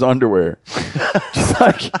each other's underwear. Just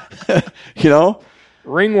like,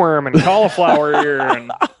 ringworm and cauliflower ear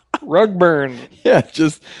and rug burn. Yeah,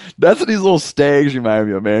 just that's what these little stags remind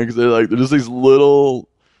me of, man, because they're just these little.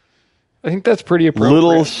 I think that's pretty appropriate.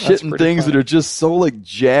 Little shitting things that are just so like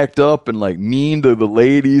jacked up and like mean to the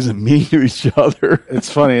ladies and mean to each other.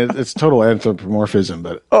 It's funny. It's total anthropomorphism,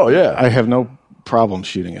 but I have no problem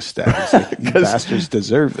shooting a stag. It's like, bastards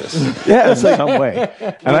deserve this. Yeah, it's in some way.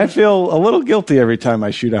 And I feel a little guilty every time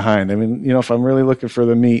I shoot a hind. I mean, if I'm really looking for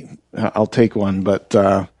the meat, I'll take one, but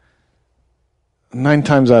 9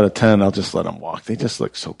 times out of 10, I'll just let them walk. They just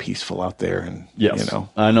look so peaceful out there, and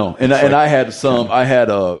I know. And I had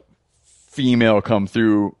a female come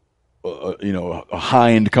through, a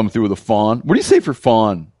hind come through with a fawn. What do you say for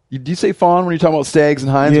fawn? Do you say fawn when you're talking about stags and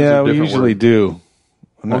hinds? Yeah, we usually do.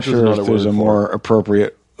 I'm not sure if there's a more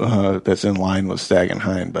appropriate that's in line with stag and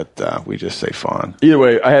hind, but we just say fawn. Either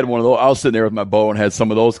way, I had one of those. I was sitting there with my bow and had some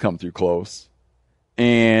of those come through close.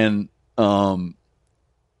 And like on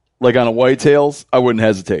a whitetails, I wouldn't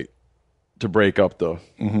hesitate to break up the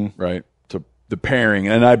the pairing.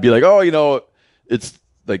 And I'd be like,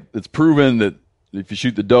 it's proven that if you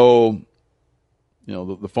shoot the doe,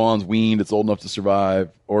 the fawn's weaned, it's old enough to survive,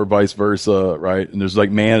 or vice versa, right? And there's like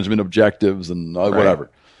management objectives and whatever.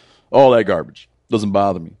 All that garbage. Doesn't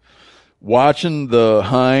bother me. Watching the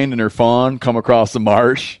hind and her fawn come across the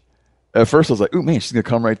marsh, at first I was like, ooh, man, she's going to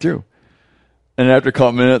come right through. And after a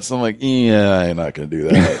couple minutes, I'm like, yeah, I'm not going to do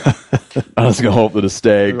that. I'm just going to hope that a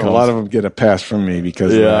stag comes. A lot of them get a pass from me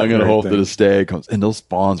because I'm going to hope that a stag comes. And those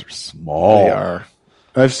spawns are small. They are.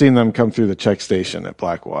 I've seen them come through the check station at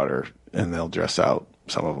Blackwater, and they'll dress out,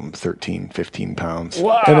 some of them 13, 15 pounds.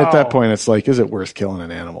 Wow. And at that point, it's like, is it worth killing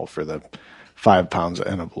an animal for the 5 pounds of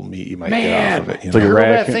edible meat you might get off of it? You know? Like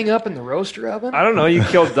that thing up in the roaster oven? I don't know. You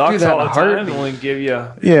kill ducks all the time. heartbeat. Only give you.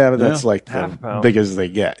 Yeah, but that's like half a the pound. big as they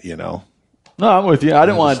get, you know. No, I'm with you. I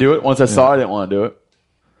didn't want to do it. Once I saw it, I didn't want to do it.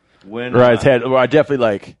 I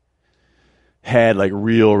definitely had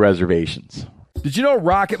real reservations. Did you know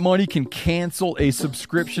Rocket Money can cancel a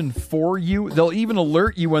subscription for you? They'll even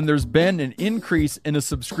alert you when there's been an increase in a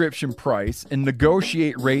subscription price and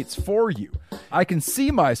negotiate rates for you. I can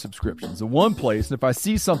see my subscriptions in one place, and if I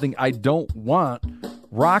see something I don't want,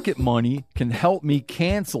 Rocket Money can help me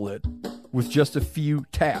cancel it with just a few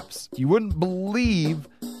taps. You wouldn't believe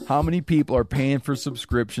how many people are paying for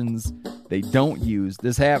subscriptions they don't use.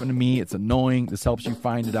 This happened to me. It's annoying. This helps you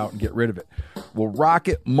find it out and get rid of it. Well,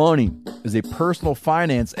 Rocket Money is a personal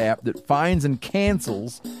finance app that finds and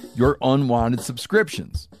cancels your unwanted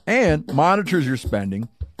subscriptions and monitors your spending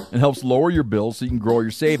and helps lower your bills so you can grow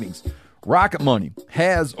your savings. Rocket Money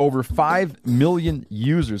has over 5 million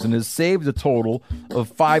users and has saved a total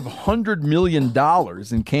of $500 million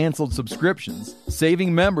in canceled subscriptions,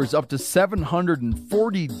 saving members up to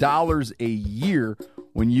 $740 a year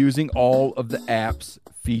when using all of the app's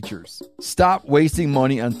features. Stop wasting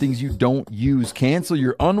money on things you don't use. Cancel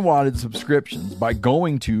your unwanted subscriptions by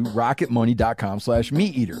going to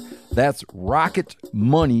rocketmoney.com/meateater. That's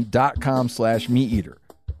rocketmoney.com/meateater.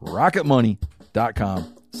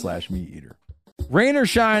 rocketmoney.com/meateater. Rain or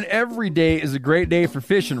shine, every day is a great day for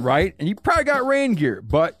fishing, right? And you probably got rain gear,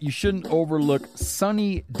 but you shouldn't overlook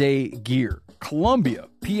sunny day gear. Columbia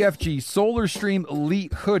PFG Solar Stream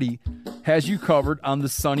Elite Hoodie has you covered on the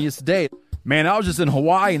sunniest day. Man, I was just in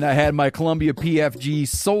Hawaii and I had my Columbia PFG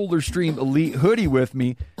Solar Stream Elite Hoodie with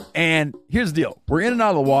me. And here's the deal. We're in and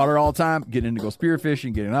out of the water all the time, getting in to go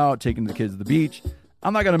spearfishing, getting out, taking the kids to the beach.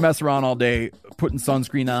 I'm not going to mess around all day, putting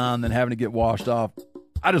sunscreen on, then having to get washed off.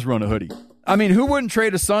 I just run a hoodie. I mean, who wouldn't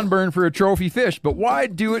trade a sunburn for a trophy fish? But why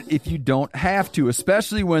do it if you don't have to,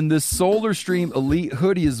 especially when this Solar Stream Elite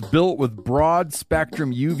Hoodie is built with broad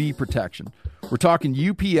spectrum UV protection. We're talking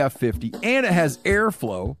UPF 50, and it has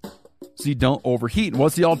airflow so you don't overheat. And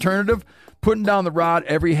what's the alternative? Putting down the rod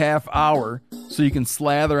every half hour so you can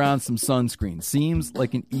slather on some sunscreen. Seems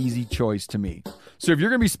like an easy choice to me. So if you're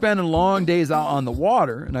going to be spending long days out on the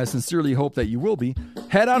water, and I sincerely hope that you will be,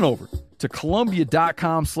 head on over to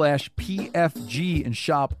Columbia.com/PFG and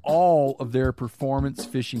shop all of their performance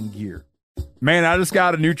fishing gear. Man, I just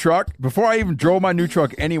got a new truck. Before I even drove my new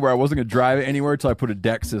truck anywhere, I wasn't going to drive it anywhere until I put a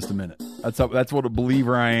deck system in it. That's what a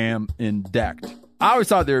believer I am in decked. I always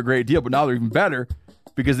thought they were a great deal, but now they're even better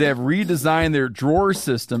because they have redesigned their drawer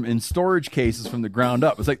system and storage cases from the ground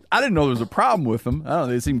up. It's like, I didn't know there was a problem with them. I don't know,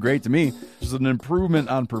 they seem great to me. Just an improvement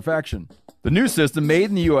on perfection. The new system, made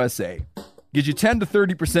in the USA, gives you 10 to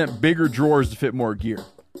 30% bigger drawers to fit more gear.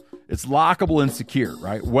 It's lockable and secure,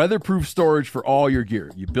 right? Weatherproof storage for all your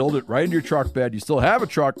gear. You build it right into your truck bed. You still have a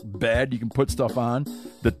truck bed you can put stuff on.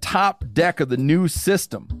 The top deck of the new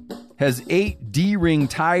system has 8 D-ring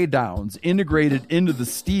tie downs integrated into the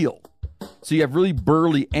steel. So you have really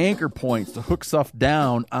burly anchor points to hook stuff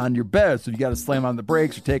down on your bed. So you got to slam on the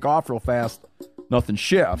brakes or take off real fast. Nothing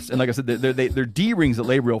shifts. And like I said, they're D-rings that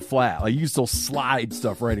lay real flat. Like you can still slide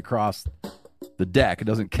stuff right across the deck. It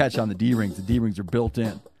doesn't catch on the D-rings. The D-rings are built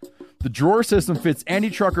in. The drawer system fits any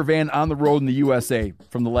truck or van on the road in the USA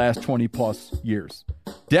from the last 20 plus years.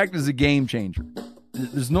 Decked is a game changer.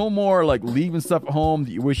 There's no more like leaving stuff at home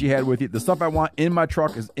that you wish you had with you. The stuff I want in my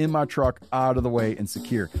truck is in my truck, out of the way and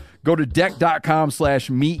secure. Go to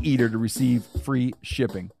deck.com/meateater to receive free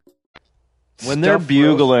shipping. When they're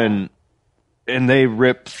bugling and they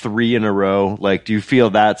rip 3 in a row, like, do you feel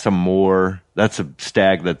that's a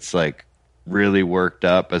stag that's like really worked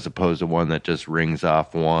up as opposed to one that just rings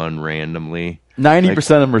off one randomly? 90%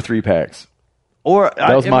 of them are 3-packs. Or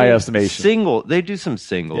that was my estimation. They do some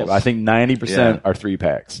singles. Yeah, I think 90% are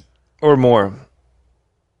 3-packs or more.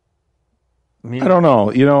 I don't know,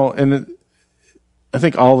 and I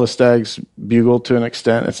think all the stags bugle to an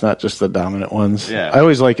extent. It's not just the dominant ones. Yeah. I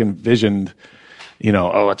always envisioned,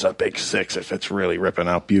 it's a big 6. If it's really ripping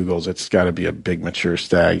out bugles, it's got to be a big mature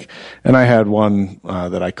stag. And I had one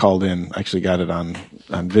that I called in. Actually, got it on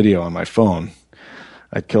video on my phone.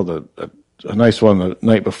 I killed a nice one the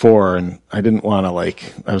night before, and I didn't want to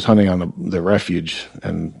I was hunting on the refuge,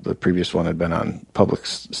 and the previous one had been on public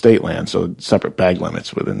state land, so separate bag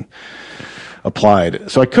limits within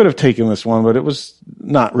applied. So I could have taken this one, but it was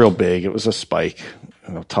not real big. It was a spike,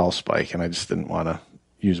 tall spike, and I just didn't want to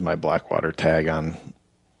use my Blackwater tag on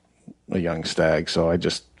a young stag. So I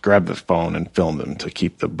just grabbed the phone and filmed him to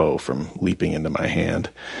keep the bow from leaping into my hand.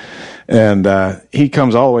 And he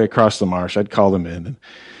comes all the way across the marsh. I'd called him in, and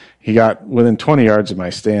he got within 20 yards of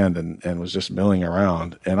my stand and was just milling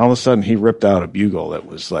around. And all of a sudden, he ripped out a bugle that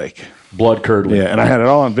was like blood curdling. Yeah, and I had it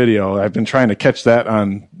all on video. I've been trying to catch that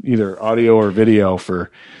on either audio or video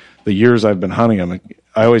for the years I've been hunting them.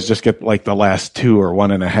 I always just get like the last 2 or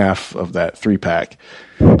 1.5 of that 3-pack.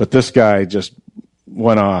 But this guy just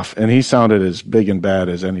went off, and he sounded as big and bad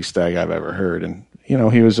as any stag I've ever heard. And,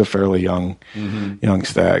 he was a fairly young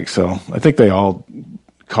stag. So I think they all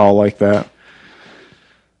call like that.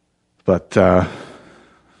 But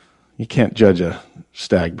you can't judge a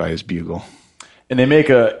stag by his bugle. And they make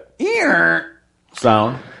a ear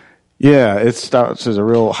sound. Yeah, it starts as a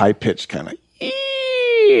real high-pitched kind of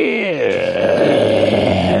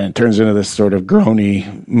and it turns into this sort of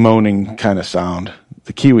groany, moaning kind of sound.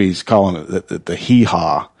 The Kiwis calling it the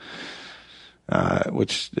hee-haw,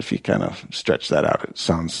 which if you kind of stretch that out, it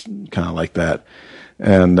sounds kind of like that.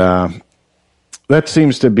 And that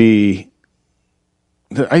seems to be...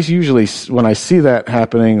 I usually, when I see that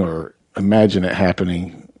happening or imagine it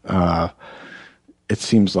happening, it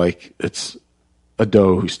seems like it's a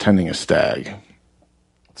doe who's tending a stag.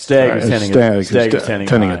 Stag is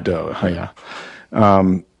tending a doe. Yeah.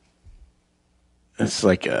 It's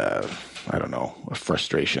like a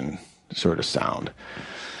frustration sort of sound.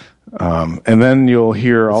 And then you'll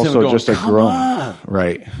hear also just a groan.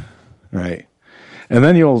 Right. And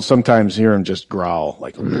then you'll sometimes hear him just growl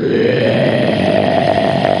like,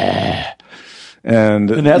 and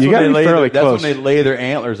that's you got to be fairly close. That's when they lay their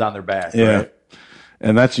antlers on their back. Yeah. Right?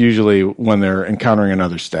 And that's usually when they're encountering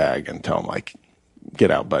another stag and tell them, like, get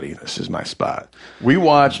out, buddy. This is my spot. We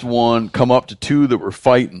watched one come up to 2 that were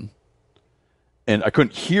fighting, and I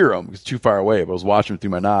couldn't hear them because it's too far away, but I was watching them through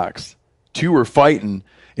my Nox. 2 were fighting,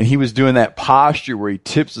 and he was doing that posture where he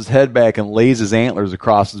tips his head back and lays his antlers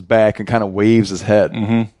across his back and kind of waves his head,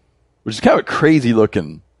 which is kind of a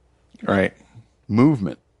crazy-looking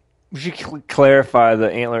movement. We should clarify the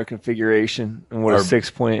antler configuration and what a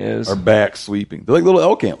 6-point is. Our back sweeping. They're like little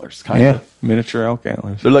elk antlers, kind of. Yeah, miniature elk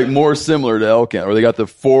antlers. They're like more similar to elk antlers, where they got the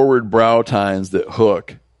forward brow tines that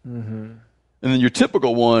hook. And then your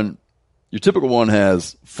typical one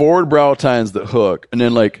has forward brow tines that hook, and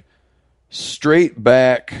then like straight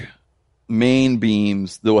back main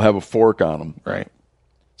beams that will have a fork on them. Right.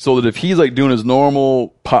 So that if he's like doing his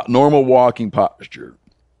normal walking posture,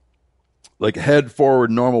 like head forward,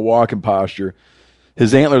 normal walking posture,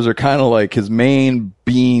 his antlers are kind of like, his main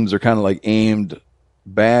beams are kind of like aimed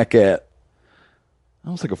back at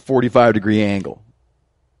almost like a 45-degree angle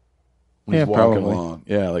when he's walking along.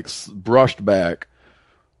 Yeah, like brushed back.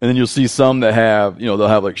 And then you'll see some that have, they'll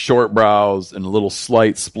have like short brows and a little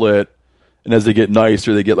slight split. And as they get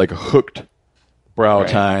nicer, they get like a hooked brow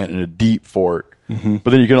tine and a deep fork. But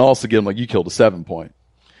then you can also get them like you killed a 7-point.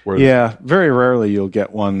 Yeah, very rarely you'll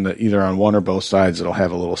get one that either on one or both sides it'll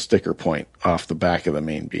have a little sticker point off the back of the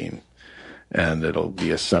main beam, and it'll be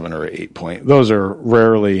a 7 or 8-point. Those are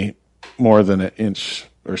rarely more than an inch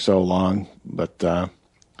or so long, but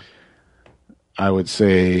I would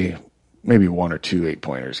say maybe 1 or 2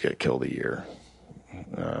 8-pointers get killed a year,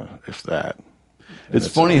 if that. It's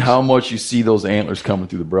funny how much you see those antlers coming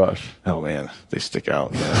through the brush. Oh man, they stick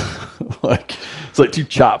out. Yeah. It's like 2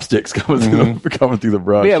 chopsticks coming through the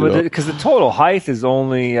brush. Yeah, but because the total height is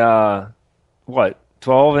only 12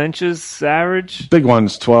 inches average. Big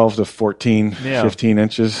ones 12 to 14, 15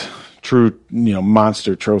 inches. True,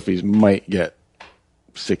 monster trophies might get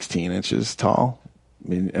 16 inches tall. I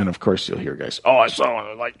mean, and of course you'll hear guys, I saw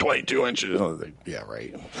one like 22 inches. Oh, yeah,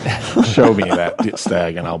 right. Show me that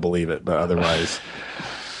stag and I'll believe it. But otherwise,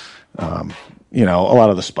 a lot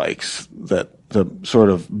of the spikes, the sort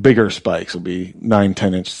of bigger spikes will be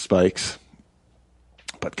 9-10 inch spikes.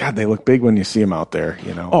 But God, they look big when you see them out there,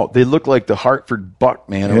 Oh, they look like the Hartford buck,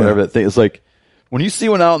 man, or whatever that thing. It's like when you see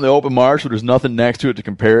one out in the open marsh where there's nothing next to it to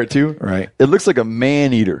compare it to, right? It looks like a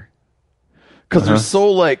man eater. Because they're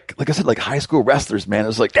so like I said, like high school wrestlers, man.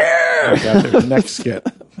 It's like, their necks get.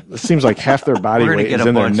 It seems like half their body weight is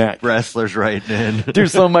in their neck. Wrestlers right in. Dude,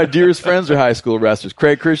 some of my dearest friends are high school wrestlers.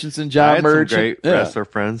 Craig Christensen, John Merchant. Some great wrestler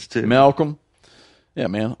friends too. Malcolm. Yeah,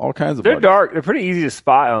 man, all kinds of. They're buddies. dark. They're pretty easy to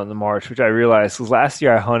spot on the marsh, which I realized because last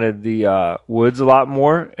year I hunted the woods a lot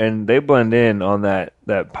more, and they blend in on that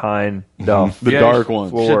pine duff. The dark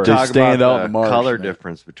ones. Should talk stand about out in the marsh, color man.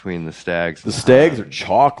 difference between the stags. The stags are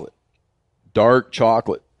chocolate. Dark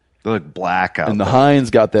chocolate. They look black out and the there.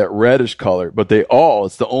 hinds got that reddish color, but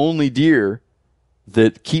it's the only deer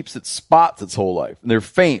that keeps its spots its whole life. And they're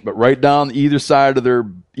faint, but right down either side of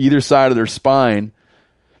their spine,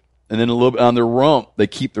 and then a little bit on their rump, they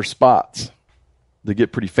keep their spots. They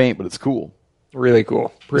get pretty faint, but it's cool. Really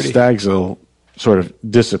cool. The stags will sort of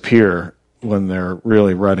disappear when they're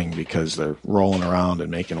really rutting because they're rolling around and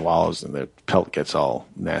making wallows, and their pelt gets all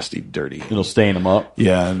nasty, dirty. It'll stain them up.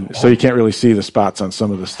 Yeah, and so you can't really see the spots on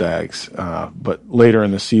some of the stags. But later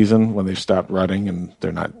in the season, when they've stopped rutting and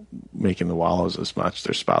they're not making the wallows as much,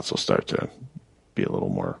 their spots will start to be a little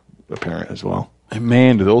more apparent as well. And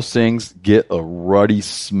man, do those things get a ruddy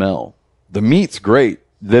smell. The meat's great.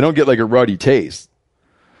 They don't get like a ruddy taste.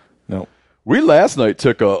 No. We last night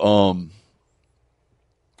took a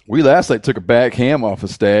back ham off a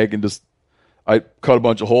stag and I cut a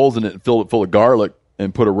bunch of holes in it and filled it full of garlic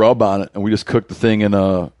and put a rub on it, and we just cooked the thing in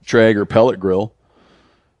a Traeger pellet grill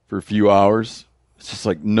for a few hours. It's just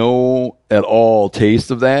like no at all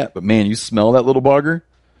taste of that, but man, you smell that little bugger,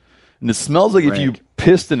 and it smells like if you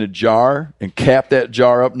pissed in a jar and capped that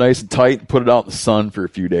jar up nice and tight and put it out in the sun for a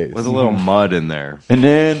few days with a little mud in there, and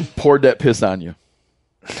then poured that piss on you.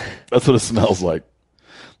 That's what it smells like.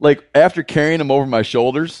 Like after carrying them over my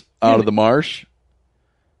shoulders out of the marsh,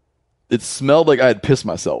 it smelled like I had pissed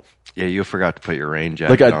myself. Yeah, you forgot to put your rain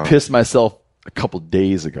jacket like I'd on. pissed myself a couple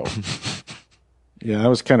days ago. Yeah, I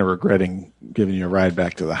was kind of regretting giving you a ride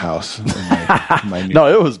back to the house. No,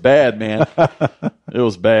 it was bad, man. It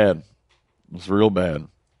was bad. It was real bad.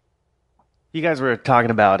 You guys were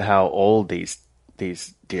talking about how old these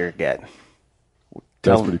deer get.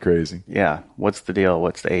 That's pretty crazy. Yeah. What's the deal?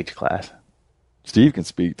 What's the age class? Steve can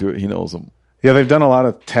speak to it. He knows them. Yeah, they've done a lot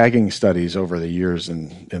of tagging studies over the years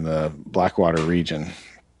in the Blackwater region,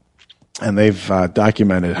 and they've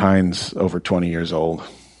documented hinds over 20 years old.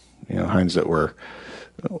 You know, hinds that were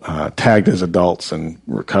tagged as adults and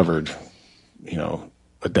recovered,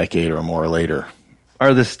 a decade or more later.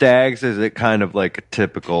 Are the stags, is it kind of like a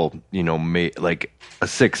typical, like a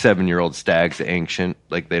 6-7-year-old stag's ancient,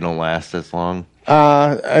 like they don't last as long?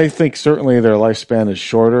 I think certainly their lifespan is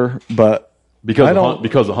shorter, but because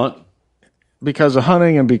of hunting. Because of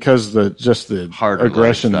hunting and because the harder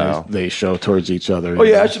aggression lifestyle they show towards each other. Oh,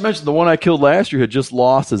 yeah, I should mention the one I killed last year had just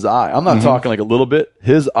lost his eye. I'm not talking like a little bit.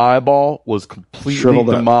 His eyeball was completely Shriveled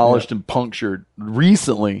up, demolished and punctured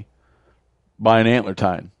recently by an antler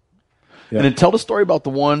tine. Yeah. And then tell the story about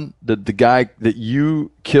the one, the guy that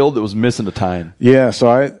you killed that was missing a tine. Yeah,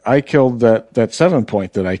 so I killed that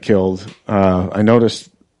 7-point that I killed. I noticed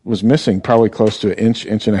was missing probably close to an inch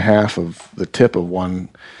and a half of the tip of one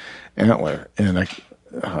antler. And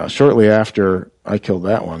shortly after I killed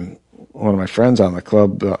that one of my friends on the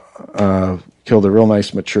club killed a real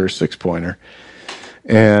nice mature 6-pointer.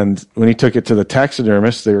 And when he took it to the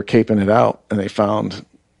taxidermist, they were caping it out, and they found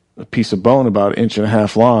a piece of bone about an inch and a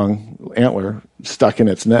half long, antler, stuck in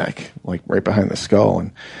its neck, like right behind the skull.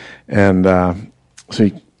 And so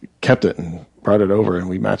he kept it and brought it over, and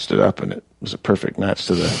we matched it up, and it was a perfect match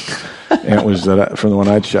to the antlers from the one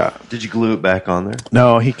I'd shot. Did you glue it back on there?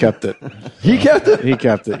 No, he kept it. He kept it? He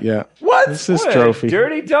kept it, yeah. What? This is his trophy.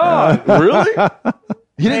 Dirty dog. Really?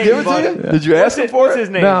 He didn't give it to you? Yeah. Did you ask him for What's it? his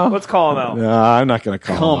name? No. Let's call him out. No, I'm not going to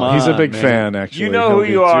call him. He's a big fan, actually. You know who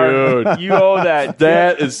you are. Dude. You owe that.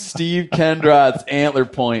 That is Steve Kendrod's antler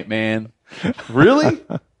point, man. Really?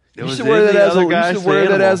 You was should wear in that the as other guy's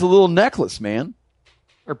animal. as a little necklace, man.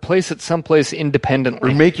 Or place it someplace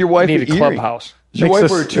independently. Or make your wife You need an a earring. clubhouse. Does your Makes wife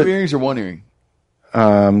us- wear 2 earrings or 1 earring?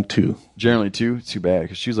 2. Generally 2. Too bad,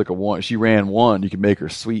 because she's like a 1. She ran 1. You could make her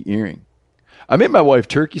a sweet earring. I made my wife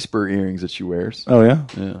turkey spur earrings that she wears. Oh, yeah?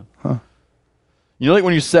 Yeah. Huh. You know, like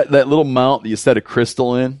when you set that little mount that you set a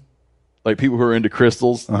crystal in? Like people who are into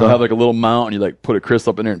crystals, they'll have like a little mount and you like put a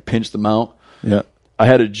crystal up in there and pinch the mount. Yeah. I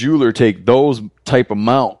had a jeweler take those type of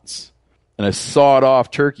mounts and I sawed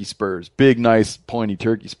off turkey spurs, big, nice, pointy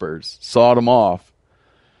turkey spurs, sawed them off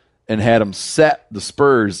and had them set the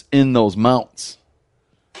spurs in those mounts.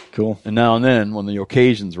 Cool. And now and then, when the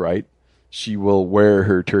occasion's right, she will wear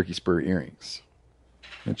her turkey spur earrings,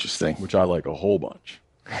 Interesting. which I like a whole bunch.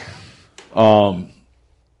 The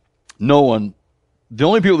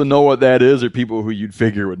only people that know what that is are people who you'd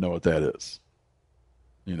figure would know what that is.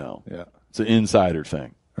 Yeah. It's an insider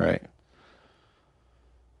thing. Right.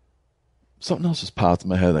 Something else just popped in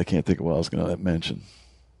my head. I can't think of what I was going to mention.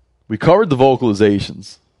 We covered the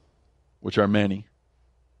vocalizations, which are many.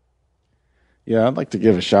 Yeah, I'd like to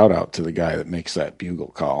give a shout out to the guy that makes that bugle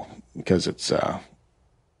call because it's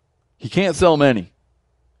He can't sell many.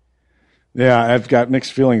 Yeah, I've got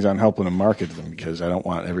mixed feelings on helping them market them because I don't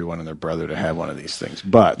want everyone and their brother to have one of these things.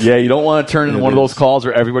 But yeah, you don't want to turn into one of those calls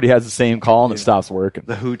where everybody has the same call and it stops working.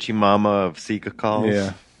 The hoochie mama of Sika calls.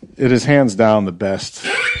 Yeah, it is hands down the best.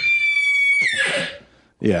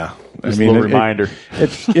 Yeah, Just a little reminder.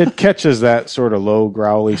 It catches that sort of low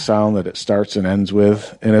growly sound that it starts and ends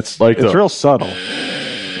with, and it's real subtle.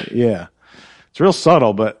 Yeah, it's real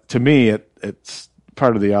subtle, but to me, it's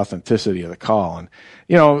part of the authenticity of the call.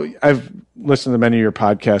 And I've listened to many of your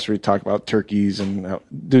podcasts where you talk about turkeys and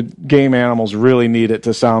do game animals really need it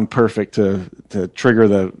to sound perfect to trigger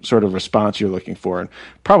the sort of response you're looking for? And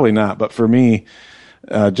probably not, but for me,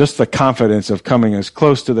 just the confidence of coming as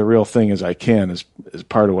close to the real thing as I can is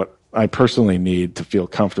part of what I personally need to feel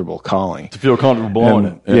comfortable calling. To feel comfortable blowing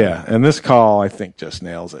it. Yeah, and this call I think just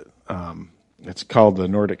nails it. It's called the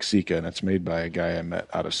Nordic Sika, and it's made by a guy I met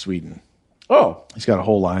out of Sweden. Oh. He's got a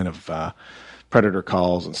whole line of predator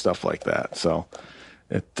calls and stuff like that. So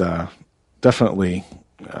it definitely,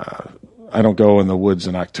 I don't go in the woods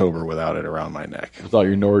in October without it around my neck. Without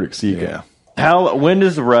your Nordic Sika. Yeah. When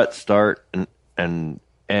does the rut start and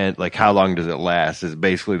like how long does it last? Is it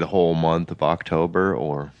basically the whole month of October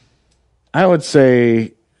or? I would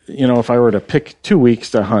say, if I were to pick 2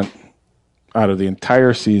 weeks to hunt out of the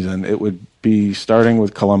entire season, it would be starting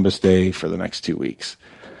with Columbus Day for the next 2 weeks.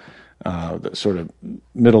 The sort of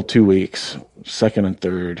middle 2 weeks, second and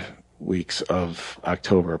third weeks of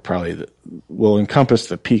October probably will encompass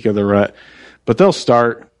the peak of the rut, but they'll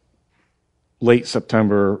start late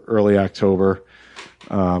September, early October,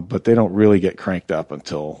 but they don't really get cranked up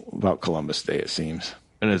until about Columbus Day, it seems.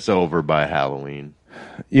 And it's over by Halloween.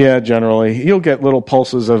 Yeah, generally. You'll get little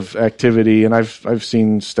pulses of activity, and I've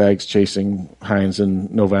seen stags chasing hinds in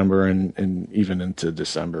November and even into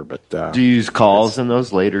December. But do you use calls in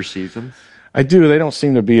those later seasons? I do. They don't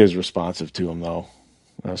seem to be as responsive to them, though,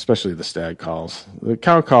 especially the stag calls. The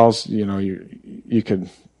cow calls, you could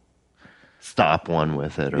stop one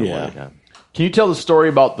with it or what. Yeah. Can you tell the story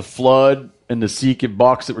about the flood and the Sika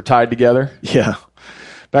bucks that were tied together? Yeah.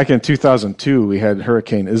 Back in 2002, we had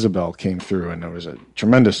Hurricane Isabel came through, and there was a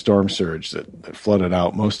tremendous storm surge that flooded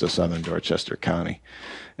out most of southern Dorchester County.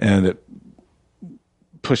 And it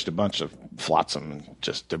pushed a bunch of flotsam and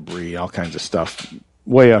just debris, all kinds of stuff,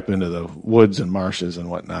 way up into the woods and marshes and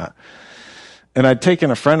whatnot. And I'd taken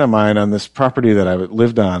a friend of mine on this property that I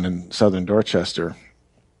lived on in southern Dorchester,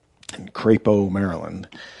 in Crapo, Maryland.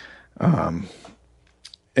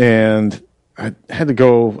 And I had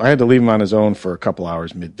to leave him on his own for a couple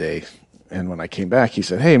hours midday. And when I came back, he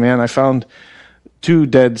said, "Hey, man, I found 2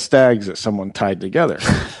 dead stags that someone tied together."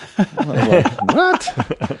 I was like,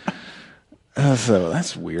 "What?" So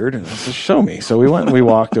that's weird. And I said, "Show me." So we went and we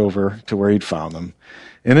walked over to where he'd found them.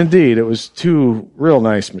 And indeed, it was 2 real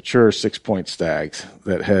nice, mature 6-point stags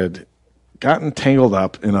that had gotten tangled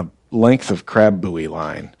up in a length of crab buoy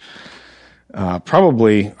line.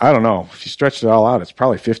 Probably, I don't know, if you stretched it all out, it's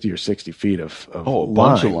probably 50 or 60 feet of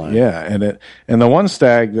bunch of line. Yeah, and the one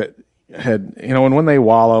stag that had, and when they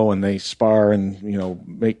wallow and they spar and,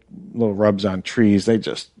 make little rubs on trees, they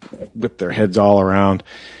just whip their heads all around.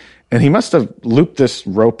 And he must have looped this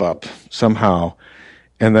rope up somehow,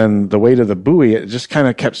 and then the weight of the buoy, it just kind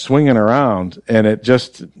of kept swinging around, and it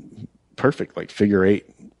just, perfect, like figure 8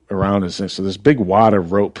 around his, so this big wad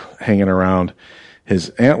of rope hanging around his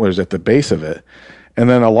antlers at the base of it. And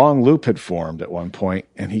then a long loop had formed at one point,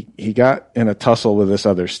 and he got in a tussle with this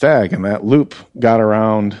other stag, and that loop got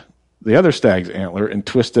around the other stag's antler and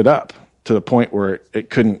twisted up to the point where it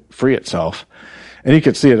couldn't free itself. And you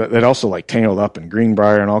could see it also like tangled up in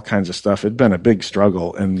greenbrier and all kinds of stuff. It'd been a big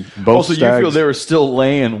struggle. And both also, stags, you feel they were still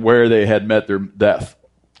laying where they had met their death.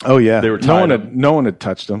 Oh yeah, they were tied up. No one had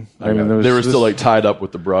touched them. Okay. I mean, they were still like tied up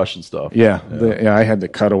with the brush and stuff. Yeah, I had to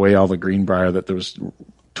cut away all the greenbrier that there was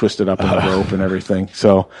twisted up in the rope and everything.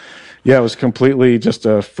 So, yeah, it was completely just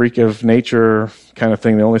a freak of nature kind of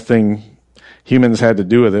thing. The only thing humans had to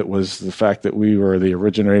do with it was the fact that we were the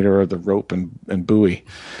originator of the rope and buoy.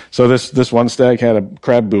 So this one stag had a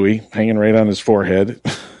crab buoy hanging right on his forehead,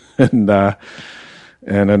 and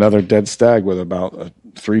another dead stag with about a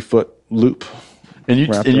 3-foot loop. And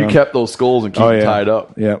you kept those skulls and keep them tied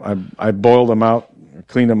up. Yeah, I boiled them out,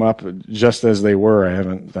 cleaned them up just as they were. I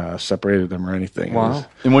haven't separated them or anything. Wow.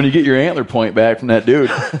 And when you get your antler point back from that dude,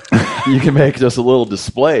 you can make just a little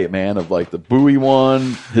display, man, of like the buoy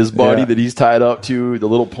one, his buddy that he's tied up to, the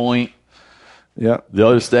little point. Yeah. The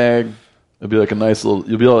other stag. It'll be like a nice little,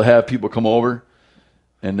 you'll be able to have people come over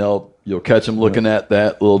and you'll catch them looking at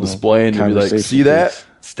that little display and you'll be like, see that?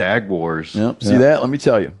 Stag Wars. Yep. See that? Let me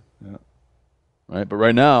tell you. Yeah. Right. But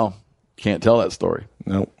right now, can't tell that story.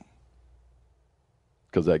 Nope.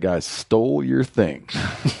 because that guy stole your thing.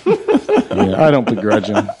 Yeah, I don't begrudge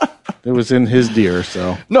him. It was in his deer,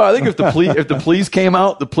 so. No, I think if the police came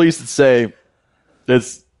out, the police would say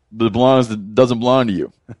doesn't belong to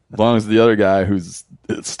you. It belongs to the other guy who's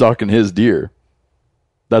stuck in his deer.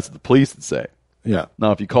 That's what the police would say. Yeah.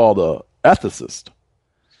 Now, if you called a ethicist,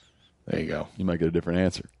 there you go. You might get a different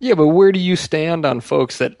answer. Yeah, but where do you stand on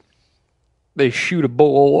folks that they shoot a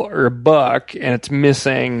bull or a buck and it's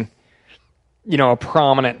missing, a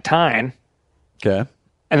prominent tine? Okay.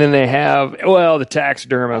 And then they have, the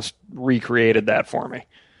taxidermist recreated that for me.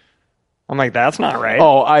 I'm like, that's not right.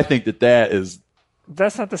 Oh, I think that is.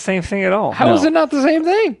 That's not the same thing at all. How is it not the same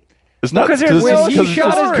thing? It's not because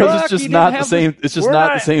it's just not the same. It's just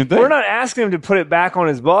not the same thing. We're not asking him to put it back on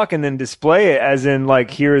his buck and then display it as in like,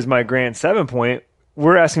 here is my grand 7-point.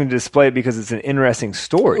 We're asking him to display it because it's an interesting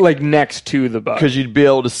story, like next to the buck. Because you'd be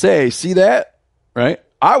able to say, "See that?" Right?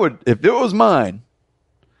 I would, if it was mine.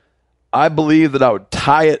 I believe that I would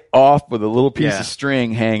tie it off with a little piece of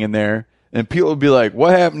string hanging there, and people would be like,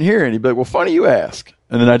 "What happened here?" And he'd be like, "Well, funny you ask."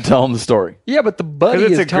 And then I'd tell him the story. Yeah, but the buddy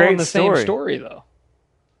is telling the same story, though.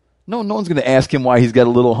 No one's going to ask him why he's got a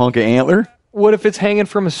little hunk of antler. What if it's hanging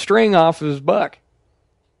from a string off of his buck?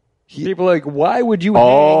 People are like, why would you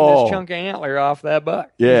hang this chunk of antler off that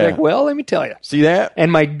buck? Yeah. He's like, well, let me tell you. See that? And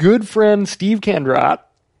my good friend Steve Kendrott,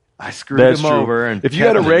 I screwed him over. And if you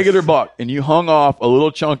had a regular buck and you hung off a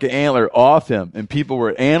little chunk of antler off him and people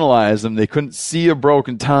were analyzing him, they couldn't see a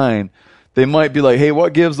broken tine, they might be like, hey,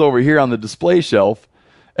 what gives over here on the display shelf?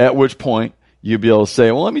 At which point you'd be able to say,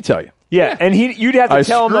 well, let me tell you. Yeah, and you'd have to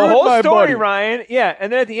tell him the whole story, buddy. Ryan. Yeah,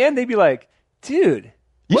 and then at the end they'd be like, dude,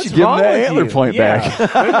 you what's should give him wrong that with antler you? point back.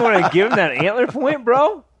 Don't you want to give him that antler point,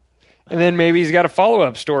 bro? and then maybe he's got a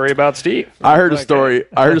follow-up story about Steve. I heard a story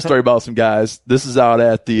about some guys. This is out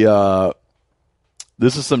at the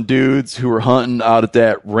this is some dudes who were hunting out at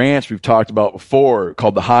that ranch we've talked about before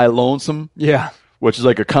called the High Lonesome. Yeah. Which is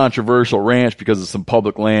like a controversial ranch because of some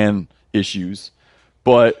public land issues.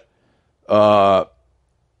 But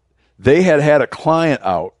they had a client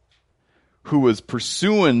out who was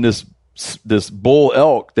pursuing this bull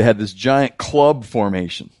elk that had this giant club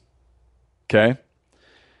formation. Okay?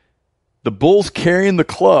 The bull's carrying the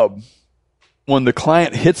club when the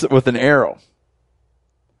client hits it with an arrow.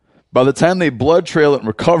 By the time they blood trail it and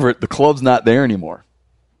recover it, the club's not there anymore.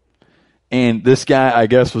 And this guy, I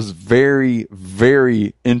guess, was very,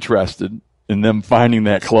 very interested in them finding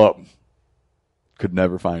that club. Could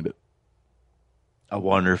never find it. I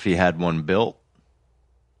wonder if he had one built.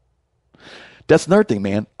 That's another thing,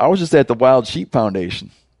 man. I was just at the Wild Sheep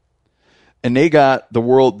Foundation, and they got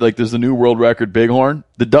there's a new world record bighorn.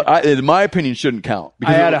 In my opinion, shouldn't count.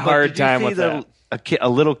 I had a hard time with that. A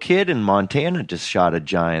little kid in Montana just shot a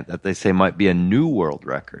giant that they say might be a new world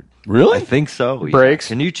record. Really? I think so. Yeah. Breaks.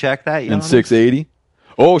 Can you check that? In 680?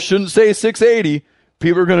 Oh, shouldn't say 680.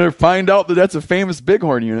 People are going to find out that that's a famous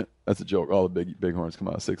bighorn unit. That's a joke. All the bighorns come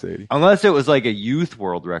out of 680. Unless it was like a youth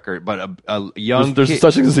world record, but a young there's kid.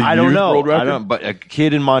 Such thing as a I don't youth know. world record? I don't. But a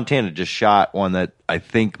kid in Montana just shot one that I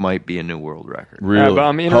think might be a new world record. Really? But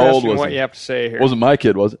I'm How interested old in was what he? you have to say here. Wasn't my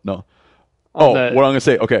kid, was it? No. What I'm going to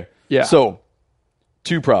say. Okay. Yeah. So,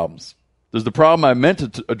 two problems. There's the problem I meant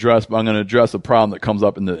to address, but I'm going to address a problem that comes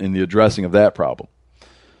up in the addressing of that problem.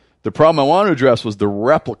 The problem I want to address was the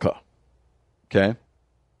replica. Okay?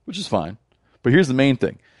 Which is fine. But here's the main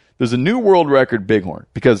thing. There's a new world record bighorn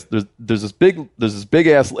because there's this big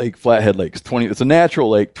ass lake, Flathead Lake. It's a natural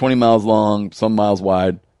lake, 20 miles long, some miles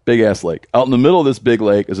wide, big ass lake. Out in the middle of this big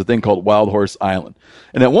lake is a thing called Wild Horse Island.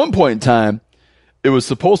 And at one point in time, it was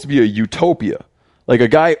supposed to be a utopia. Like a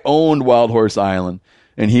guy owned Wild Horse Island,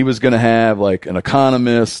 and he was going to have like an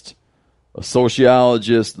economist, a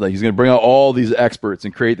sociologist. Like he's going to bring out all these experts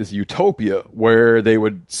and create this utopia where they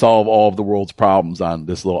would solve all of the world's problems on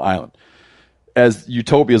this little island. As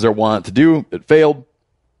utopias are wont to do, it failed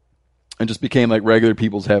and just became like regular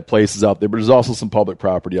people's have places out there. But there's also some public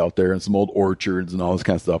property out there and some old orchards and all this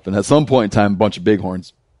kind of stuff. And at some point in time, a bunch of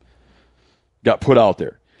bighorns got put out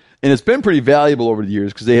there. And it's been pretty valuable over the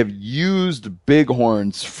years because they have used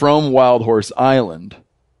bighorns from Wild Horse Island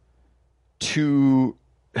to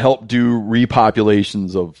help do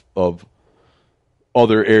repopulations of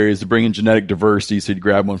other areas to bring in genetic diversity. So you'd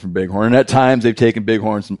grab one from bighorn. And at times they've taken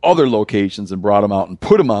bighorns from other locations and brought them out and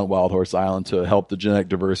put them on Wild Horse Island to help the genetic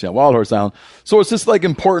diversity on Wild Horse Island. So it's just like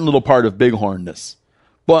important little part of bighornness.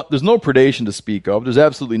 But there's no predation to speak of. There's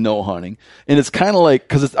absolutely no hunting. And it's kind of like,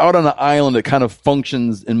 because it's out on an island, it kind of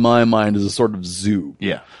functions, in my mind, as a sort of zoo.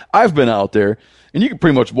 Yeah. I've been out there, and you can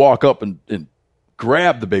pretty much walk up and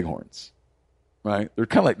grab the bighorns, right? They're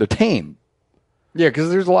kind of like, they're tame. Yeah, because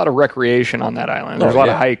there's a lot of recreation on that island. There's a lot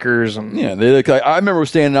of hikers. And Yeah, I remember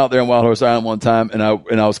standing out there on Wild Horse Island one time, and I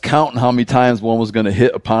was counting how many times one was going to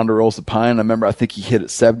hit a ponderosa pine. I think he hit it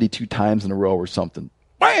 72 times in a row or something.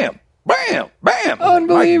 Bam, bam, bam!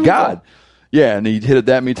 Unbelievable! My God, yeah, and he hit it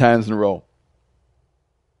that many times in a row,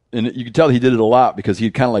 and you could tell he did it a lot because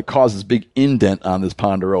he kind of like caused this big indent on this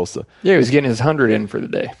ponderosa. Yeah, he was getting his 100 in for the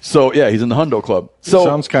day. So yeah, he's in the Hundo Club. So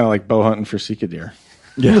sounds kind of like bow hunting for Sika deer.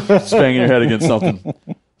 Yeah, just banging your head against something.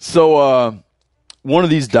 So one of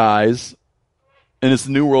these dies, and it's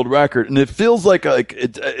the new world record, and it feels like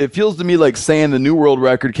it feels to me like saying the new world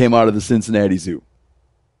record came out of the Cincinnati Zoo.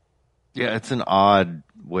 Yeah, it's an odd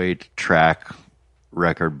way to track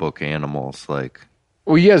record book animals. Like,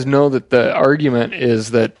 well, you guys know that the argument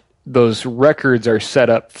is that those records are set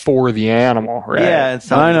up for the animal, right? Yeah,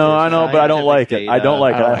 I know, but I don't like it. I don't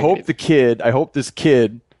like it. I hope this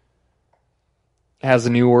kid has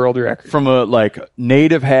a new world record from a like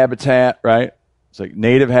native habitat, right? It's like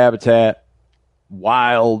native habitat,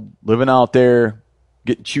 wild, living out there,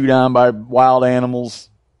 getting chewed on by wild animals.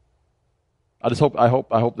 I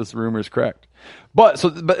hope this rumor is correct. But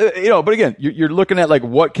again, you're looking at like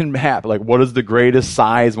what can happen, like what is the greatest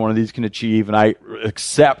size one of these can achieve, and I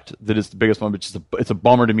accept that it's the biggest one, but it's a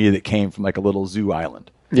bummer to me that it came from like a little zoo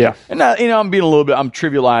island. Yeah. And I'm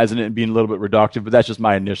trivializing it and being a little bit reductive, but that's just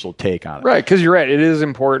my initial take on it. Right, because you're right. It is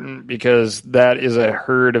important because that is a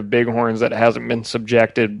herd of bighorns that hasn't been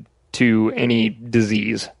subjected to any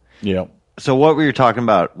disease. Yeah. So what were you talking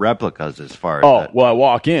about replicas as far as that? Well, I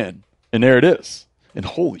walk in and there it is. And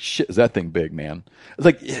holy shit, is that thing big, man. It's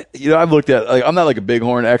like, I've looked at, like, I'm not like a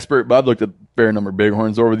bighorn expert, but I've looked at a fair number of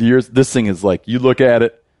bighorns over the years. This thing is like, you look at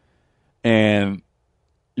it and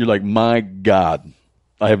you're like, my God.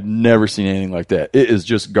 I have never seen anything like that. It is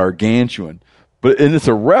just gargantuan. And it's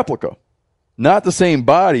a replica, not the same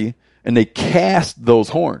body, and they cast those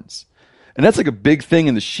horns. And that's like a big thing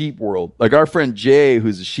in the sheep world. Like our friend Jay,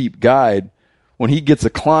 who's a sheep guide, when he gets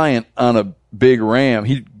a client on a big ram,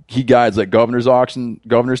 he guides like governor's auction,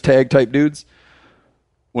 governor's tag type dudes.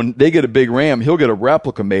 When they get a big ram, he'll get a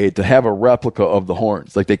replica made to have a replica of the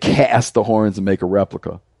horns. Like they cast the horns and make a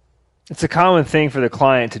replica. It's a common thing for the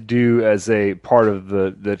client to do as a part of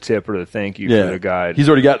the tip or the thank you for the guide. He's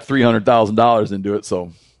already got $300,000 into it.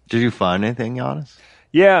 So, did you find anything, Giannis?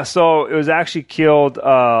 Yeah, so it was actually killed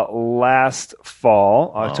last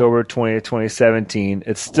fall, October 20th, 2017.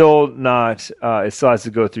 It's still not. It still has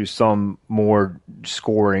to go through some more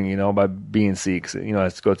scoring, by B&C. Cause, it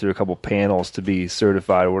has to go through a couple panels to be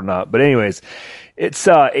certified or not. But anyways, it's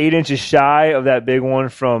 8 inches shy of that big one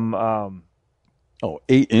from.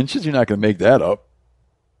 8 inches? You're not going to make that up.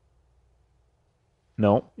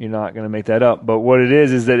 No, you're not going to make that up. But what it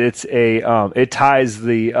is that it's it ties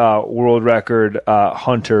the world record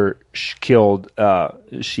hunter killed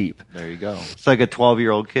sheep. There you go. It's like a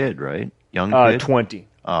 12-year-old kid, right? Young kid? 20.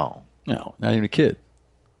 Oh. No, not even a kid.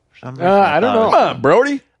 I don't know. Come on,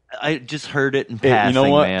 Brody. I just heard it in Hey, passing, you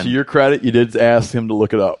know what? man. To your credit, you did ask him to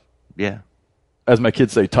look it up. Yeah. As my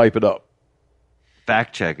kids say, type it up.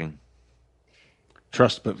 Fact-checking.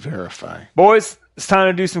 Trust but verify. Boys, it's time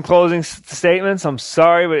to do some closing statements. I'm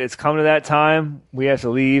sorry, but it's come to that time. We have to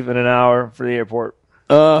leave in an hour for the airport.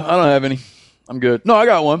 I don't have any. I'm good. No, I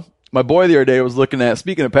got one. My boy the other day was looking at,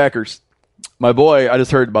 speaking of Packers, my boy, I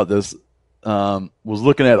just heard about this, was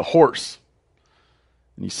looking at a horse.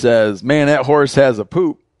 And he says, man, that horse has a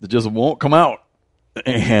poop that just won't come out.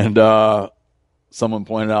 And someone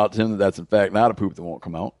pointed out to him that that's in fact not a poop that won't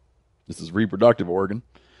come out. This is reproductive organ.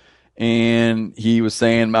 And he was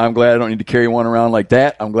saying, I'm glad I don't need to carry one around like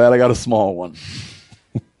that. I'm glad I got a small one.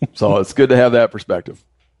 So it's good to have that perspective.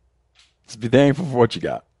 Just be thankful for what you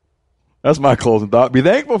got. That's my closing thought. Be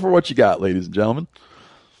thankful for what you got, ladies and gentlemen.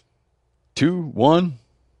 2, 1,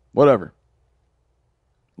 whatever.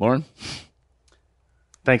 Lauren?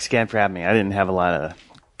 Thanks again for having me. I didn't have a lot of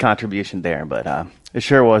contribution there, but it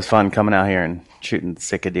sure was fun coming out here and shooting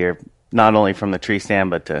Sika deer, not only from the tree stand,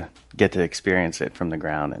 but to get to experience it from the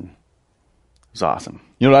ground. And it was awesome.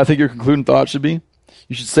 You know what I think your concluding thought should be?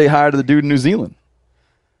 You should say hi to the dude in New Zealand.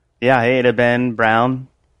 Yeah, hey to Ben Brown.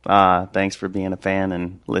 Thanks for being a fan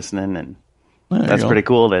and listening. And that's pretty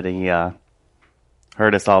cool that he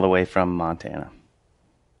heard us all the way from Montana.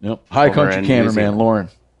 Yep. High country cameraman, Lauren.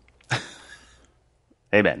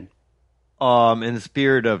 Hey, Ben. In the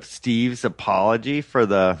spirit of Steve's apology for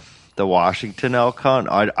the Washington elk hunt,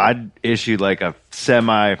 I'd issue like a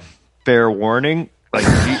semi-fair warning. Like,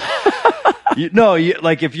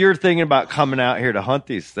 like if you're thinking about coming out here to hunt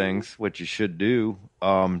these things, which you should do,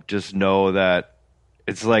 just know that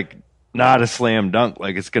it's like not a slam dunk.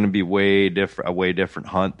 Like, it's going to be a way different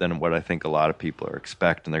hunt than what I think a lot of people are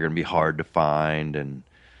expecting. They're going to be hard to find and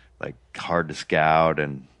like hard to scout,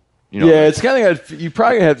 and yeah, it's kind of you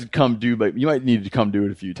probably have to come do, but you might need to come do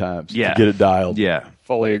it a few times to get it dialed. Yeah,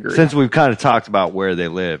 fully agree. Since we've kind of talked about where they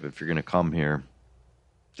live, if you're going to come here,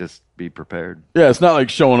 just be prepared. Yeah, it's not like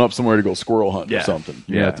showing up somewhere to go squirrel hunting or Yeah. something.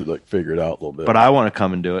 You have to like figure it out a little bit. But I want to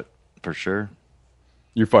come and do it for sure.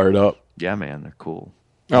 You're fired up. Yeah, man, they're cool.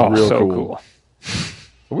 Oh, Real so cool. cool.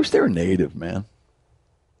 I wish they were native, man.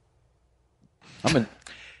 I'm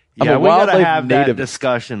We a gotta wildlife have that native.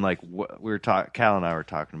 discussion. Like Cal and I were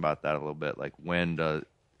talking about that a little bit. Like,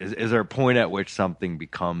 is there a point at which something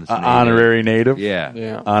becomes native? Honorary native.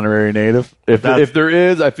 Yeah. Honorary native. If there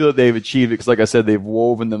is, I feel that they've achieved it because, like I said, they've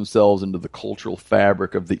woven themselves into the cultural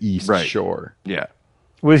fabric of the East Shore. Yeah.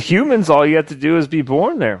 With humans, all you have to do is be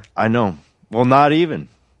born there. I know. Well, not even.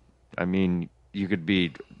 I mean, you could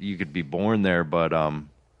be born there, but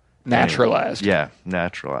Naturalized. Yeah,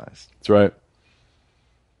 naturalized. That's right.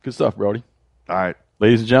 Good stuff, Brody. All right,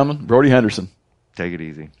 ladies and gentlemen, Brody Henderson. take it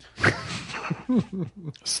easy.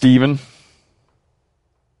 Steven.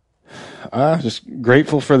 Just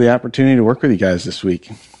grateful for the opportunity to work with you guys this week.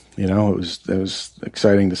 It was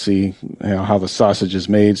exciting to see how the sausage is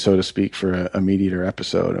made, so to speak, for a meat eater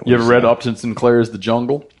episode. You ever read Upton Sinclair's The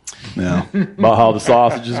Jungle? No. About how the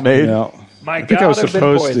sausage is made? No. My I think God, I was I've been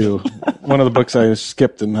supposed poisoned. to. One of the books I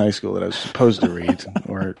skipped in high school that I was supposed to read,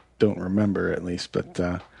 or don't remember at least. But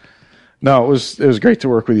no, it was great to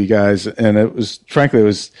work with you guys, and it was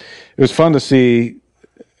fun to see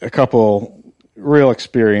a couple real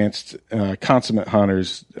experienced consummate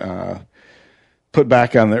hunters put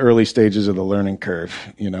back on the early stages of the learning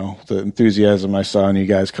curve. The enthusiasm I saw in you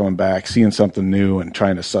guys coming back, seeing something new, and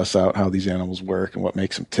trying to suss out how these animals work and what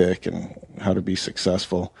makes them tick and how to be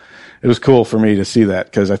successful. It was cool for me to see that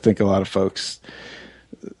because I think a lot of folks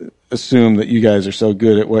assume that you guys are so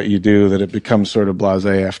good at what you do that it becomes sort of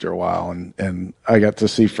blasé after a while. And I got to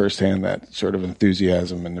see firsthand that sort of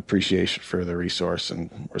enthusiasm and appreciation for the resource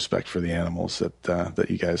and respect for the animals that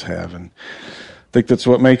you guys have. And I think that's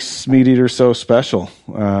what makes Meat Eater so special,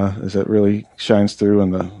 is it really shines through in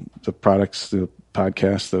the products, the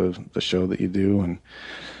podcast, the show that you do. And,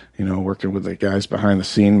 working with the guys behind the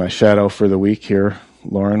scene, my shadow for the week here,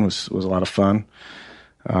 Lauren, was a lot of fun.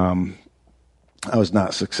 I was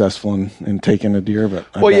not successful in taking a deer, but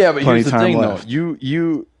but here's the thing, though.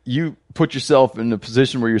 You put yourself in a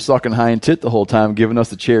position where you're sucking high and tit the whole time, giving us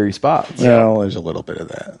the cherry spots. Well, there's a little bit of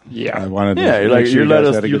that. Yeah. I wanted to. Yeah, make sure you let us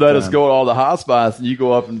guys had a good us time. go to all the hot spots, and you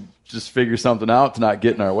go up and just figure something out to not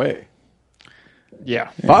get in our way.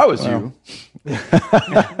 Yeah. If I was you,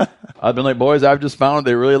 I'd been like, boys, I've just found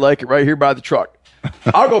they really like it right here by the truck.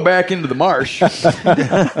 I'll go back into the marsh.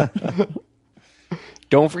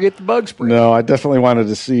 Don't forget the bug spray. No, I definitely wanted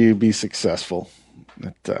to see you be successful.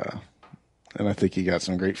 And I think you got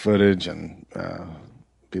some great footage, and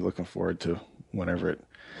be looking forward to whenever it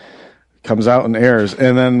comes out and airs.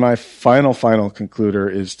 And then my final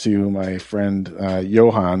concluder is to my friend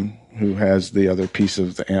Johan, who has the other piece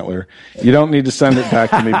of the antler. You don't need to send it back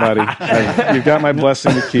to me, buddy. You've got my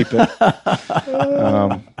blessing to keep it.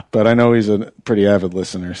 But I know he's a pretty avid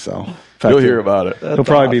listener, so in fact, You'll hear about it. He'll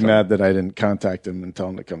probably be mad that I didn't contact him and tell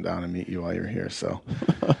him to come down and meet you while you're here. So,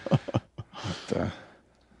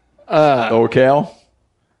 Cal?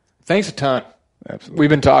 Thanks a ton. absolutely. We've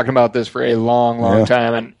been talking about this for a long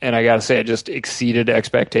time, and I got to say, it just exceeded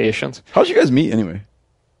expectations. How'd you guys meet anyway?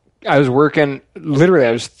 I was working, literally,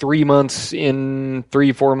 I was 4 months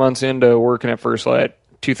into working at First Light,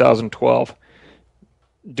 2012,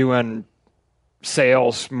 doing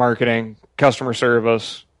sales, marketing, customer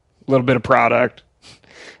service, a little bit of product.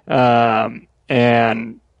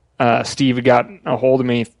 And Steve had gotten a hold of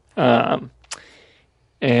me,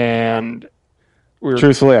 and we were...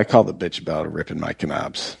 Truthfully, I called the bitch about ripping my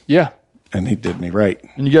knobs, Yeah. and he did me right.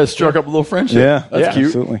 And you guys struck up a little friendship. Yeah, That's cute.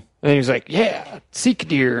 Absolutely. And he was like, yeah, seek a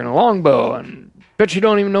deer and a longbow, and bet you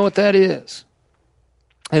don't even know what that is.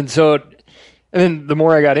 And then the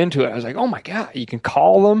more I got into it, I was like, oh my God, you can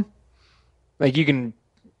call them. Like you can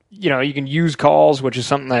use calls, which is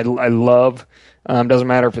something I love. Doesn't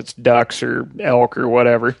matter if it's ducks or elk or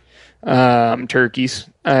whatever, turkeys,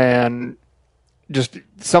 and just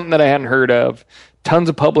something that I hadn't heard of. Tons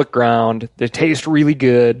of public ground. They taste really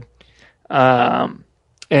good. And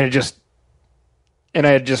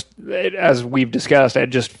I had just, as we've discussed, I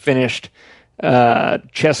had just finished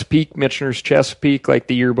Chesapeake, Michener's Chesapeake, like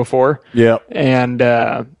the year before. Yeah. And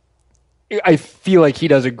I feel like he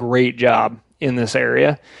does a great job in this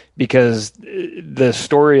area because the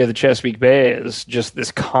story of the Chesapeake Bay is just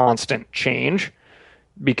this constant change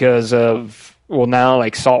because of, well, now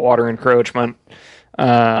like saltwater encroachment,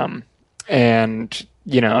 and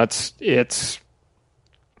it's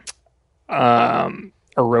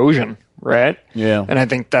erosion, right? Yeah. And I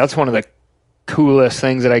think that's one of the coolest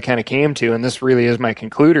things that I kind of came to, and this really is my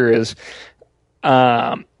concluder, is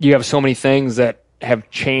you have so many things that have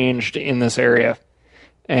changed in this area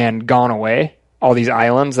and gone away. All these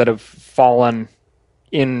islands that have fallen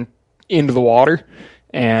into the water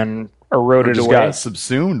and eroded just away. got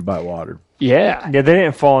subsumed by water. Yeah. Yeah, they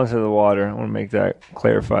didn't fall into the water. I want to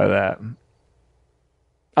clarify that.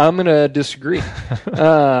 I'm going to disagree.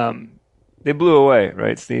 They blew away,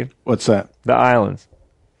 right, Steve? What's that? The islands.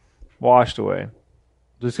 Washed away.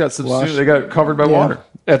 Just got subsumed. They got covered by water.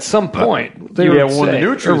 At some point, When the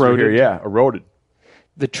new trees were eroded. here, eroded.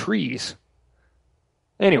 The trees.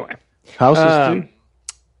 Anyway. Houses too?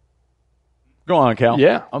 Go on, Cal.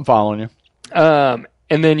 Yeah. I'm following you. And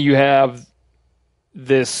then you have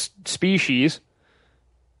this species,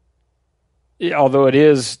 although it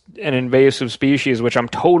is an invasive species, which I'm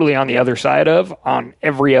totally on the other side of on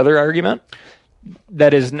every other argument,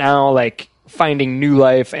 that is now like finding new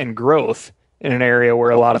life and growth in an area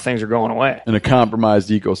where a lot of things are going away. In a compromised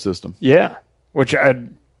ecosystem. Yeah, which I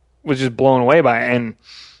was just blown away by. And,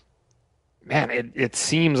 man, it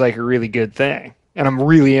seems like a really good thing. And I'm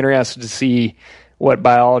really interested to see what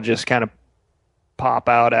biologists kind of pop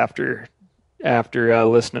out after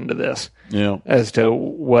listening to this, as to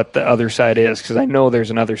what the other side is, because I know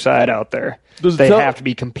there's another side out there. They have to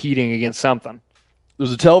be competing against something.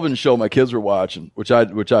 There's a television show my kids were watching, which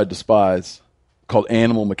I despise, called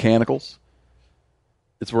Animal Mechanicals.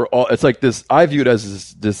 It's like this. I view it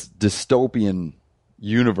as this dystopian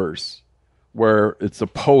universe where it's a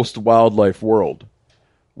post-wildlife world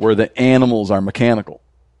where the animals are mechanical.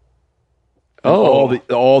 And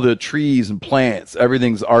all the trees and plants,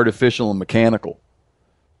 everything's artificial and mechanical.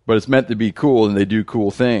 But it's meant to be cool, and they do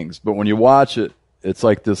cool things. But when you watch it, it's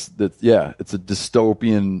like it's a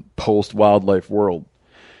dystopian post-wildlife world.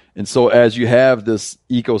 And so as you have this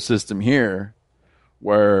ecosystem here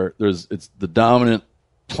where it's the dominant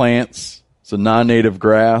plants, it's a non-native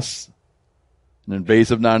grass, an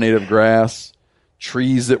invasive non-native grass,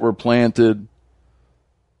 trees that were planted,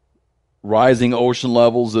 rising ocean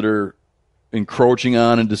levels that are encroaching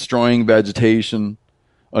on and destroying vegetation,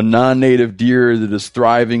 a non-native deer that is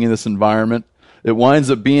thriving in this environment. It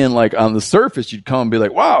winds up being like, on the surface, you'd come and be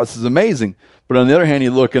like, wow, this is amazing. But on the other hand,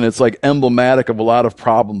 you look and it's like emblematic of a lot of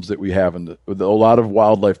problems that we have, a lot of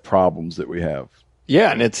wildlife problems that we have.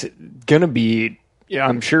 Yeah, and it's going to be,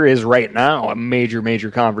 I'm sure is right now, a major, major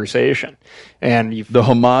conversation. And the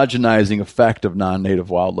homogenizing effect of non-native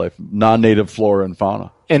wildlife, non-native flora and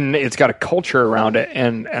fauna. And it's got a culture around it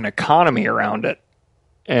and an economy around it.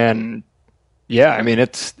 And yeah, I mean,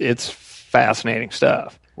 it's fascinating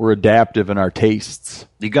stuff. We're adaptive in our tastes.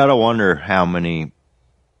 You got to wonder how many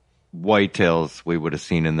whitetails we would have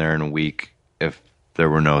seen in there in a week if there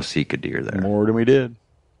were no Sika deer there. More than we did.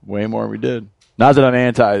 Way more than we did. Not that I'm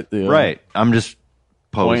anti. Right. I'm just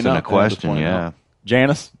posing a question, yeah.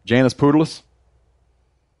 Janice Poodless?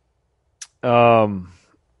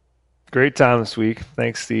 Great time this week.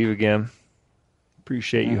 Thanks, Steve, again.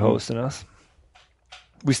 Appreciate you hosting us.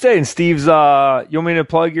 We stayed in Steve's, you want me to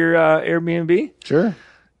plug your Airbnb? Sure.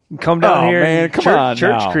 Come down here man, in come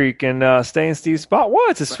Church on Creek and stay in Steve's spot.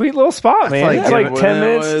 What? It's a sweet little spot, man. It's like 10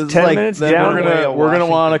 minutes. 10 minutes down. We're gonna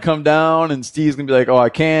want to come down, and Steve's gonna be like, "Oh, I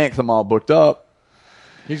can't because I'm all booked up."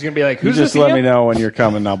 He's going to be like, You who's just this let again? me know when you're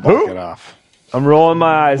coming. I'll block it off. I'm rolling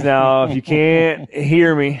my eyes now. If you can't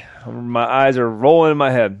hear me, my eyes are rolling in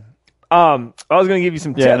my head. I was going to give you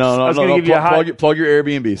some tips. Yeah, no. I was going to give you a plug your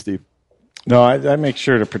Airbnb, Steve. No, I make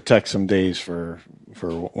sure to protect some days for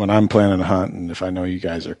when I'm planning to hunt, and if I know you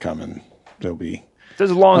guys are coming, they'll be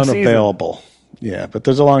There's a long unavailable. season. Yeah, but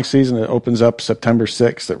there's a long season that opens up September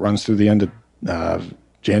 6th that runs through the end of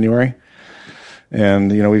January.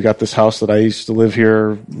 And, we've got this house that I used to live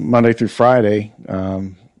here Monday through Friday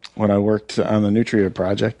when I worked on the Nutria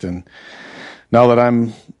project. And now that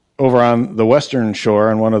I'm over on the western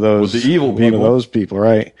shore and one of those With the evil people. one of those people,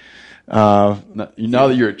 right? Now that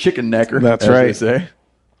you're a chicken necker, That's as right. they say.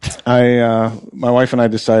 My wife and I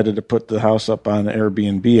decided to put the house up on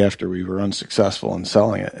Airbnb after we were unsuccessful in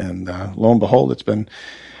selling it. And lo and behold, it's been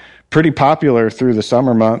pretty popular through the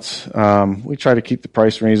summer months. We try to keep the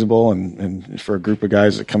price reasonable, and for a group of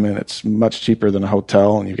guys that come in, it's much cheaper than a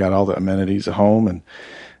hotel, and you've got all the amenities at home,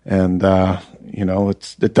 and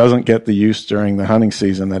it doesn't get the use during the hunting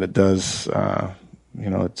season that it does.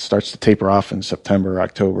 It starts to taper off in September,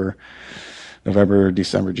 October, November,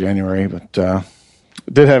 December, January, but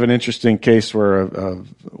did have an interesting case where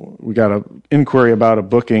we got an inquiry about a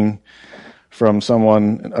booking from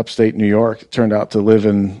someone in upstate New York. It turned out to live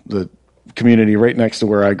in the community right next to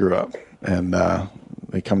where I grew up. And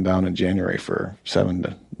they come down in January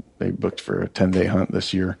they booked for a 10-day hunt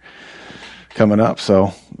this year coming up.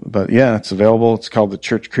 So, but yeah, it's available. It's called the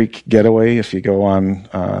Church Creek Getaway if you go on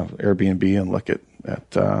Airbnb and look at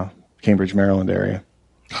Cambridge, Maryland area.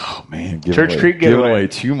 Oh man, Church Creek Getaway.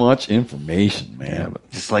 Too much information, man.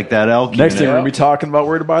 Just like that elk. Next thing we're gonna be talking about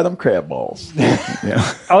where to buy them crab balls.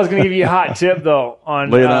 Yeah. I was going to give you a hot tip though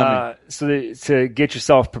on, Lay it on to get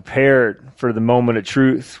yourself prepared for the moment of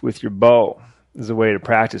truth with your bow. Is a way to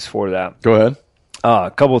practice for that. Go ahead. A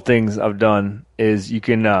couple of things I've done is you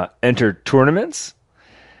can enter tournaments,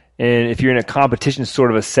 and if you're in a competition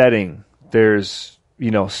sort of a setting, there's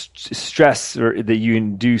stress that you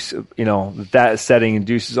induce, that setting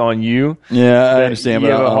induces on you. Yeah, I understand,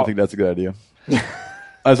 but I don't think that's a good idea.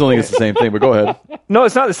 I just don't think it's the same thing, but go ahead. No,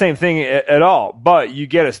 it's not the same thing at all. But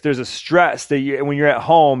there's a stress that when you're at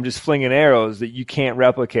home just flinging arrows that you can't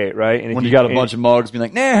replicate, right? And When you got a bunch of mugs being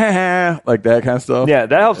like, nah, like that kind of stuff. Yeah,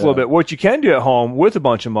 that helps a little bit. What you can do at home with a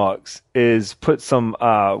bunch of mugs is put some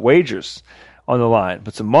wagers on the line,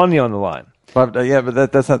 put some money on the line. But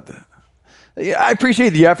that's not. Yeah, I appreciate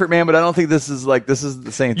the effort, man, but I don't think this is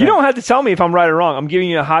the same thing. You don't have to tell me if I'm right or wrong. I'm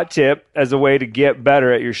giving you a hot tip as a way to get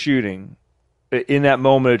better at your shooting in that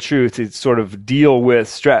moment of truth to sort of deal with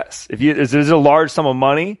stress. If there's a large sum of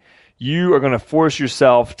money, you are going to force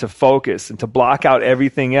yourself to focus and to block out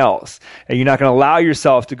everything else. And you're not going to allow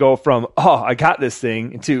yourself to go from, oh, I got this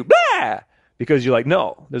thing, into, bah! Because you're like,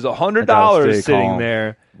 no, there's $100 sitting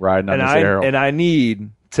there. Riding on this arrow. And I need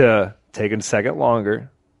to take a second longer,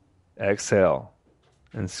 exhale,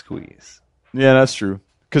 and squeeze. Yeah, that's true.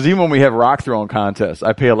 Because even when we have rock throwing contests,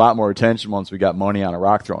 I pay a lot more attention once we got money on a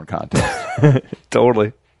rock throwing contest.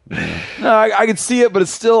 Totally. No, I can see it, but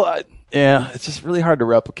it's still, it's just really hard to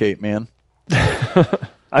replicate, man.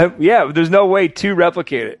 There's no way to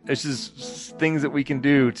replicate it. It's just things that we can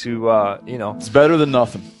do to, It's better than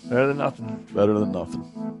nothing. Better than nothing. Better than nothing.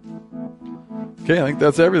 Okay, I think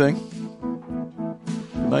that's everything.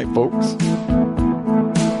 Good night, folks.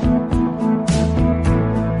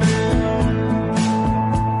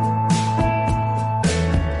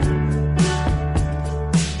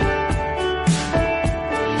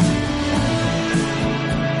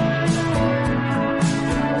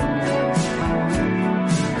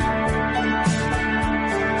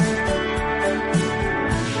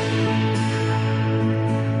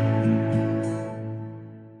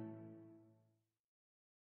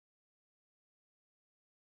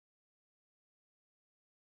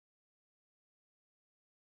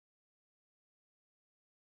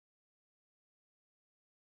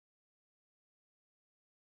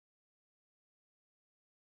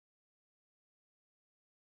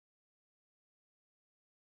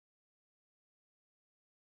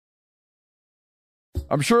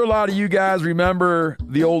 I'm sure a lot of you guys remember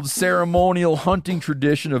the old ceremonial hunting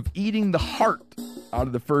tradition of eating the heart out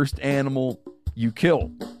of the first animal you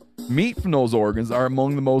kill. Meat from those organs are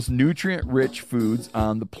among the most nutrient-rich foods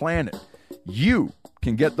on the planet. You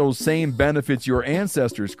can get those same benefits your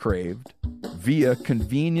ancestors craved via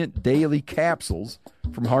convenient daily capsules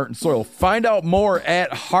from Heart and Soil. Find out more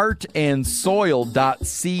at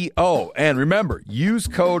heartandsoil.co. And remember, use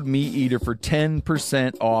code MeatEater for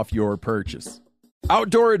 10% off your purchase.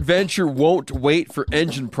 Outdoor adventure won't wait for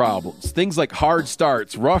engine problems. Things like hard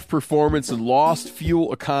starts, rough performance, and lost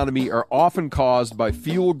fuel economy are often caused by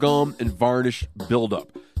fuel gum and varnish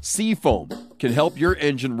buildup. Seafoam can help your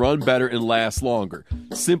engine run better and last longer.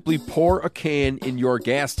 Simply pour a can in your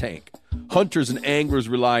gas tank. Hunters and anglers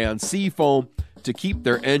rely on Seafoam to keep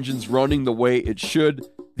their engines running the way it should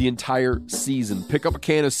the entire season. Pick up a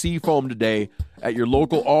can of Seafoam today at your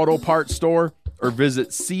local auto parts store or visit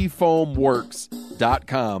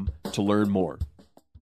seafoamworks.com to learn more.